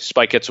okay,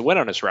 Spike gets a win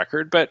on his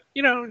record, but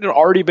it had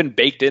already been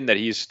baked in that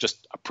he's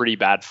just a pretty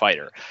bad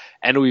fighter.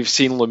 And we've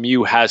seen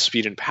Lemieux has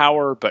speed and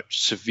power, but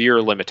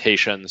severe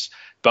limitations.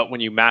 But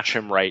when you match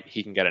him right,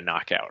 he can get a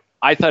knockout.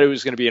 I thought it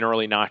was going to be an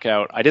early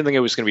knockout. I didn't think it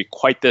was going to be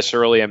quite this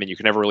early. I mean, you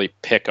can never really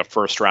pick a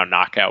first-round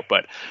knockout,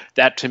 but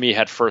that to me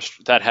had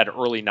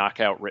early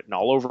knockout written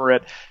all over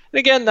it. And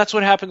again, that's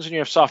what happens when you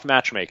have soft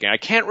matchmaking. I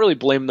can't really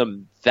blame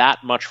them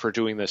that much for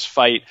doing this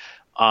fight.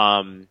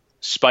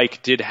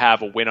 Spike did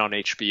have a win on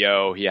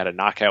HBO. He had a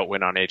knockout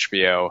win on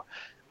HBO.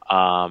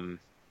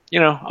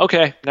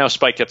 Okay, now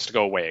Spike gets to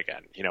go away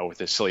again, with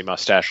his silly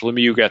mustache.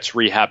 Lemieux gets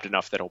rehabbed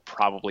enough that he'll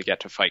probably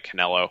get to fight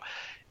Canelo.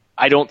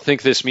 I don't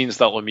think this means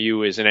that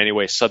Lemieux is in any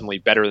way suddenly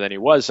better than he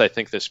was. I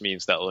think this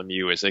means that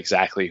Lemieux is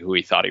exactly who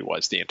he thought he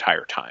was the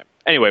entire time.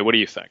 Anyway, what do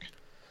you think?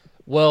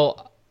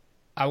 Well,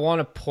 I want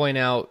to point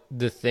out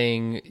the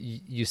thing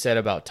you said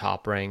about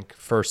Top Rank,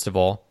 first of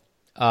all.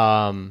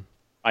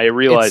 I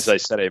realize I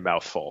said a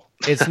mouthful.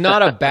 It's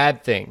not a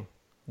bad thing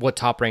what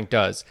Top Rank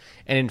does.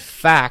 And in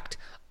fact,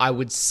 I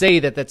would say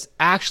that that's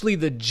actually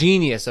the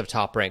genius of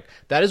Top Rank.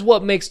 That is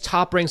what makes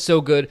Top Rank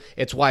so good.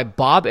 It's why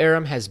Bob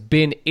Arum has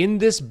been in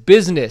this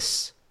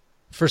business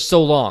for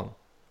so long.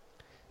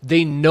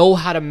 They know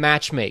how to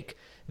matchmake.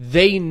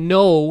 They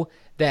know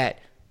that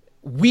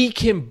we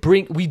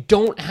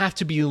don't have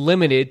to be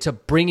limited to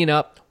bringing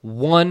up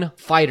one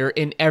fighter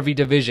in every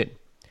division.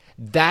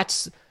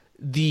 That's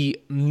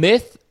the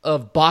myth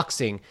of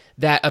boxing,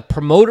 that a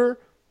promoter,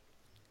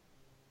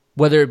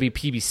 whether it be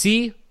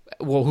PBC,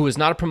 who is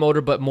not a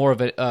promoter but more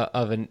of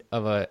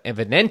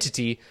an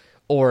entity,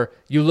 or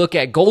you look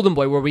at Golden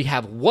Boy where we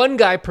have one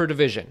guy per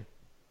division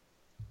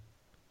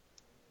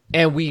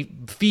and we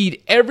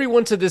feed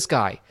everyone to this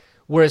guy,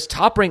 whereas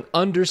Top Rank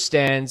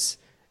understands.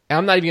 And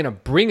I'm not even going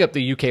to bring up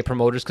the UK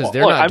promoters because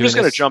they're not doing this. I'm just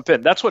going to jump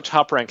in. That's what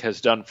Top Rank has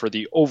done for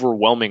the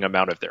overwhelming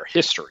amount of their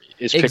history,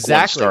 is pick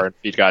one star and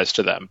feed guys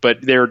to them.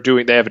 But they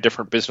have a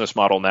different business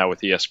model now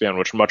with ESPN,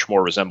 which much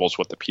more resembles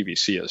what the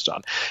PBC has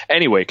done.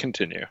 Anyway,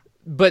 continue.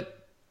 But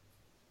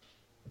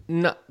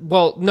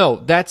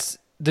no, that's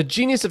the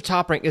genius of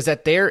Top Rank, is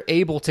that they're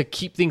able to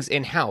keep things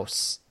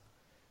in-house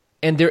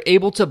and they're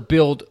able to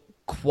build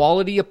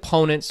quality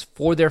opponents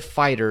for their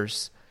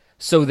fighters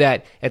so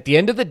that at the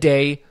end of the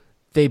day,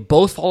 they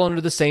both fall under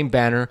the same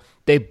banner.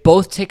 They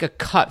both take a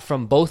cut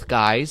from both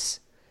guys,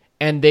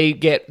 and they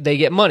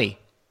get money.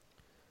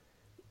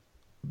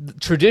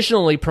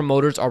 Traditionally,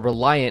 promoters are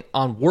reliant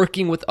on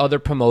working with other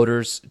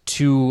promoters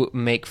to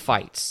make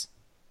fights.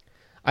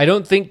 I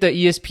don't think the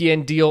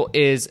ESPN deal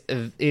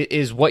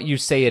is what you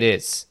say it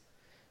is,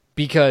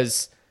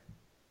 because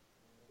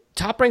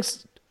Top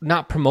Rank's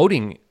not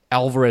promoting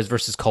Alvarez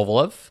versus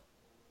Kovalev.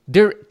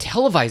 They're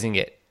televising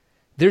it.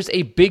 There's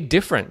a big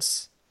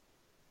difference.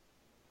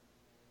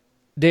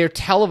 They're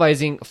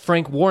televising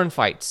Frank Warren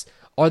fights.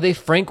 Are they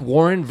Frank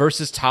Warren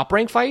versus Top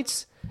Rank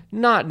fights?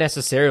 Not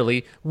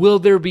necessarily. Will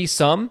there be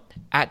some?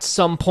 At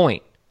some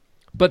point.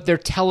 But they're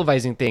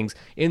televising things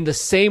in the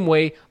same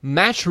way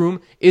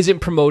Matchroom isn't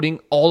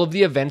promoting all of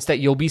the events that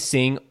you'll be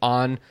seeing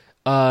on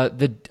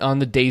the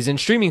DAZN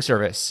streaming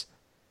service,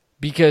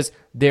 because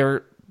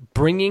they're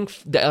bringing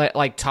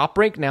like Top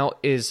Rank now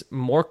is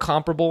more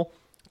comparable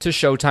to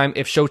Showtime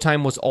if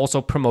Showtime was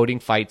also promoting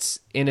fights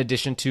in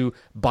addition to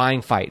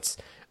buying fights.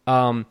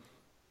 Or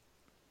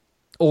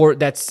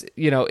that's,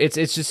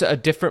 it's just a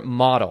different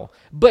model.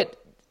 But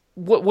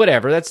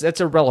whatever,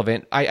 that's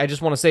irrelevant. I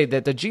just want to say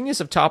that the genius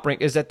of Top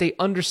Rank is that they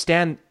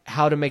understand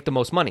how to make the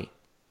most money.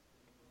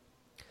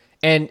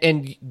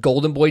 And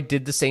Golden Boy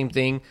did the same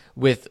thing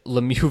with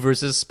Lemieux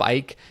versus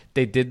Spike.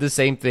 They did the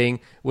same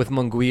thing with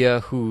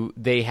Munguia, who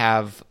they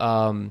have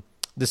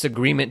this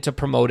agreement to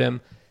promote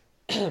him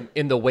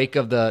in the wake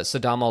of the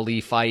Saddam Ali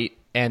fight.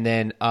 And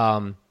then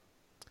the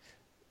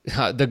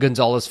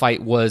Gonzalez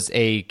fight was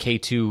a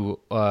K2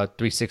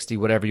 360,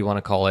 whatever you want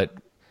to call it.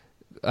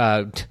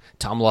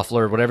 Tom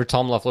Loeffler, whatever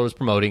Tom Loeffler was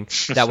promoting,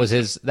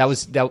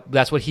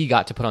 that's what he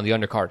got to put on the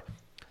undercard.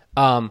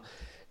 About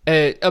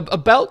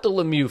the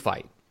Lemieux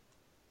fight,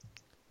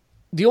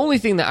 the only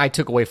thing that I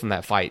took away from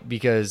that fight,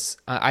 because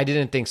I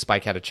didn't think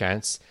Spike had a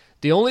chance,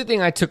 the only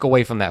thing I took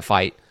away from that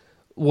fight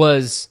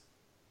was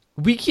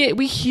we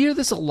hear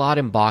this a lot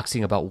in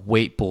boxing about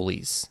weight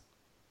bullies,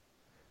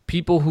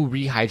 people who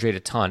rehydrate a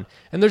ton,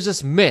 and there's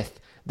this myth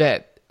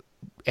that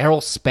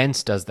Errol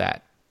Spence does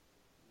that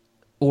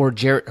or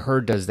Jarrett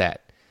Hurd does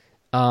that.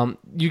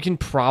 You can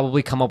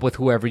probably come up with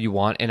whoever you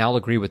want, and I'll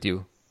agree with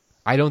you.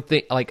 I don't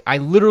think,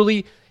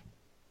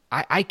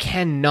 I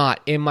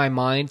cannot, in my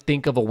mind,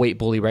 think of a weight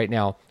bully right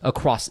now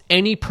across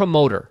any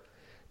promoter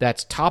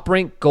that's Top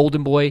Rank,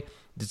 Golden Boy,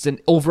 that's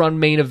over on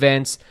main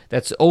events,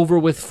 that's over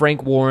with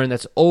Frank Warren,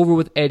 that's over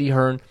with Eddie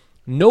Hearn.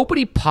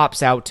 Nobody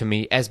pops out to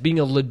me as being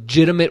a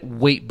legitimate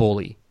weight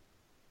bully.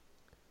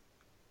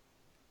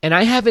 And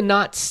I haven't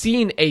not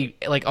seen a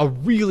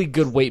really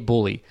good weight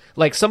bully.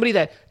 Like somebody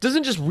that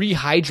doesn't just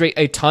rehydrate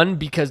a ton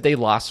because they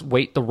lost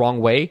weight the wrong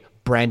way.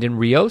 Brandon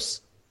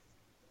Rios.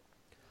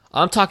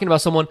 I'm talking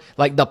about someone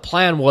like the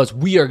plan was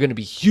we are going to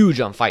be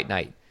huge on fight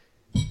night.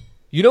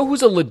 You know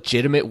who's a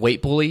legitimate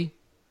weight bully?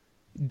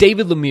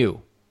 David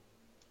Lemieux.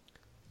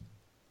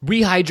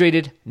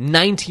 Rehydrated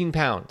 19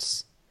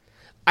 pounds.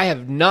 I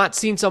have not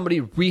seen somebody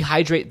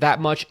rehydrate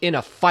that much in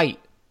a fight,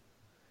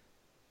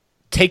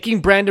 taking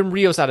Brandon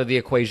Rios out of the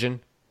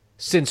equation,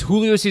 since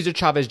Julio Cesar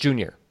Chavez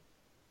Jr.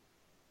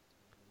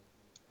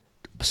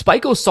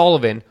 Spike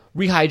O'Sullivan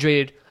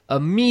rehydrated a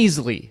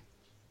measly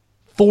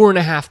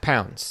 4.5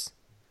 pounds.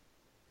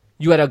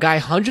 You had a guy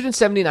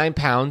 179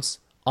 pounds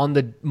on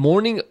the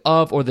morning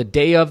of or the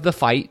day of the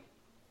fight,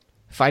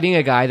 fighting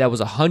a guy that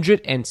was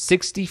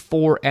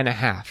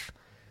 164.5.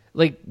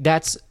 Like,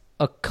 that's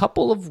a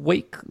couple of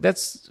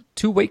that's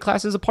 2 weight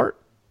classes apart.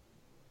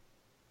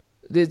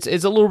 It's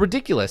a little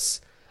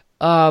ridiculous.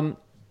 So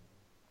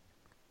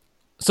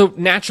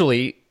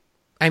naturally,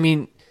 I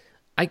mean,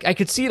 I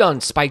could see it on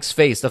Spike's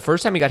face. The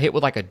first time he got hit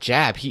with like a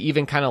jab, he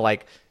even kind of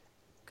it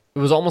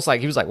was almost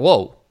like he was like,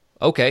 whoa,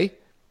 okay.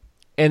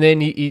 And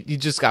then he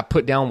just got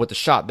put down with a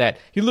shot that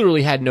he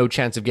literally had no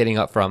chance of getting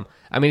up from.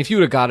 I mean, if he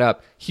would have got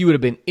up, he would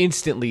have been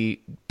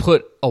instantly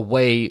put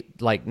away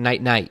like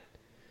night.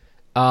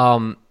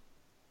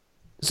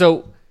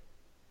 So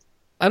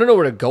I don't know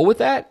where to go with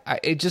that.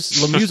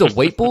 Lemieux's a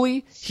weight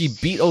bully. He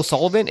beat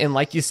O'Sullivan, and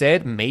like you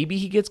said, maybe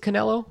he gets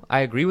Canelo.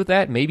 I agree with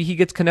that. Maybe he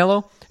gets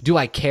Canelo. Do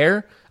I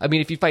care? I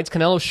mean, if he fights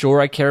Canelo, sure,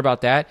 I care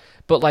about that.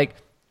 But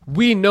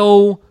we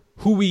know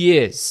who he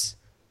is.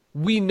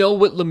 We know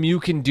what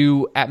Lemieux can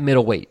do at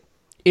middleweight.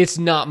 It's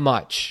not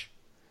much.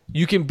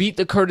 You can beat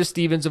the Curtis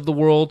Stevens of the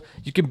world.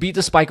 You can beat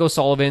the Spike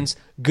O'Sullivans.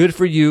 Good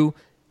for you.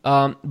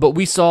 But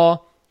we saw,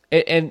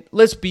 and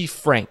let's be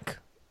frank,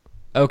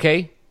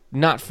 okay?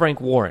 Not Frank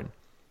Warren.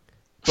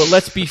 But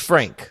let's be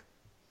frank.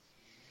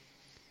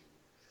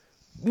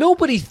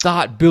 Nobody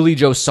thought Billy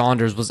Joe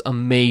Saunders was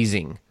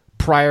amazing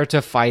prior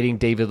to fighting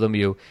David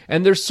Lemieux.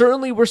 And there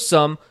certainly were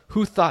some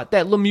who thought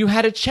that Lemieux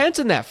had a chance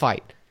in that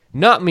fight.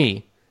 Not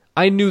me.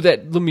 I knew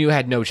that Lemieux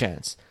had no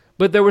chance.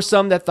 But there were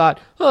some that thought,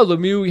 oh,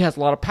 Lemieux, he has a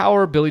lot of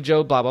power, Billy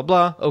Joe, blah, blah,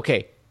 blah.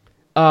 Okay.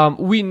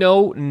 We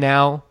know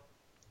now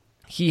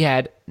he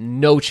had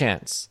no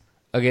chance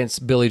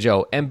against Billy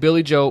Joe. And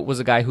Billy Joe was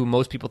a guy who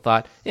most people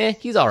thought,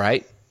 he's all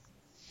right.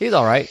 He's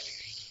all right.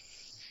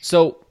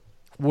 So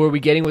where are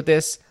we getting with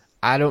this?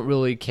 I don't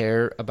really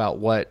care about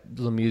what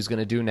Lemieux's going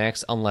to do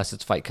next unless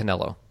it's fight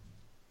Canelo.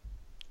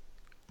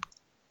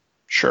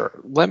 Sure.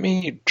 Let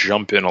me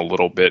jump in a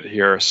little bit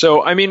here.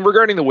 So, I mean,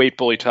 regarding the weight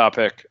bully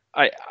topic,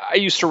 I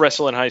used to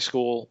wrestle in high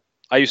school.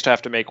 I used to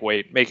have to make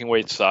weight. Making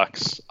weight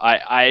sucks.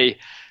 What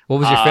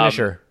was your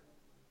finisher?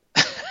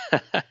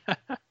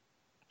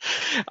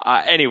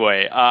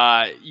 Anyway,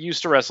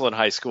 used to wrestle in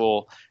high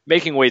school.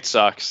 Making weight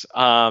sucks.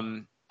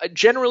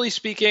 Generally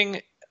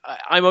speaking,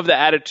 I'm of the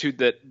attitude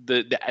that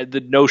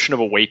the notion of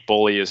a weight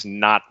bully is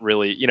not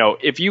really,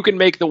 if you can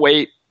make the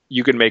weight,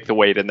 you can make the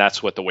weight, and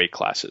that's what the weight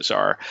classes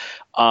are.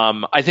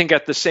 I think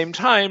at the same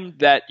time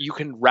that you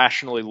can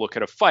rationally look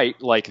at a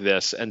fight like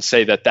this and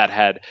say that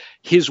had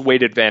his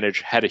weight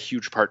advantage had a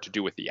huge part to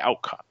do with the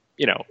outcome.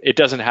 It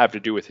doesn't have to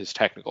do with his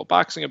technical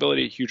boxing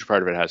ability. A huge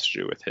part of it has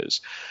to do with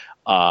his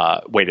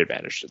weight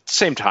advantage. At the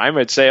same time,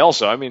 I'd say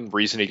also, I mean,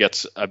 reason he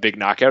gets a big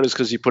knockout is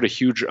because he put a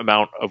huge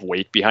amount of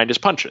weight behind his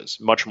punches,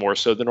 much more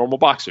so than normal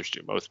boxers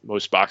do.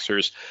 Most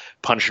boxers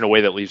punch in a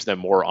way that leaves them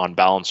more on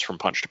balance from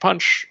punch to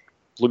punch.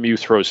 Lemieux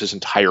throws his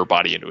entire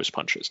body into his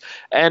punches.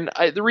 And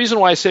the reason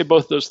why I say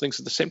both those things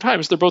at the same time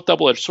is they're both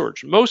double-edged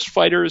swords. Most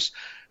fighters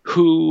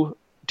who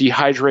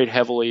dehydrate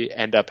heavily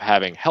end up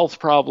having health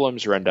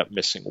problems or end up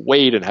missing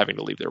weight and having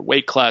to leave their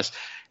weight class.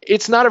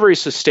 It's not a very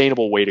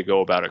sustainable way to go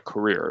about a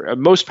career.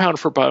 Most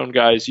pound-for-pound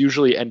guys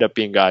usually end up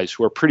being guys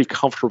who are pretty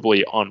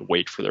comfortably on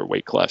weight for their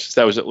weight classes.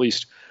 That was at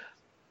least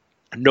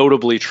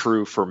notably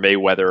true for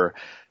Mayweather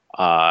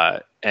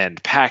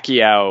and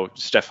Pacquiao.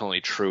 It's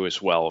definitely true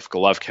as well of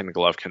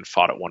Golovkin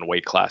fought at one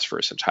weight class for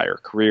his entire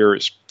career.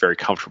 He's very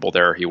comfortable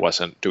there. He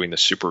wasn't doing the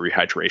super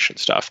rehydration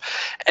stuff.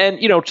 And,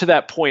 to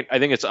that point, I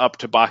think it's up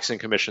to boxing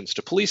commissions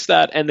to police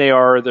that. And they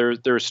are.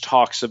 There's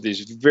talks of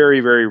these very,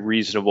 very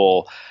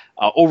reasonable,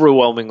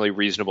 overwhelmingly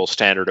reasonable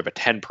standard of a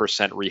 10%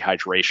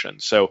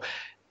 rehydration. So,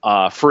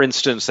 for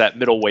instance, at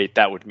middleweight,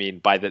 that would mean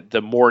by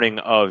the morning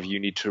of, you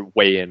need to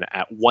weigh in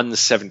at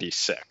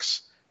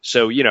 176.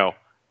 So,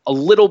 a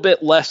little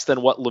bit less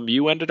than what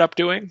Lemieux ended up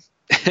doing,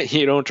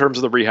 in terms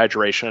of the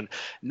rehydration.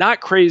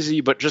 Not crazy,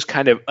 but just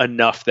kind of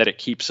enough that it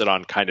keeps it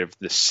on kind of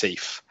the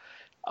safe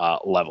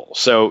level.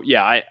 So,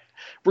 yeah,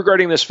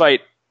 regarding this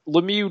fight,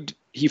 Lemieux,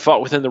 he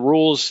fought within the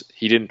rules.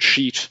 He didn't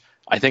cheat.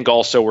 I think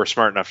also we're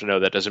smart enough to know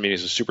that doesn't mean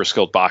he's a super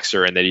skilled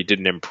boxer and that he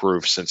didn't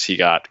improve since he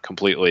got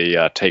completely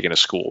taken to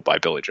school by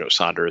Billy Joe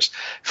Saunders.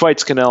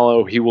 Fights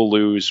Canelo, he will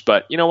lose,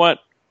 but you know what?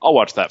 I'll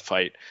watch that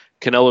fight.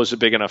 Canelo's a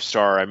big enough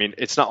star. I mean,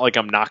 it's not like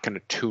I'm not going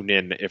to tune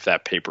in if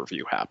that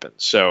pay-per-view happens.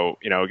 So,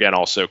 again,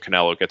 also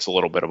Canelo gets a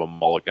little bit of a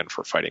mulligan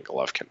for fighting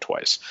Golovkin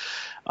twice,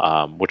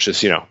 which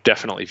is,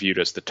 definitely viewed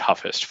as the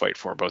toughest fight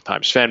for him both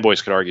times.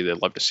 Fanboys could argue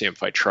they'd love to see him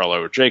fight Charlo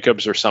or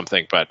Jacobs or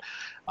something, but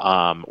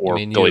or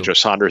Billy Joe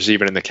Saunders,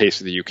 even in the case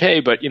of the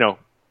UK. But,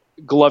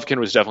 Golovkin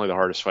was definitely the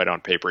hardest fight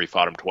on paper. He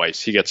fought him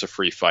twice. He gets a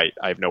free fight.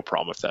 I have no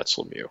problem if that's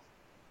Lemieux.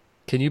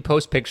 Can you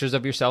post pictures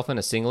of yourself in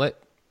a singlet?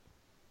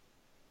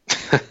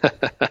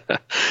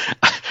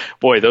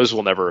 Boy, those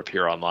will never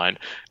appear online.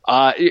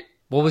 What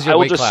was your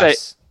weight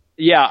class?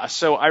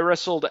 So I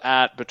wrestled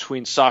at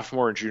between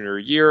sophomore and junior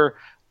year.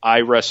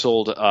 I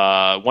wrestled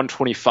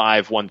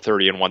 125,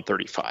 130, and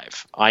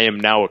 135. I am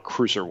now a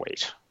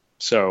cruiserweight.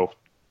 So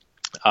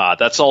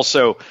that's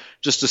also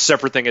just a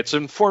separate thing. It's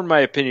informed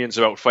my opinions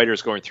about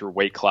fighters going through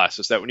weight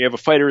classes, that when you have a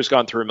fighter who's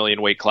gone through a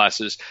million weight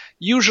classes,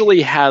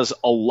 usually has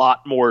a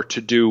lot more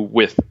to do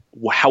with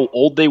how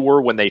old they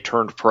were when they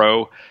turned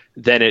pro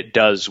than it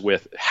does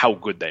with how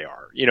good they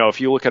are. If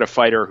you look at a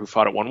fighter who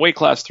fought at one weight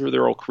class through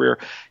their whole career,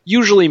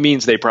 usually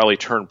means they probably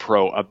turned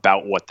pro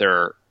about what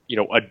their,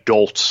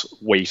 adult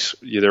weight,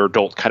 their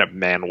adult kind of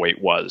man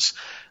weight was,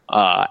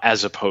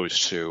 as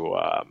opposed to,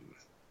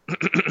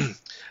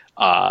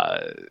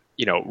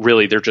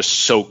 really they're just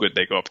so good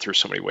they go up through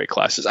so many weight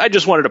classes. I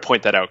just wanted to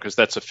point that out because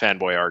that's a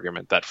fanboy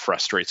argument that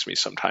frustrates me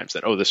sometimes,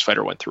 that, this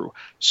fighter went through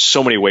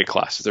so many weight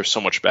classes, they're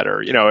so much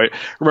better. I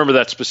remember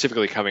that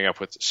specifically coming up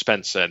with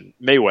Spence and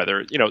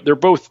Mayweather. They're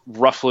both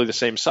roughly the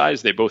same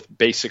size. They both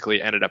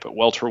basically ended up at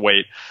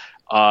welterweight.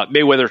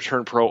 Mayweather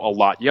turned pro a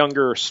lot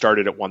younger,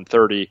 started at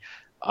 130.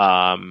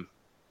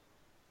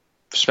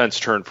 Spence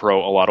turned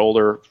pro a lot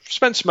older.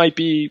 Spence might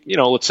be,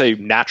 let's say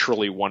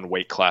naturally one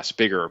weight class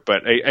bigger.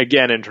 But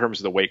again, in terms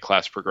of the weight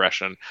class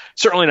progression,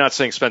 certainly not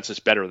saying Spence is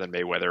better than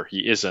Mayweather.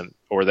 He isn't,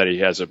 or that he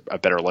has a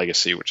better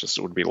legacy, which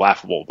would be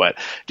laughable. But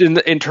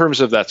in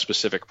terms of that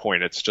specific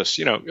point, it's just,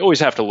 you always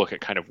have to look at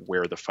kind of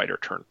where the fighter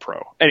turned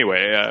pro.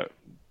 Anyway,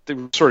 they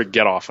sort of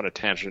get off on a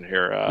tangent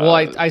here. Well,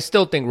 I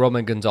still think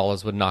Roman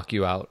Gonzalez would knock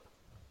you out.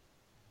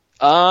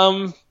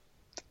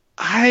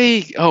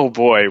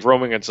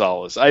 Roman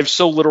Gonzalez. I have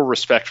so little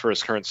respect for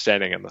his current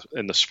standing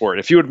in the sport.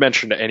 If you had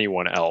mentioned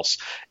anyone else,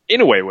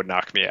 Inoue would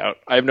knock me out.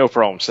 I have no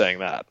problem saying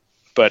that.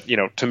 But,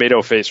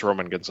 tomato face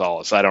Roman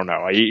Gonzalez, I don't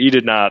know. He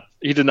did not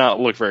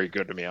look very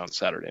good to me on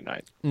Saturday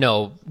night.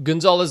 No,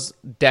 Gonzalez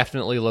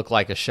definitely looked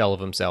like a shell of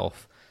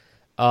himself.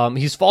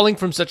 He's falling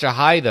from such a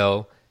high,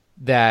 though,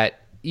 that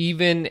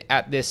even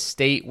at this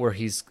state where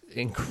he's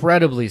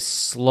incredibly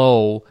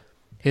slow,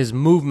 his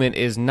movement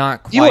is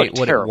not quite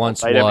what it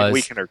once was. I mean,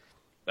 we can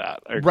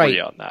agree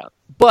on that.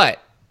 But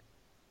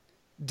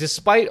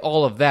despite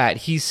all of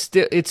that,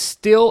 it's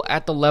still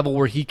at the level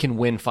where he can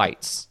win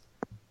fights.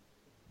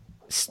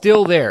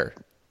 Still there.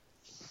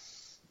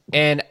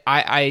 And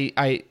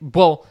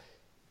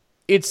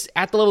it's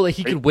at the level that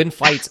he could win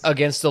fights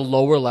against the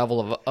lower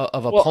level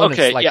of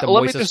opponents like the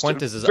Moises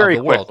Fuentes of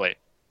the world. Quickly.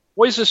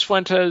 Moises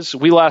Fuentes,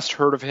 we last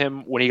heard of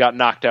him when he got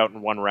knocked out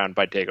in one round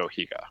by Diego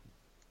Higa.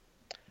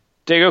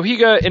 Diego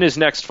Higa, in his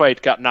next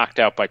fight, got knocked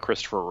out by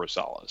Christopher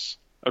Rosales.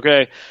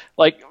 Okay,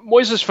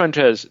 Moises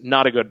Fuentes,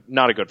 not a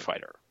good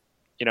fighter.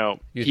 You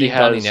think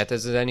Donnie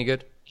Netes is any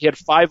good? He had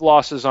 5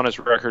 losses on his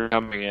record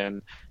coming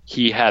in.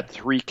 He had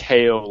 3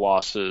 KO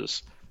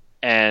losses,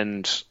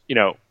 and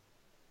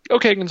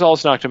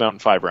Gonzalez knocked him out in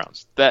 5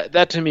 rounds.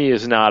 That to me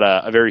is not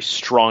a very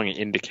strong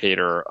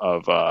indicator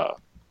of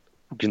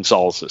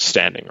Gonzalez is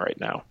standing right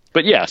now.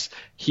 But yes,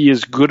 he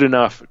is good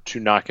enough to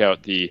knock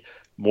out the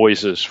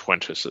Moises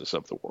Fuenteses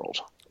of the world.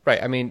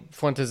 Right. I mean,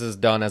 Fuentes is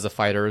done as a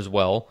fighter as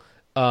well.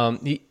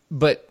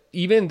 But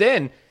even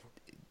then,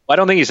 I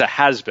don't think he's a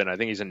has-been. I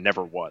think he's a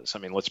never was. I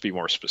mean, let's be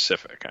more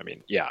specific. I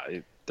mean,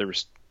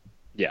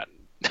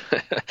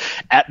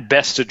 at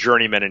best a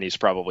journeyman, and he's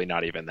probably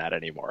not even that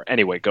anymore.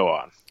 Anyway, go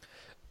on.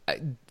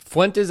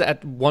 Fuentes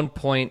at one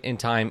point in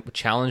time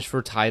challenged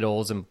for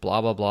titles and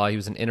blah, blah, blah. He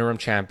was an interim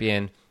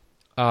champion.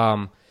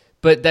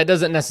 But that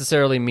doesn't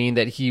necessarily mean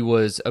that he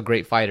was a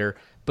great fighter.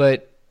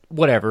 But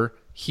whatever.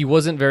 He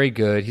wasn't very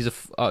good.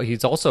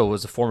 He's also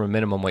was a former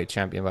minimum weight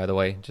champion, by the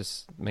way.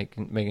 Just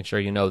making sure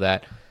you know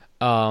that.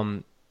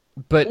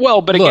 But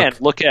again,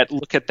 look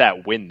at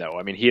that win though.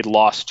 I mean, he had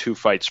lost 2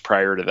 fights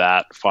prior to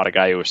that. Fought a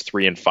guy who was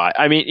 3-5.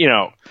 I mean,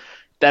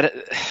 that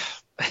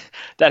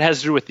has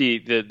to do with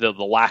the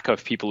lack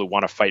of people who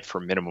want to fight for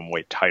minimum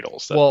weight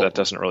titles. That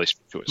doesn't really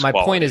speak to his my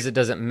quality. point is, it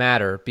doesn't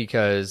matter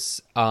because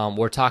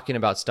we're talking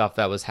about stuff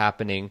that was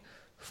happening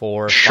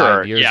 4 or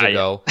 5 years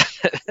ago. Yeah.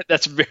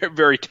 That's very,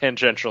 very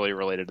tangentially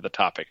related to the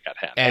topic at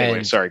hand.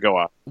 Anyway, sorry, go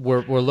on.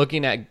 We're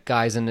looking at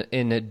guys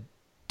in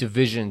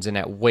divisions and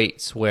at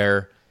weights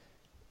where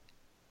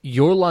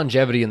your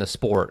longevity in the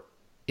sport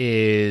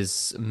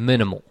is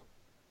minimal.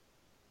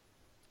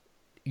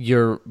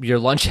 Your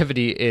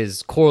longevity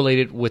is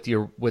correlated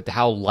with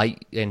how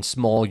light and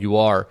small you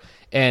are,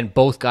 and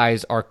both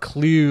guys are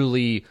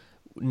clearly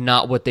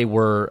not what they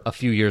were a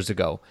few years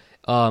ago.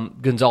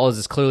 Gonzalez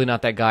is clearly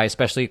not that guy,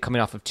 especially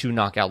coming off of 2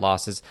 knockout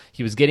losses.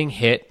 He was getting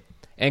hit,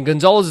 and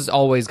Gonzalez has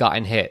always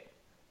gotten hit.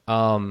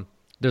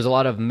 There's a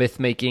lot of myth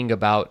making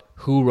about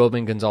who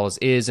Roman Gonzalez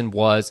is and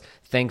was,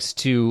 thanks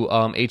to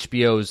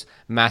HBO's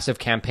massive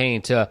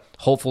campaign to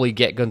hopefully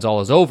get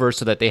Gonzalez over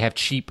so that they have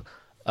cheap,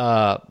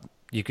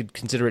 you could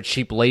consider it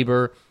cheap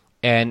labor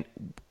and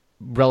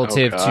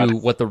relative to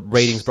what the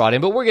ratings brought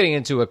in. But we're getting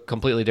into a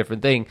completely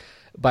different thing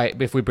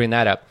if we bring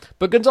that up.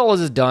 But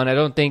Gonzalez is done. I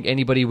don't think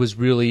anybody was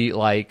really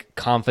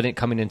confident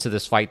coming into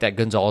this fight that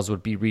Gonzalez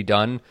would be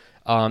redone.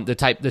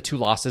 The 2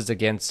 losses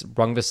against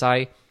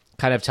Rungvisai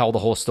kind of tell the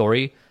whole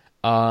story.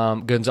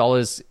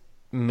 Gonzalez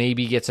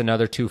maybe gets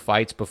another 2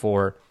 fights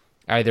before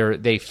either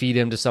they feed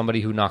him to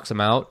somebody who knocks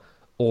him out,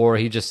 or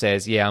he just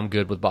says, yeah, I'm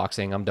good with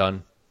boxing, I'm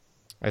done.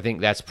 I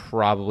think that's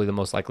probably the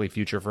most likely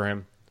future for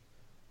him.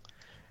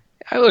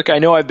 Look, I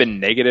know I've been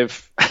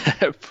negative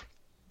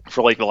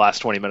for the last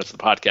 20 minutes of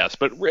the podcast,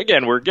 but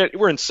again,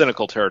 we're in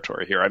cynical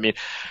territory here. I mean,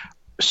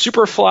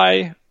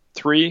 Superfly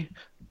 3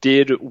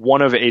 did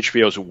one of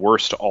HBO's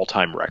worst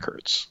all-time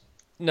records.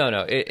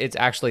 No, it's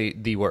actually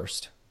the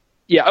worst.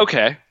 Yeah,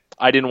 okay.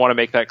 I didn't want to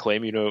make that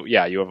claim. You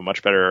have a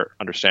much better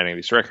understanding of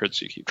these records,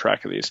 so you keep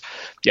track of these.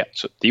 Yeah,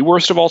 so the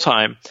worst of all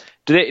time.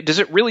 Does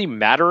it really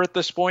matter at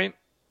this point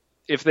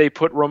if they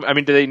put Roman? I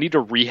mean, do they need to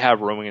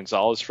rehab Roman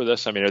Gonzalez for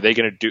this? I mean, are they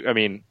going to do? I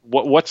mean,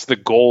 what's the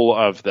goal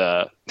of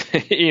the?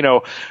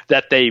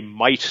 That they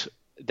might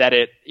that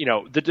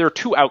there are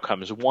 2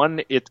 outcomes.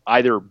 One, it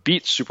either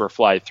beats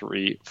Superfly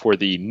 3 for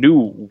the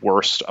new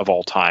worst of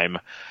all time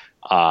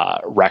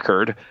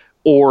record,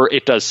 or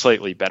it does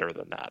slightly better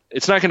than that.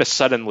 It's not going to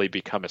suddenly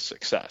become a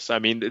success. I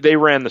mean, they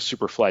ran the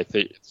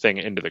Superfly thing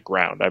into the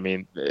ground. I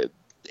mean,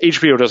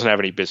 HBO doesn't have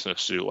any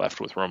business to do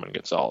left with Roman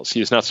Gonzalez.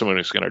 He is not someone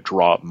who's going to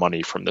draw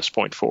money from this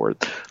point forward.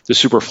 The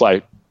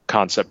Superfly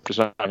concept is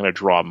not going to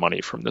draw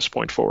money from this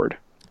point forward.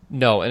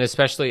 No, and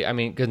especially, I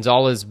mean,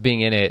 Gonzalez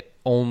being in it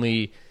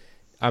only,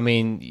 I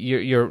mean,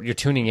 you're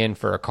tuning in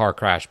for a car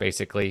crash,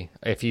 basically,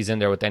 if he's in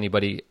there with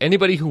anybody.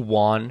 Anybody who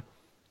won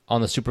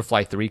on the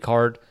Superfly 3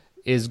 card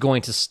is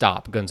going to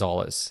stop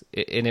Gonzalez,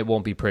 and it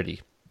won't be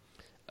pretty.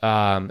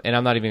 And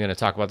I'm not even going to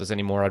talk about this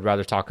anymore. I'd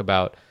rather talk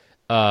about...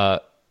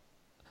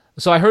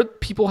 So I heard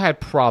people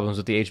had problems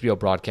with the HBO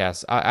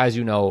broadcast. As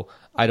you know,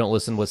 I don't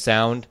listen with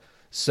sound.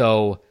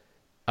 So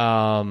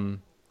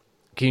can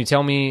you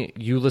tell me,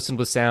 you listened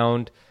with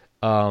sound,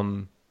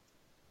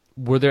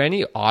 were there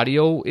any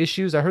audio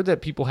issues? I heard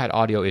that people had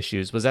audio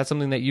issues. Was that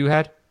something that you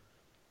had?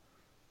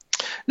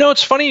 No,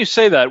 it's funny you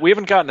say that. We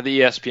haven't gotten to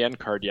the ESPN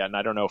card yet, and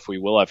I don't know if we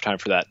will have time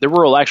for that. There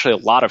were actually a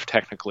lot of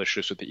technical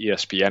issues with the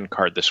ESPN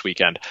card this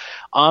weekend.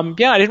 I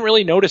didn't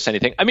really notice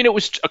anything. I mean, it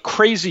was a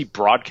crazy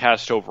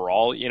broadcast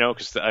overall,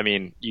 because, I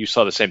mean, you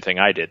saw the same thing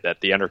I did,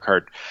 that the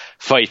undercard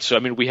fights, so, I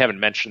mean, we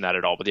haven't mentioned that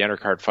at all, but the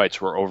undercard fights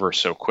were over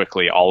so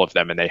quickly, all of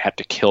them, and they had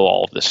to kill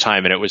all of this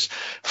time, and it was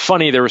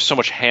funny. There was so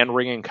much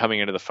hand-wringing coming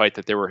into the fight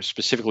that they were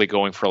specifically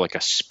going for,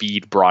 a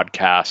speed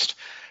broadcast.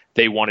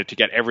 They wanted to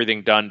get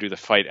everything done, do the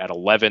fight at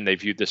 11. They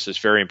viewed this as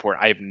very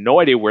important. I have no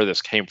idea where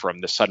this came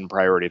from, the sudden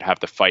priority to have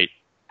the fight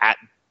at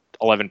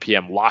 11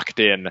 p.m. locked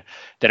in,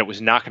 that it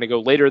was not going to go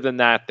later than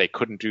that. They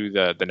couldn't do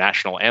the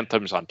national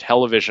anthems on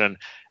television.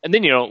 And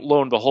then,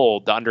 lo and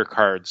behold, the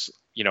undercards,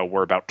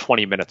 were about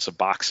 20 minutes of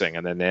boxing,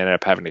 and then they ended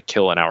up having to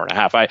kill an hour and a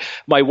half.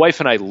 My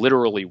wife and I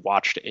literally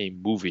watched a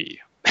movie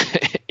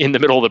in the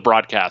middle of the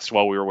broadcast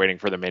while we were waiting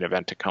for the main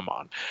event to come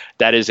on.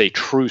 That is a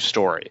true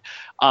story.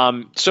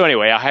 So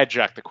anyway, I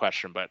hijacked the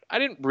question, but I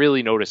didn't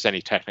really notice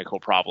any technical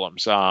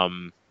problems.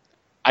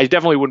 I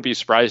definitely wouldn't be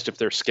surprised if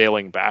they're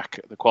scaling back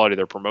the quality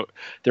of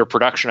their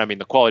production. I mean,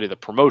 the quality of the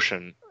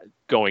promotion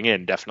going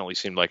in definitely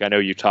seemed like, I know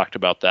you talked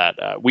about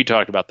that. We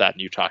talked about that,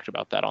 and you talked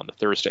about that on the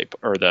Thursday,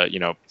 or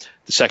the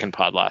second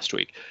pod last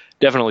week.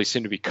 Definitely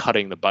seemed to be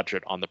cutting the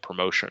budget on the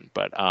promotion.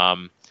 But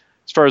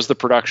as far as the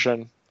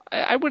production,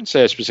 I wouldn't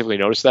say I specifically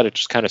noticed that. It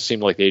just kind of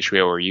seemed like the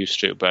HBO we're used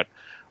to. But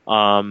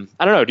I don't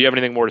know. Do you have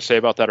anything more to say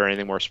about that, or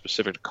anything more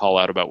specific to call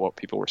out about what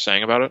people were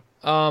saying about it?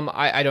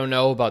 I don't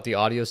know about the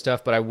audio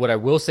stuff, but what I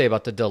will say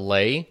about the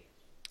delay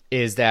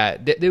is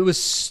that it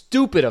was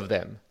stupid of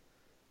them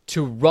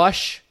to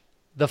rush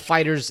the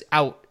fighters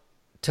out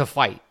to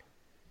fight.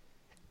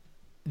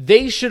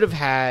 They should have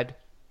had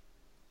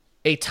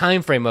a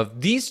time frame of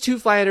these two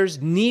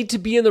fighters need to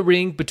be in the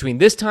ring between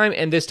this time,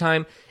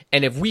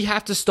 and if we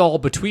have to stall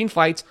between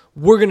fights,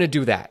 we're going to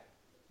do that.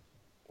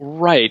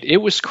 Right. It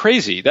was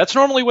crazy. That's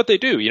normally what they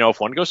do. If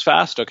one goes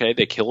fast, okay,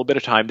 they kill a bit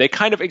of time. They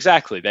kind of,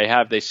 exactly,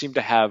 they seem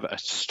to have a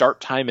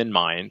start time in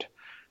mind.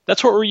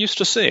 That's what we're used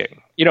to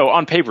seeing.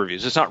 On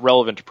pay-per-views. It's not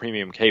relevant to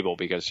premium cable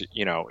because,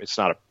 it's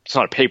not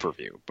a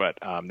pay-per-view, but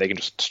they can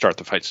just start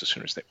the fights as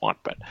soon as they want.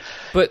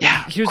 But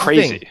yeah, here's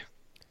crazy.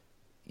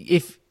 The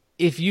thing.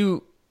 If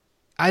you,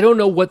 I don't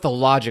know what the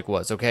logic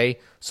was, okay?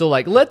 So,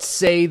 let's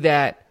say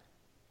that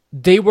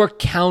they were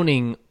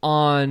counting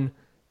on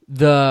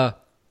the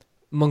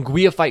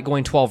Munguia fight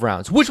going 12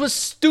 rounds, which was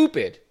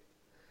stupid.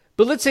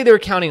 But let's say they were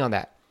counting on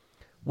that.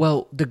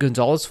 Well, the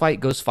Gonzalez fight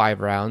goes 5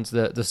 rounds.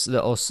 The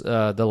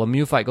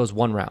Lemieux fight goes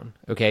 1 round.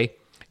 Okay,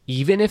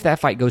 even if that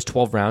fight goes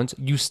 12 rounds,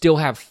 you still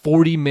have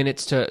 40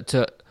 minutes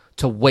to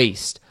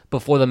waste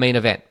before the main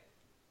event.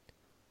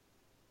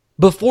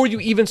 Before you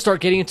even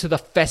start getting into the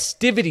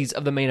festivities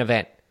of the main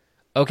event.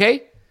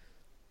 Okay?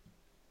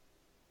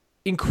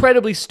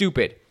 Incredibly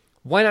stupid.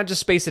 Why not just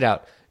space it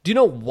out? Do you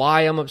know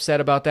why I'm upset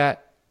about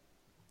that?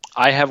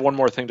 I have one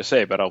more thing to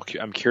say, but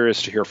I'm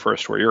curious to hear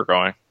first where you're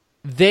going.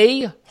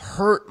 They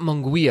hurt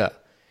Munguia.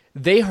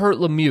 They hurt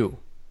Lemieux.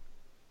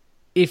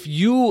 If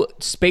you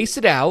space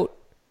it out,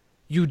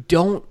 you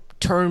don't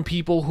turn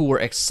people who are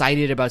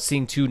excited about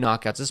seeing 2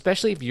 knockouts,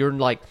 especially if you're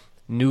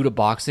new to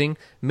boxing.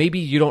 Maybe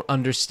you don't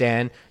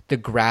understand the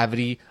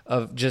gravity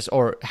of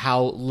or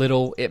how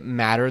little it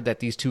mattered that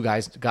these 2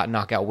 guys got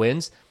knockout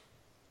wins.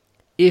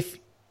 If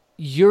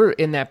you're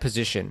in that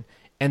position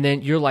and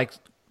then you're like,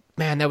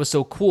 man, that was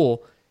so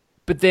cool,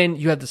 but then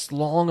you have this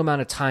long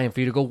amount of time for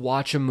you to go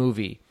watch a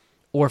movie,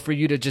 or for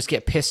you to just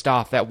get pissed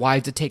off that why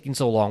is it taking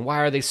so long? Why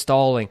are they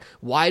stalling?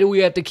 Why do we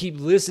have to keep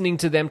listening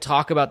to them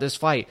talk about this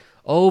fight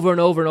over and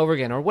over and over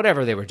again, or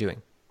whatever they were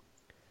doing?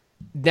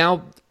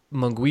 Now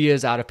Munguia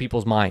is out of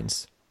people's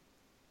minds.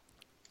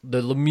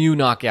 The Lemieux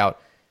knockout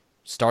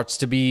starts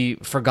to be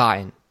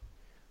forgotten.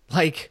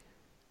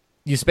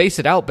 You space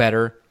it out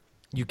better.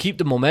 You keep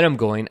the momentum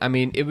going. I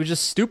mean, it was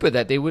just stupid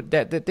that they would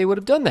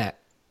have done that.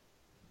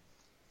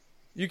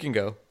 You can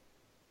go.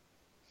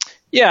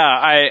 Yeah,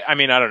 I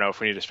mean, I don't know if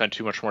we need to spend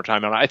too much more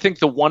time on it. I think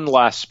the one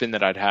last spin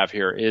that I'd have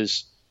here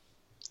is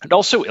it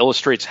also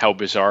illustrates how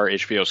bizarre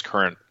HBO's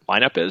current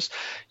lineup is.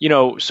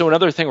 So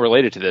another thing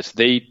related to this,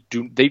 they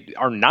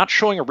are not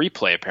showing a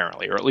replay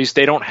apparently, or at least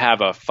they don't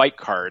have a fight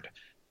card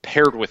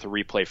paired with a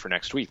replay for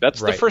next week. That's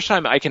right. The first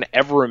time I can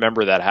ever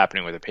remember that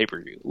happening with a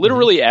pay-per-view.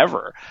 Literally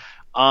ever.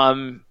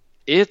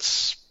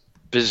 It's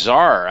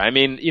bizarre. I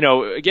mean,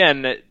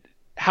 again,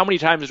 how many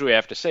times do we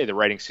have to say the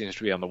writing seems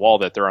to be on the wall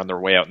that they're on their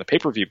way out in the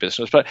pay-per-view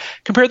business? But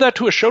compare that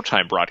to a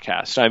Showtime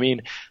broadcast. I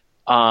mean,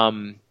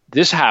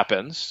 this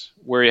happens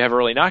where you have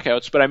early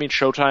knockouts, but I mean,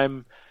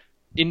 Showtime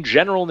in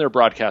general in their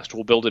broadcast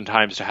will build in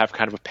times to have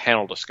kind of a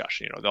panel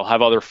discussion. They'll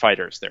have other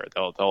fighters there.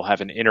 They'll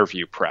have an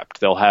interview prepped.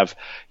 They'll have,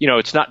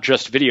 it's not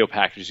just video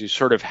packages. You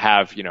sort of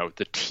have,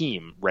 the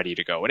team ready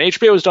to go. And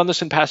HBO has done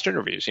this in past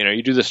interviews.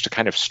 You do this to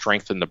kind of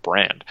strengthen the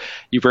brand.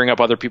 You bring up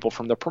other people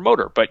from the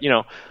promoter, but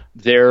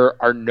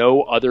there are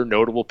no other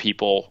notable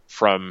people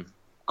from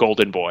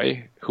Golden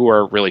Boy who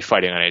are really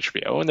fighting on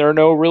HBO, and there are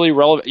no really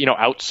relevant,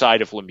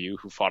 outside of Lemieux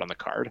who fought on the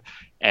card,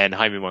 and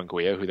Jaime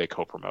Munguia who they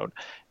co-promote,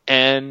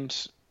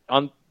 and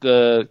on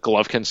the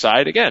Golovkin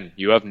side, again,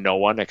 you have no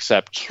one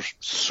except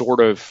sort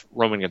of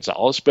Roman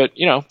Gonzalez, but,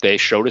 they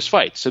showed his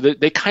fight. So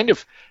they kind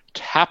of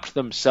tapped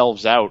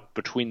themselves out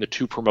between the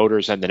 2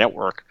 promoters and the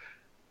network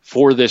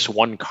for this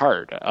one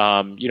card.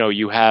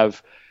 You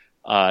have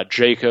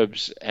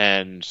Jacobs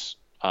and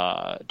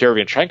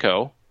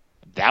Derevyanchenko.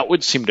 That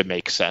would seem to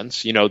make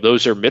sense.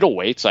 Those are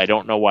middleweights. I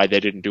don't know why they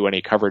didn't do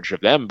any coverage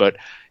of them, but,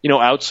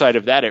 outside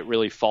of that, it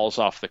really falls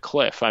off the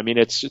cliff. I mean,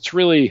 it's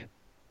really...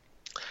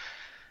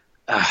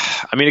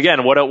 I mean,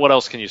 again, what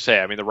else can you say?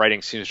 I mean, the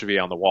writing seems to be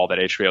on the wall that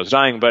HBO is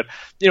dying, but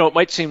it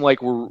might seem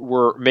like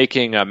we're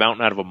making a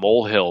mountain out of a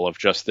molehill of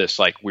just this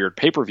weird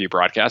pay-per-view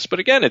broadcast. But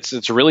again,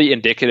 it's really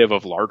indicative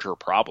of larger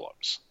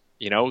problems.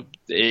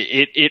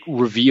 It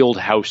revealed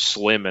how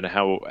slim and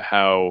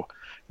how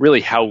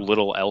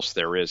little else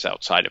there is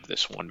outside of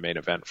this one main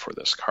event for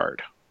this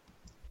card.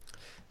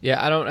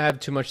 Yeah, I don't have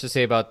too much to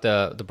say about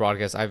the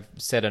broadcast. I've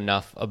said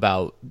enough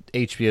about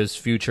HBO's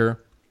future.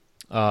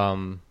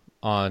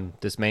 on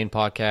this main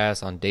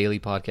podcast, on daily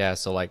podcasts.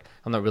 So like,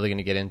 I'm not really going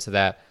to get into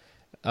that.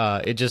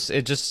 It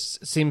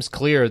just seems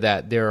clear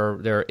that there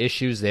are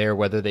issues there,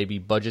 whether they be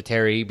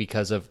budgetary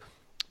because of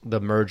the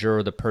merger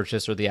or the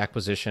purchase or the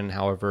acquisition,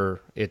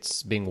 however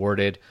it's being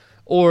worded,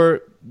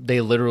 or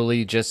they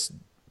literally just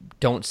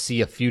don't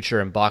see a future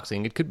in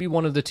boxing. It could be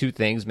one of the two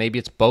things. Maybe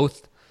it's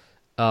both,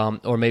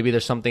 or maybe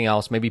there's something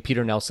else. Maybe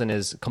Peter Nelson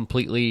is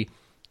completely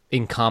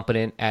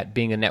incompetent at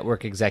being a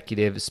network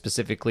executive,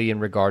 specifically in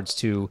regards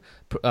to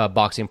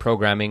boxing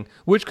programming,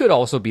 which could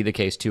also be the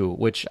case too,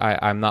 which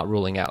I'm not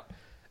ruling out.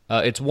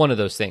 It's one of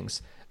those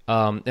things.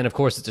 And of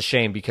course, it's a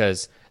shame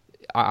because,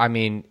 I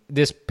mean,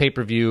 this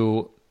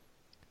pay-per-view,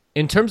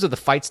 in terms of the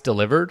fights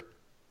delivered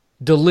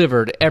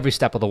every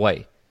step of the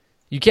way.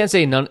 You can't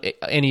say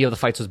any of the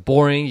fights was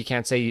boring. You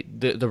can't say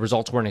the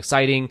results weren't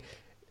exciting.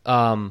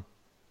 You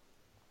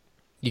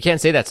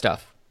can't say that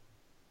stuff.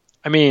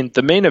 I mean,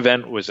 the main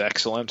event was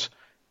excellent.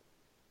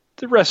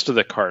 The rest of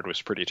the card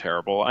was pretty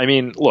terrible. I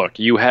mean, look,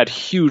 you had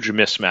huge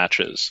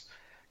mismatches.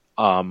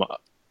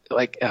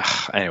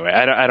 Anyway,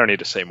 I don't need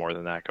to say more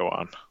than that. Go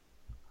on.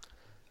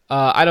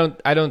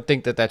 I don't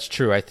think that that's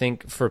true. I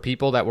think for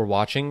people that were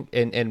watching,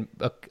 and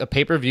a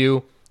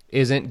pay-per-view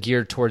isn't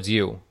geared towards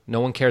you. No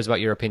one cares about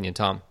your opinion,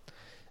 Tom.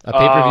 A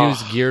pay-per-view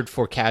is geared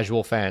for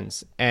casual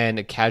fans,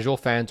 and casual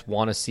fans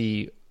want to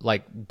see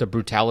like the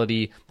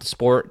brutality, the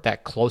sport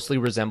that closely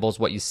resembles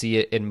what you see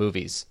it in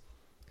movies.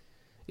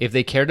 If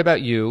they cared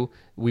about you,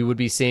 we would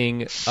be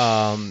seeing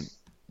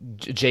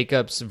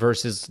Jacobs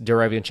versus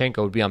Derevyanchenko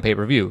would be on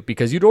pay-per-view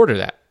because you'd order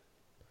that.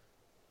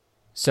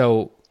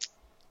 So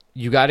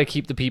you got to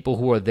keep the people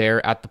who are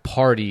there at the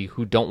party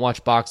who don't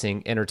watch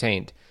boxing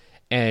entertained.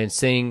 And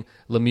seeing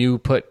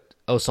Lemieux put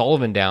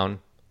O'Sullivan down,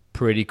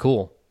 pretty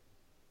cool.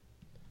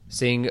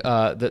 Seeing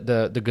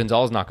the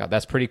Gonzalez knockout,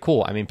 that's pretty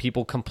cool. I mean,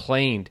 people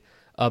complained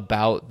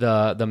about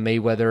the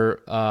Mayweather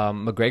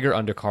McGregor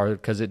undercard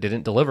because it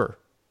didn't deliver.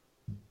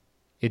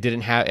 It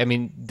didn't have. I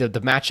mean, the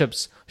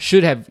matchups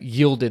should have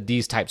yielded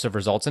these types of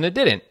results, and it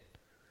didn't.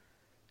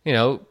 You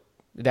know,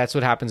 that's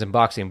what happens in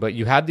boxing. But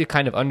you had the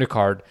kind of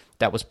undercard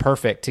that was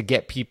perfect to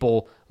get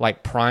people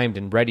like primed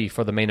and ready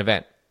for the main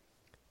event,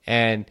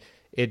 and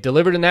it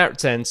delivered in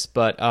that sense,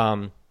 but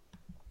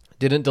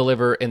didn't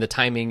deliver in the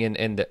timing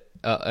and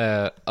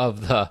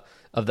of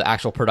the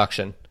actual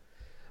production.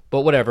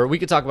 But whatever, we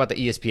could talk about the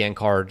ESPN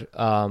card.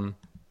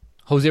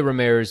 Jose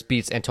Ramirez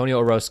beats Antonio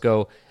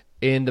Orozco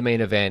in the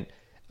main event.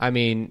 I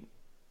mean,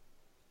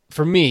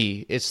 for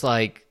me, it's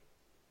like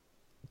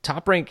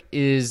Top Rank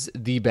is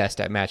the best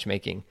at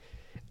matchmaking.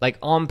 Like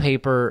on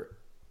paper,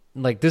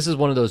 like this is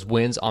one of those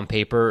wins on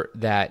paper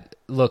that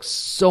looks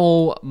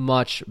so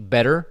much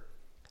better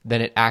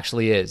than it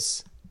actually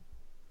is.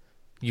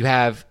 You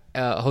have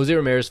Jose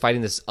Ramirez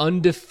fighting this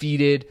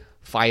undefeated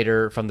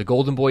fighter from the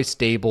Golden Boy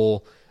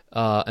stable,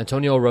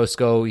 Antonio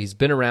Orozco. He's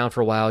been around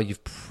for a while.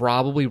 You've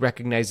probably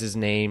recognized his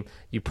name.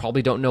 You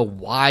probably don't know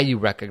why you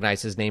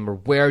recognize his name or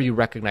where you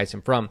recognize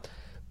him from,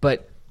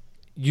 but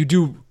you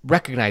do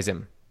recognize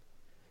him.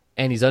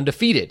 And he's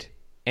undefeated.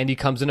 And he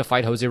comes in to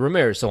fight Jose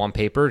Ramirez. So on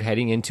paper,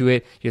 heading into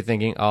it, you're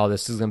thinking, oh,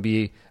 this is going to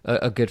be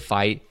a good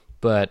fight.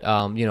 But,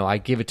 I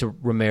give it to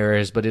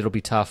Ramirez, but it'll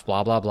be tough,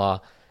 blah, blah, blah.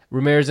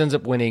 Ramirez ends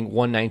up winning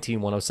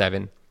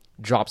 119-107,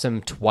 drops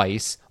him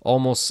twice,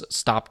 almost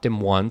stopped him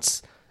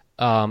once.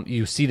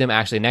 You see them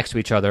actually next to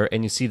each other,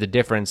 and you see the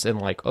difference,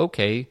 and like,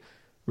 okay,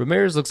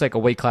 Ramirez looks like a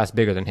weight class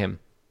bigger than him.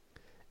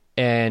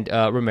 And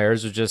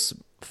Ramirez was just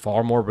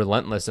far more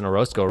relentless than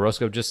Orozco.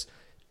 Orozco just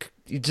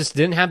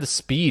didn't have the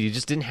speed. He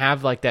just didn't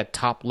have like that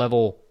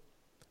top-level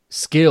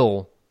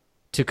skill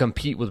to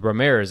compete with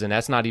Ramirez, and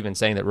that's not even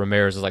saying that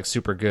Ramirez is like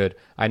super good.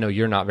 I know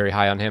you're not very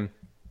high on him.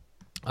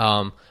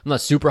 I'm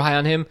not super high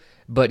on him,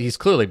 but he's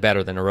clearly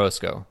better than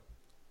Orozco.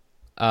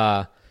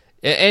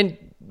 And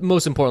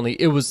most importantly,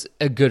 it was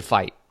a good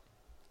fight.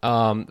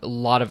 A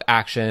lot of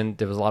action.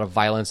 There was a lot of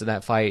violence in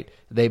that fight.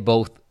 They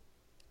both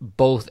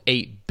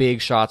ate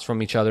big shots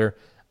from each other,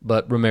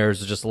 but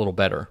Ramirez was just a little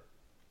better.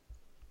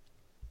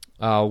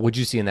 What'd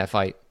you see in that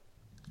fight?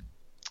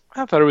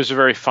 I thought it was a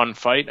very fun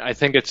fight. I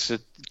think it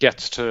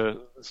gets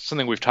to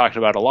something we've talked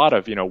about a lot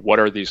of, what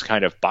are these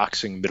kind of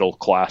boxing middle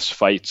class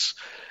fights?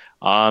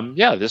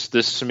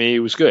 This to me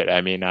was good. I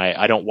mean,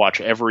 I don't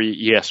watch every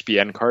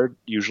ESPN card,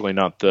 usually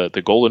not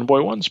the Golden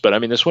Boy ones, but I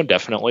mean, this one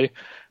definitely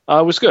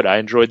was good. I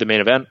enjoyed the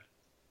main event.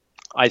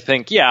 I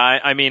think,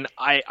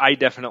 I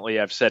definitely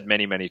have said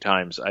many, many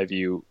times, I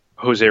view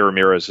Jose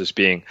Ramirez as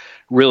being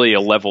really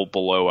a level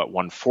below at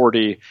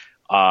 140.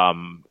 There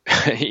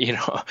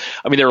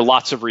are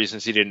lots of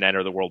reasons he didn't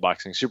enter the World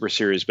Boxing Super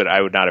Series, but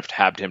I would not have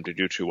tabbed him to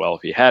do too well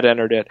if he had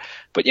entered it.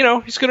 But,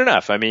 he's good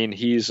enough. I mean,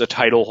 he's a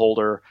title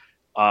holder.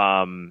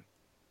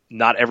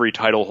 Not every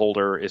title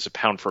holder is a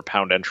pound for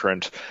pound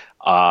entrant.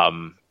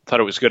 Thought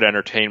it was good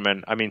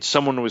entertainment. I mean,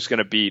 someone was going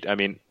to beat,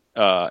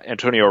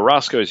 Antonio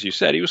Orozco, as you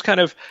said, he was kind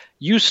of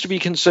used to be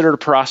considered a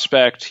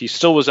prospect. He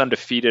still was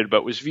undefeated,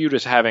 but was viewed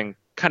as having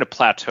kind of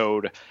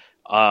plateaued.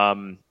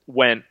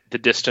 went the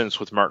distance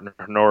with Martin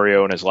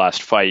Honorio in his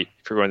last fight.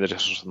 If you're going the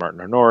distance with Martin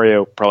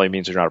Honorio, probably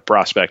means you're not a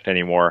prospect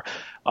anymore.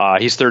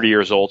 He's 30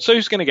 years old, so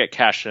he's going to get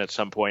cashed in at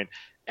some point.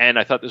 And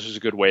I thought this was a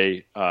good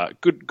way,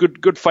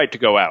 good fight to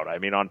go out. I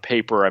mean, on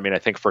paper, I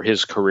think for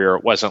his career,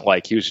 it wasn't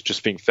like he was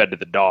just being fed to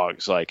the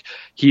dogs. Like,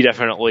 he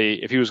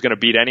definitely, if he was going to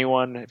beat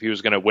anyone, if he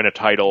was going to win a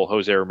title,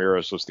 Jose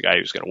Ramirez was the guy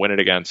he was going to win it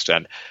against.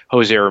 And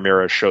Jose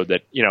Ramirez showed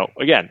that,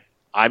 again,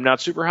 I'm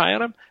not super high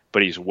on him,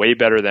 but he's way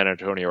better than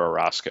Antonio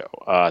Orozco.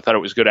 I thought it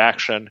was good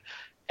action.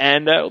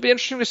 And it'll be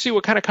interesting to see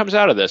what kind of comes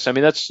out of this.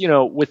 That's,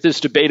 with this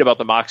debate about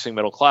the boxing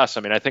middle class,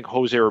 I think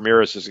Jose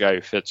Ramirez is a guy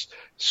who fits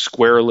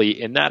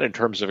squarely in that, in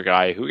terms of a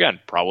guy who, again,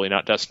 probably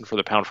not destined for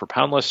the pound for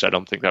pound list. I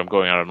don't think that I'm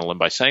going out on a limb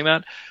by saying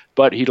that,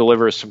 but he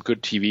delivers some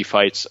good TV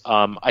fights.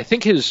 I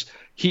think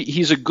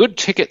he's a good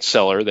ticket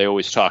seller. They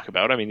always talk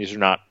about. These are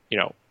not,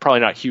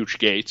 probably not huge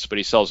gates, but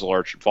he sells a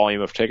large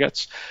volume of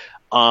tickets.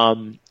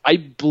 I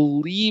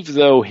believe,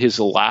 though, his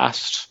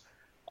last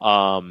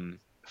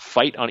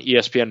fight on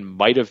ESPN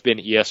might have been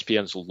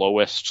ESPN's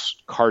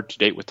lowest card to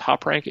date with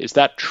Top Rank. Is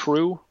that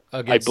true?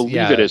 I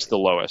believe it is the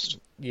lowest.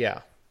 Yeah.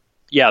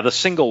 Yeah, the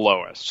single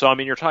lowest. So,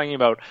 you're talking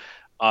about,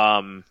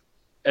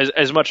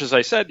 as much as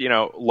I said,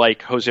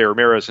 like Jose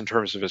Ramirez in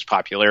terms of his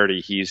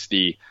popularity, he's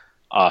the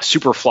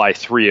Superfly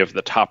 3 of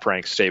the Top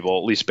Rank stable,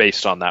 at least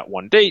based on that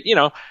one date.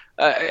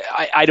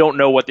 I don't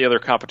know what the other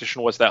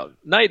competition was that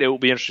night. It will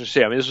be interesting to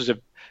see. This was,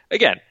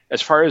 again,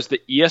 as far as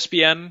the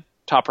ESPN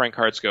Top Rank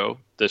cards go,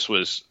 this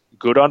was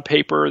good on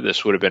paper.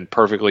 This would have been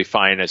perfectly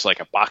fine as like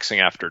a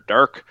Boxing After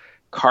Dark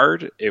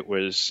card. It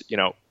was,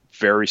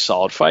 very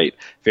solid fight,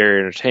 very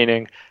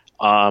entertaining.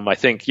 I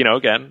think,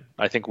 again,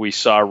 I think we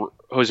saw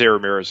Jose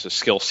Ramirez's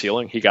skill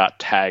ceiling. He got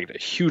tagged a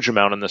huge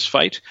amount in this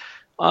fight,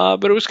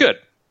 but it was good.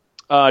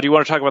 Do you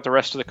want to talk about the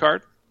rest of the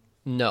card?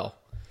 No.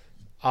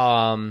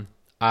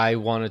 I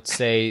want to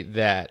say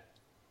that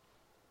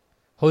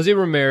Jose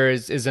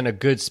Ramirez is in a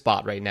good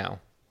spot right now.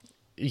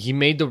 They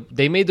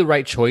made the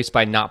right choice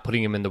by not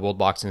putting him in the World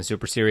Boxing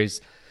Super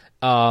Series,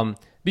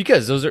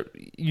 because those are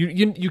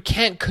you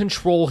can't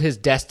control his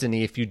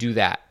destiny if you do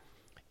that.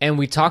 And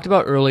we talked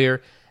about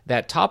earlier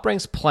that Top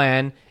Rank's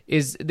plan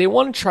is they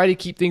want to try to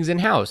keep things in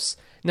house.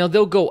 Now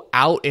they'll go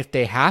out if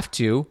they have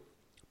to,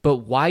 but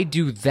why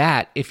do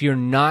that if you're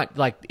not,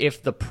 like,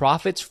 if the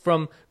profits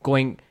from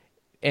going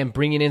and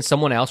bringing in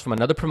someone else from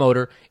another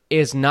promoter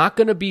is not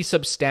going to be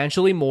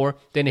substantially more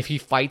than if he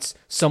fights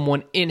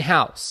someone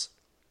in-house.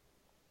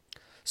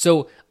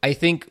 So I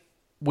think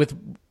with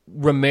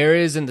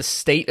Ramirez and the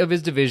state of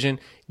his division,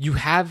 you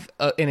have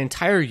an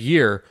entire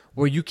year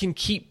where you can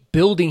keep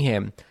building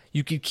him.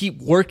 You can keep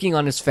working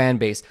on his fan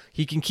base.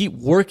 He can keep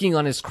working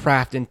on his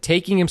craft and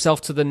taking himself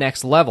to the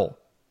next level.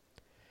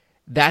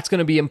 That's going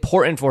to be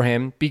important for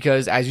him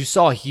because, as you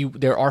saw,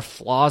 there are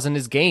flaws in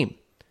his game.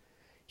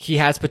 He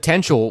has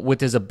potential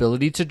with his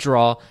ability to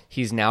draw.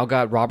 He's now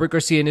got Robert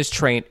Garcia in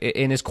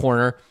his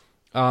corner.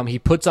 He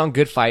puts on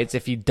good fights.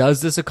 If he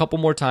does this a couple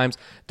more times,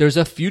 there's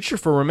a future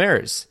for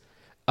Ramirez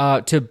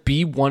to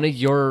be one of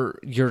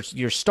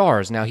your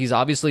stars. Now, he's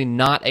obviously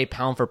not a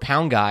pound for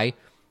pound guy,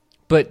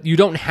 but you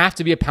don't have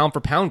to be a pound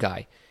for pound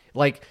guy.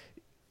 Like,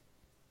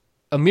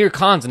 Amir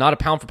Khan's not a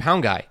pound for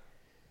pound guy,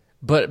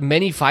 but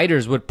many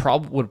fighters would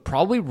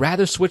probably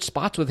rather switch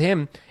spots with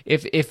him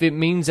if it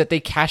means that they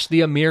cash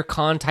the Amir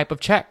Khan type of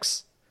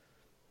checks.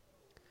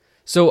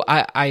 So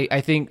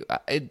I think,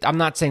 I'm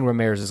not saying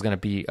Ramirez is going to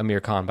be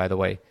Amir Khan, by the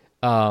way,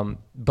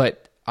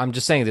 but I'm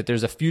just saying that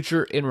there's a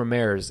future in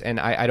Ramirez, and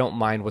I don't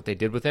mind what they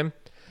did with him.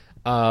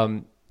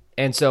 And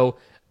so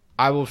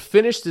I will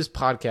finish this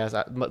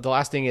podcast. The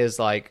last thing is,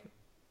 like,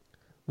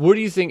 where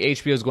do you think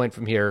HBO is going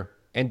from here?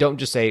 And don't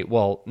just say,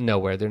 well,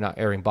 nowhere. They're not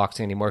airing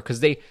boxing anymore,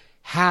 because they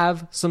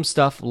have some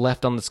stuff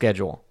left on the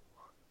schedule.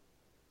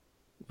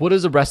 What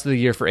does the rest of the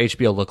year for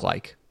HBO look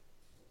like?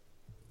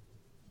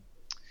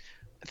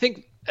 I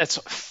think that's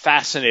a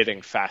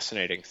fascinating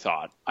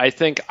thought. I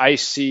think I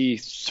see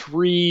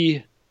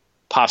three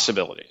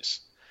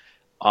possibilities.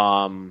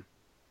 One,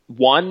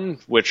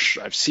 which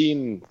I've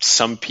seen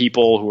some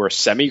people who are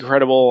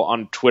semi-credible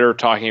on Twitter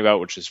talking about,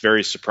 which is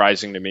very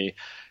surprising to me,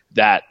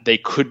 that they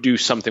could do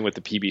something with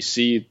the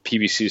PBC.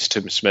 PBC's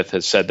Tim Smith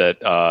has said that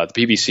the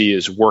PBC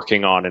is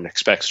working on and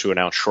expects to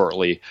announce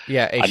shortly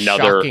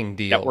another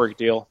network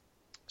deal.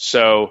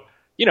 So,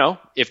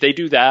 if they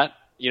do that,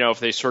 if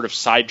they sort of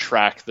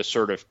sidetrack the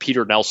sort of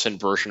Peter Nelson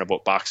version of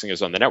what boxing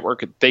is on the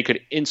network, they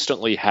could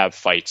instantly have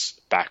fights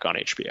back on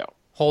HBO.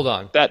 Hold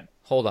on. Let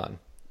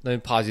me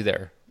pause you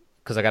there,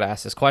 because I got to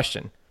ask this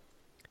question.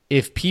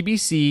 If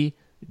PBC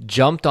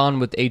jumped on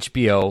with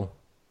HBO,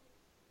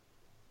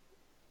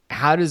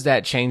 how does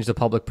that change the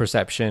public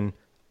perception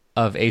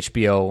of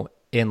HBO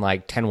in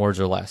like 10 words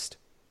or less?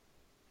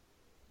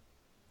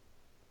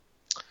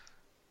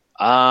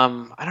 I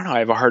don't know. I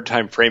have a hard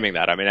time framing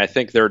that. I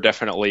think there are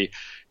definitely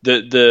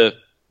the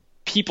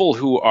people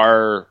who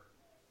are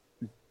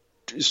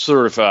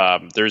sort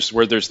of there's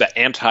the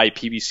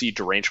anti-PBC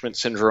derangement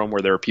syndrome,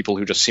 where there are people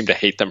who just seem to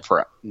hate them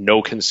for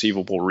no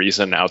conceivable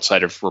reason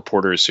outside of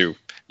reporters who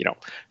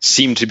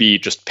seem to be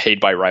just paid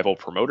by rival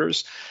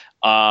promoters.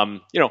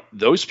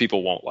 Those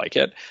people won't like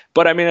it.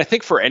 But I mean, I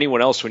think for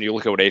anyone else, when you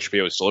look at what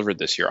HBO has delivered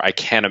this year, I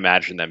can't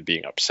imagine them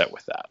being upset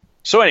with that.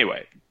 So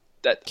anyway,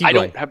 I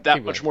don't have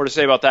that much more to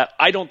say about that.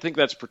 I don't think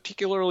that's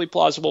particularly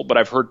plausible, but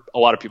I've heard a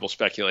lot of people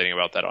speculating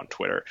about that on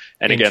Twitter.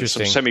 And again,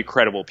 some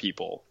semi-credible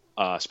people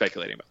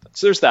speculating about that.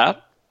 So there's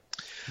that.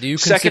 Do you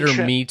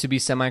consider me to be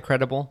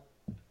semi-credible?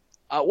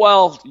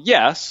 Well,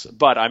 yes,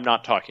 but I'm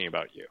not talking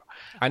about you.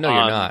 I know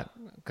you're not,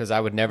 because I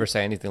would never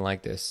say anything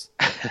like this.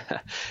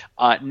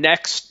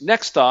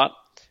 Next thought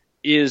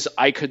is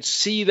I could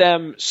see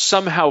them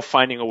somehow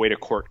finding a way to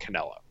court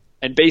Canelo.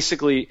 And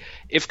basically,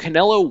 if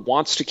Canelo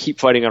wants to keep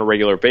fighting on a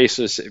regular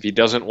basis, if he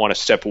doesn't want to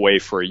step away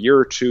for a year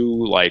or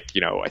two, I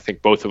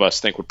think both of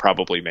us think would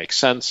probably make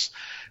sense,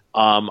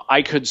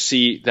 I could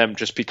see them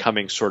just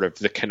becoming sort of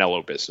the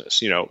Canelo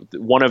business.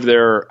 One of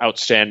their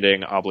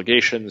outstanding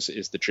obligations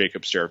is the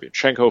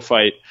Jacobs-Derevyanchenko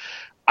fight.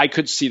 I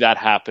could see that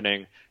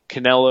happening.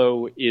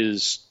 Canelo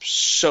is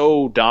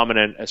so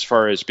dominant as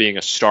far as being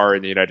a star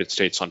in the United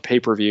States on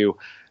pay-per-view.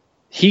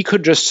 He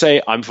could just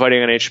say, I'm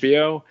fighting on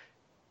HBO.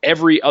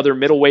 Every other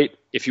middleweight,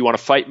 if you want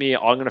to fight me,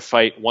 I'm going to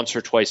fight once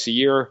or twice a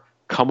year.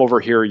 Come over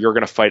here. You're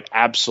going to fight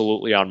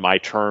absolutely on my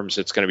terms.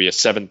 It's going to be a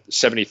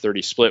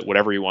 70-30 split,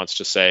 whatever he wants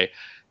to say.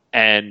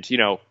 And,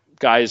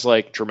 guys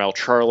like Jermall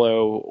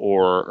Charlo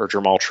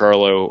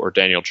or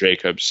Daniel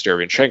Jacobs,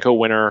 Derevyanchenko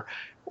winner,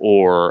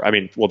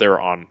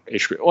 they're on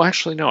HBO. Well,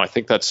 actually, no, I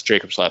think that's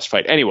Jacobs' last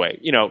fight. Anyway,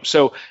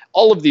 so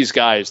all of these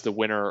guys, the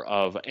winner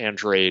of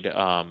Andrade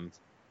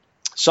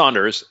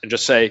Saunders, and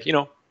just say,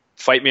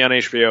 fight me on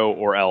HBO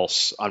or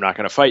else I'm not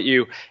going to fight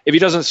you. If he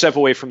doesn't step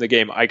away from the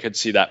game, I could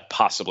see that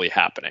possibly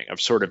happening,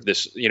 of sort of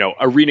this,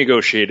 a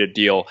renegotiated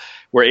deal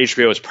where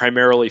HBO is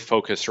primarily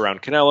focused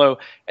around Canelo.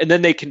 And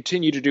then they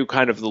continue to do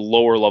kind of the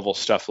lower level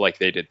stuff like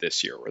they did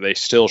this year, where they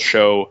still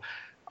show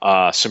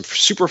some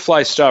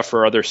Superfly stuff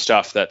or other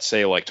stuff that,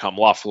 say, like Tom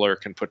Loeffler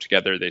can put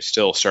together. They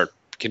still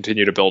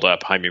continue to build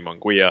up Jaime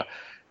Munguia,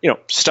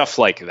 stuff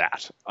like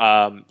that.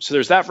 So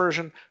there's that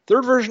version.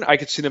 Third version, I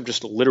could see them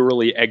just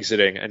literally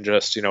exiting and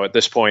just, at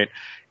this point,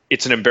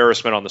 it's an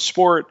embarrassment on the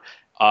sport.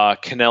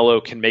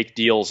 Canelo can make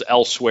deals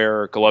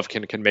elsewhere.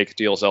 Golovkin can make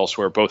deals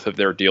elsewhere. Both of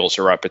their deals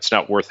are up. It's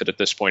not worth it at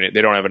this point.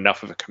 They don't have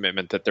enough of a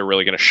commitment that they're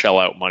really going to shell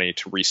out money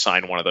to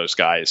re-sign one of those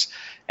guys.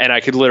 And I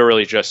could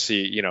literally just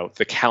see,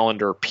 the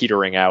calendar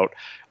petering out.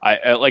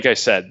 Like I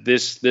said,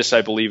 this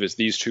I believe is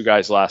these two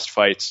guys' last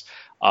fights.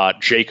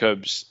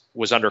 Jacobs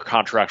was under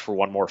contract for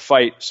one more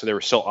fight, so they were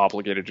still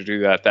obligated to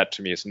do that. That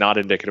to me is not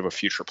indicative of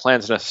future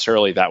plans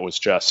necessarily. That was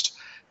just,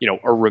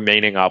 a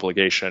remaining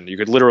obligation. You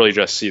could literally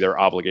just see their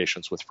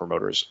obligations with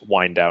promoters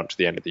wind down to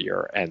the end of the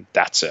year, and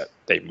that's it.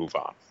 They move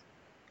on.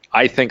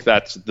 I think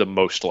that's the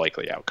most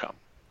likely outcome.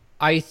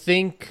 I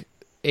think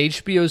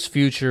HBO's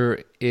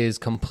future is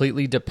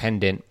completely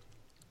dependent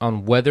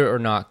on whether or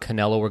not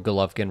Canelo or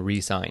Golovkin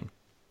re-sign.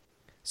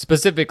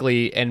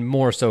 Specifically, and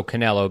more so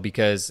Canelo,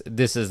 because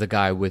this is the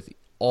guy with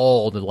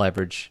all the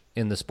leverage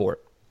in the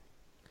sport.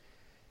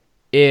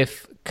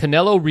 If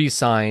Canelo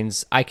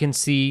re-signs, I can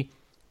see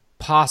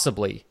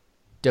possibly,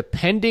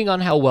 depending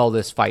on how well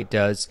this fight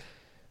does,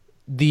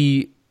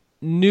 the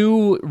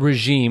new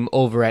regime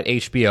over at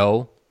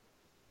HBO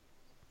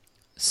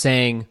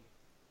saying,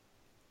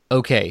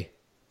 okay,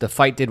 the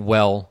fight did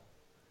well.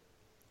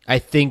 I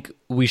think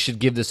we should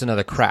give this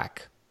another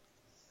crack.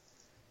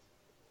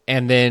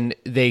 And then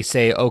they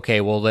say,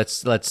 okay, well,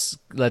 let's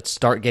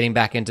start getting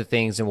back into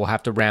things, and we'll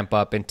have to ramp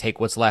up and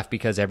take what's left,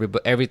 because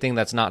everything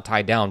that's not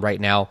tied down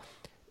right now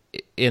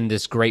in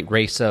this great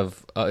race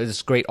of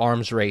this great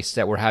arms race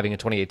that we're having in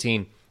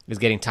 2018 is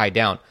getting tied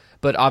down.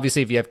 But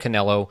obviously, if you have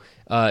Canelo,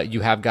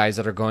 you have guys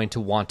that are going to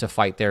want to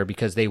fight there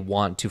because they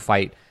want to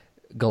fight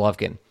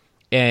Golovkin.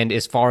 And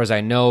as far as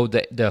I know,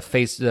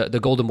 the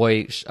Golden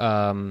Boy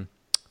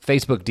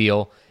Facebook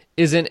deal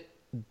isn't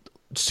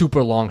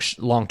super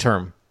long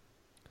term.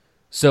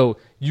 So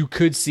you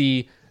could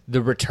see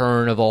the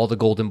return of all the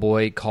Golden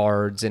Boy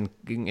cards and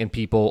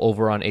people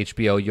over on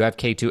HBO. You have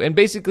K2. And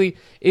basically,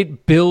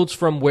 it builds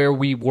from where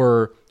we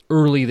were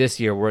early this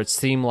year, where it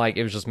seemed like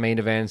it was just main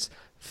events,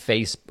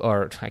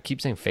 I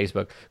keep saying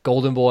Facebook,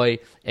 Golden Boy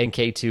and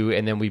K2,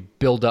 and then we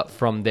build up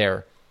from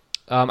there.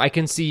 I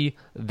can see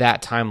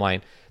that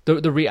timeline.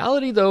 The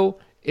reality, though,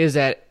 is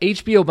that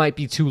HBO might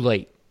be too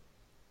late.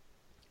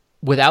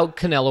 Without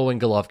Canelo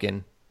and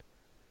Golovkin,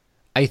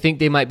 I think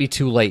they might be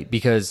too late,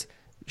 because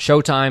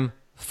Showtime,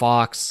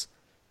 Fox,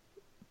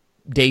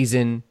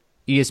 DAZN,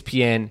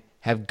 ESPN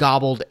have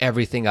gobbled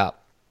everything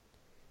up.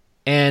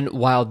 And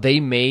while they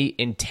may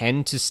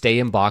intend to stay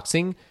in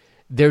boxing,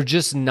 there's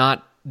just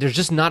not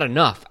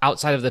enough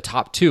outside of the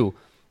top two.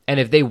 And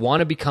if they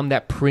want to become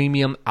that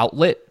premium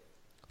outlet,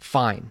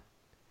 fine.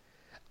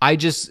 I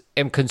just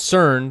am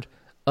concerned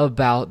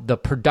about the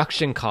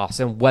production costs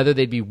and whether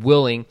they'd be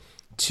willing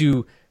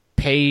to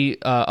pay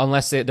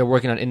unless they're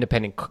working on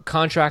independent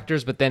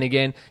contractors. But then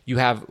again, you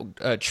have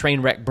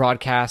train wreck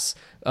broadcasts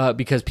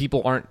because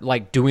people aren't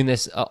like doing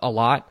this a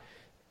lot.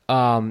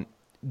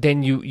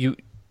 Then you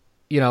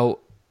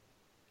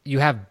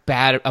have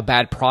a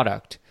bad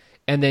product,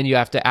 and then you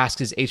have to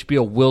ask, is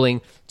HBO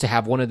willing to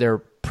have one of their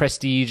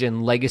prestige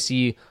and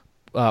legacy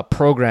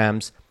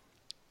programs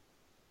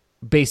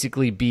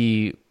basically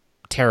be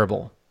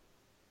terrible,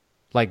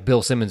 like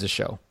Bill Simmons'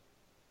 show?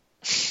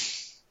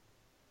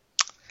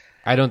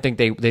 I don't think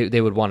they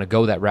would want to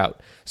go that route.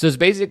 So it's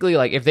basically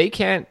like if they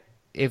can't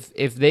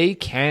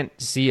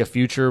see a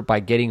future by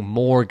getting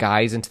more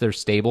guys into their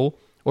stable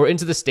or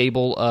into the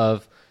stable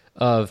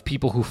of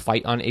people who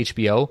fight on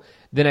HBO,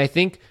 then I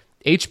think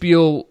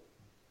HBO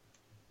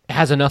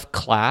has enough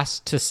class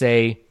to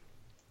say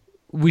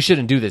we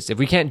shouldn't do this. If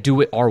we can't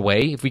do it our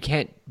way, if we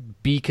can't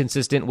be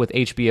consistent with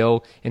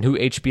HBO and who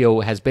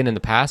HBO has been in the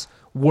past,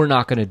 we're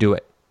not going to do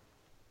it.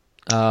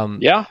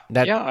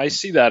 I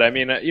see that. I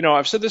mean,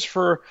 I've said this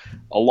for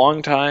a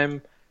long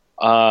time.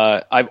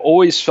 I've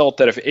always felt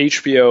that if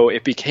HBO,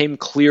 it became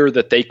clear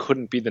that they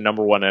couldn't be the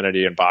number one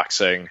entity in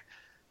boxing,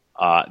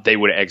 they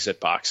would exit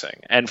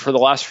boxing. And for the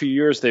last few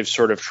years, they've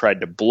sort of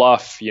tried to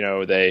bluff.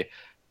 They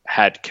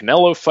had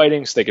Canelo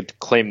fighting so they could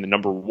claim the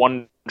number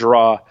one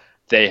draw.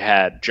 They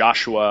had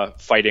Joshua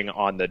fighting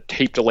on the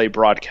tape delay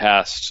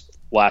broadcast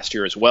last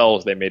year as well.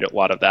 They made a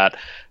lot of that.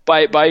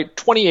 By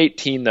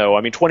 2018,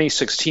 though,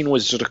 2016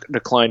 was a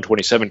decline,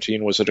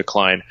 2017 was a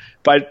decline.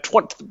 By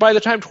the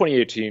time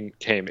 2018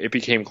 came, it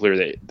became clear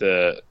that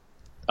the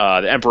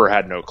Emperor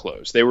had no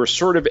clothes. They were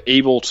sort of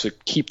able to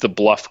keep the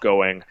bluff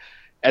going.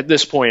 At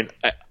this point,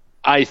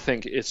 I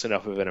think it's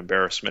enough of an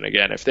embarrassment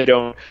again. If they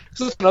don't,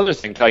 because that's another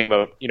thing, talking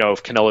about,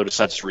 if Canelo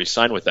decides to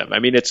re-sign with them.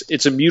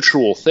 It's a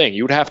mutual thing.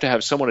 You would have to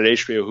have someone at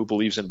HBO who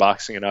believes in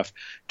boxing enough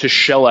to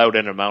shell out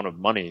an amount of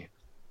money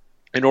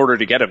in order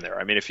to get him there.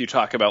 If you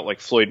talk about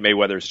like Floyd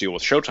Mayweather's deal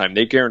with Showtime,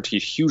 they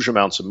guaranteed huge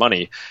amounts of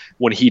money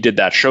when he did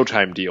that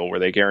Showtime deal where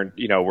they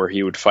where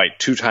he would fight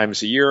 2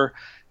 times a year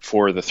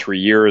for the 3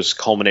 years,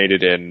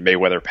 culminated in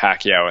Mayweather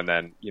Pacquiao, and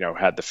then,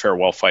 had the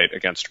farewell fight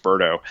against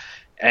Berto.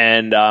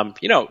 And,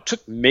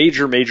 took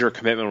major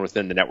commitment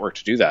within the network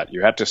to do that.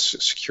 You had to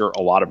secure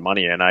a lot of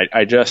money. And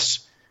I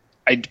just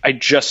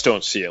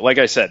don't see it. Like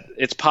I said,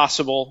 it's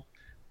possible.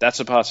 That's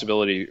a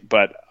possibility,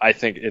 but I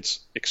think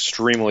it's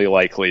extremely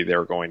likely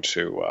they're going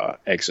to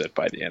exit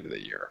by the end of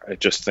the year. I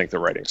just think the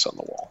writing's on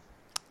the wall.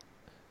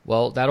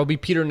 Well, that'll be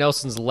Peter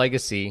Nelson's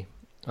legacy,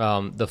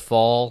 the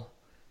fall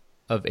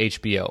of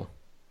HBO.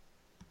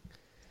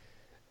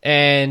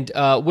 And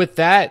with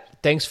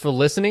that, thanks for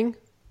listening.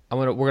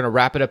 We're gonna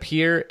wrap it up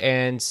here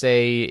and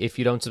say if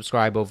you don't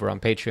subscribe over on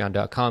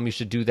Patreon.com, you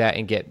should do that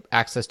and get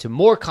access to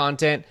more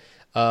content,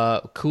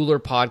 cooler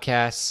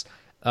podcasts.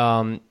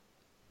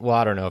 Well,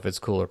 I don't know if it's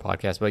cooler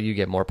podcasts, but you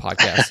get more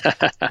podcasts.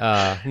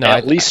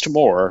 At least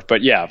more.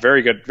 But yeah,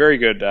 very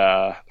good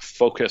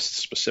focused,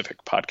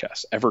 specific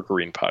podcasts,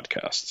 evergreen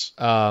podcasts.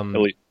 At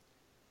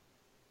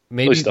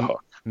least the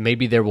hook.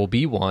 Maybe there will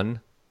be one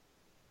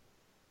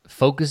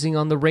focusing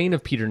on the reign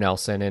of Peter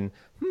Nelson and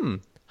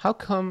how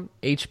come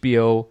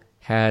HBO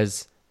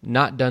has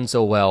not done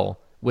so well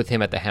with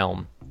him at the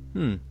helm?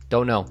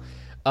 Don't know.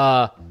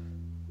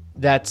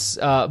 That's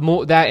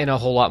more, that and a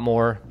whole lot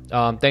more.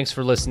 Thanks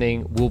for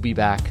listening. We'll be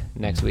back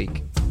next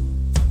week.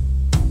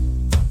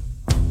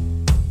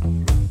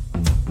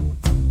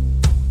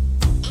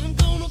 I'm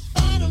gonna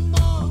fight 'em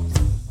all.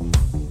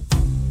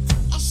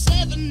 A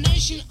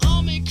 7-nation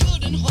army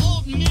couldn't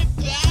hold me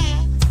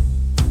back.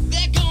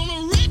 They're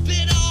gonna rip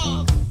it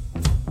off.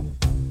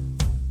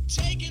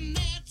 Take it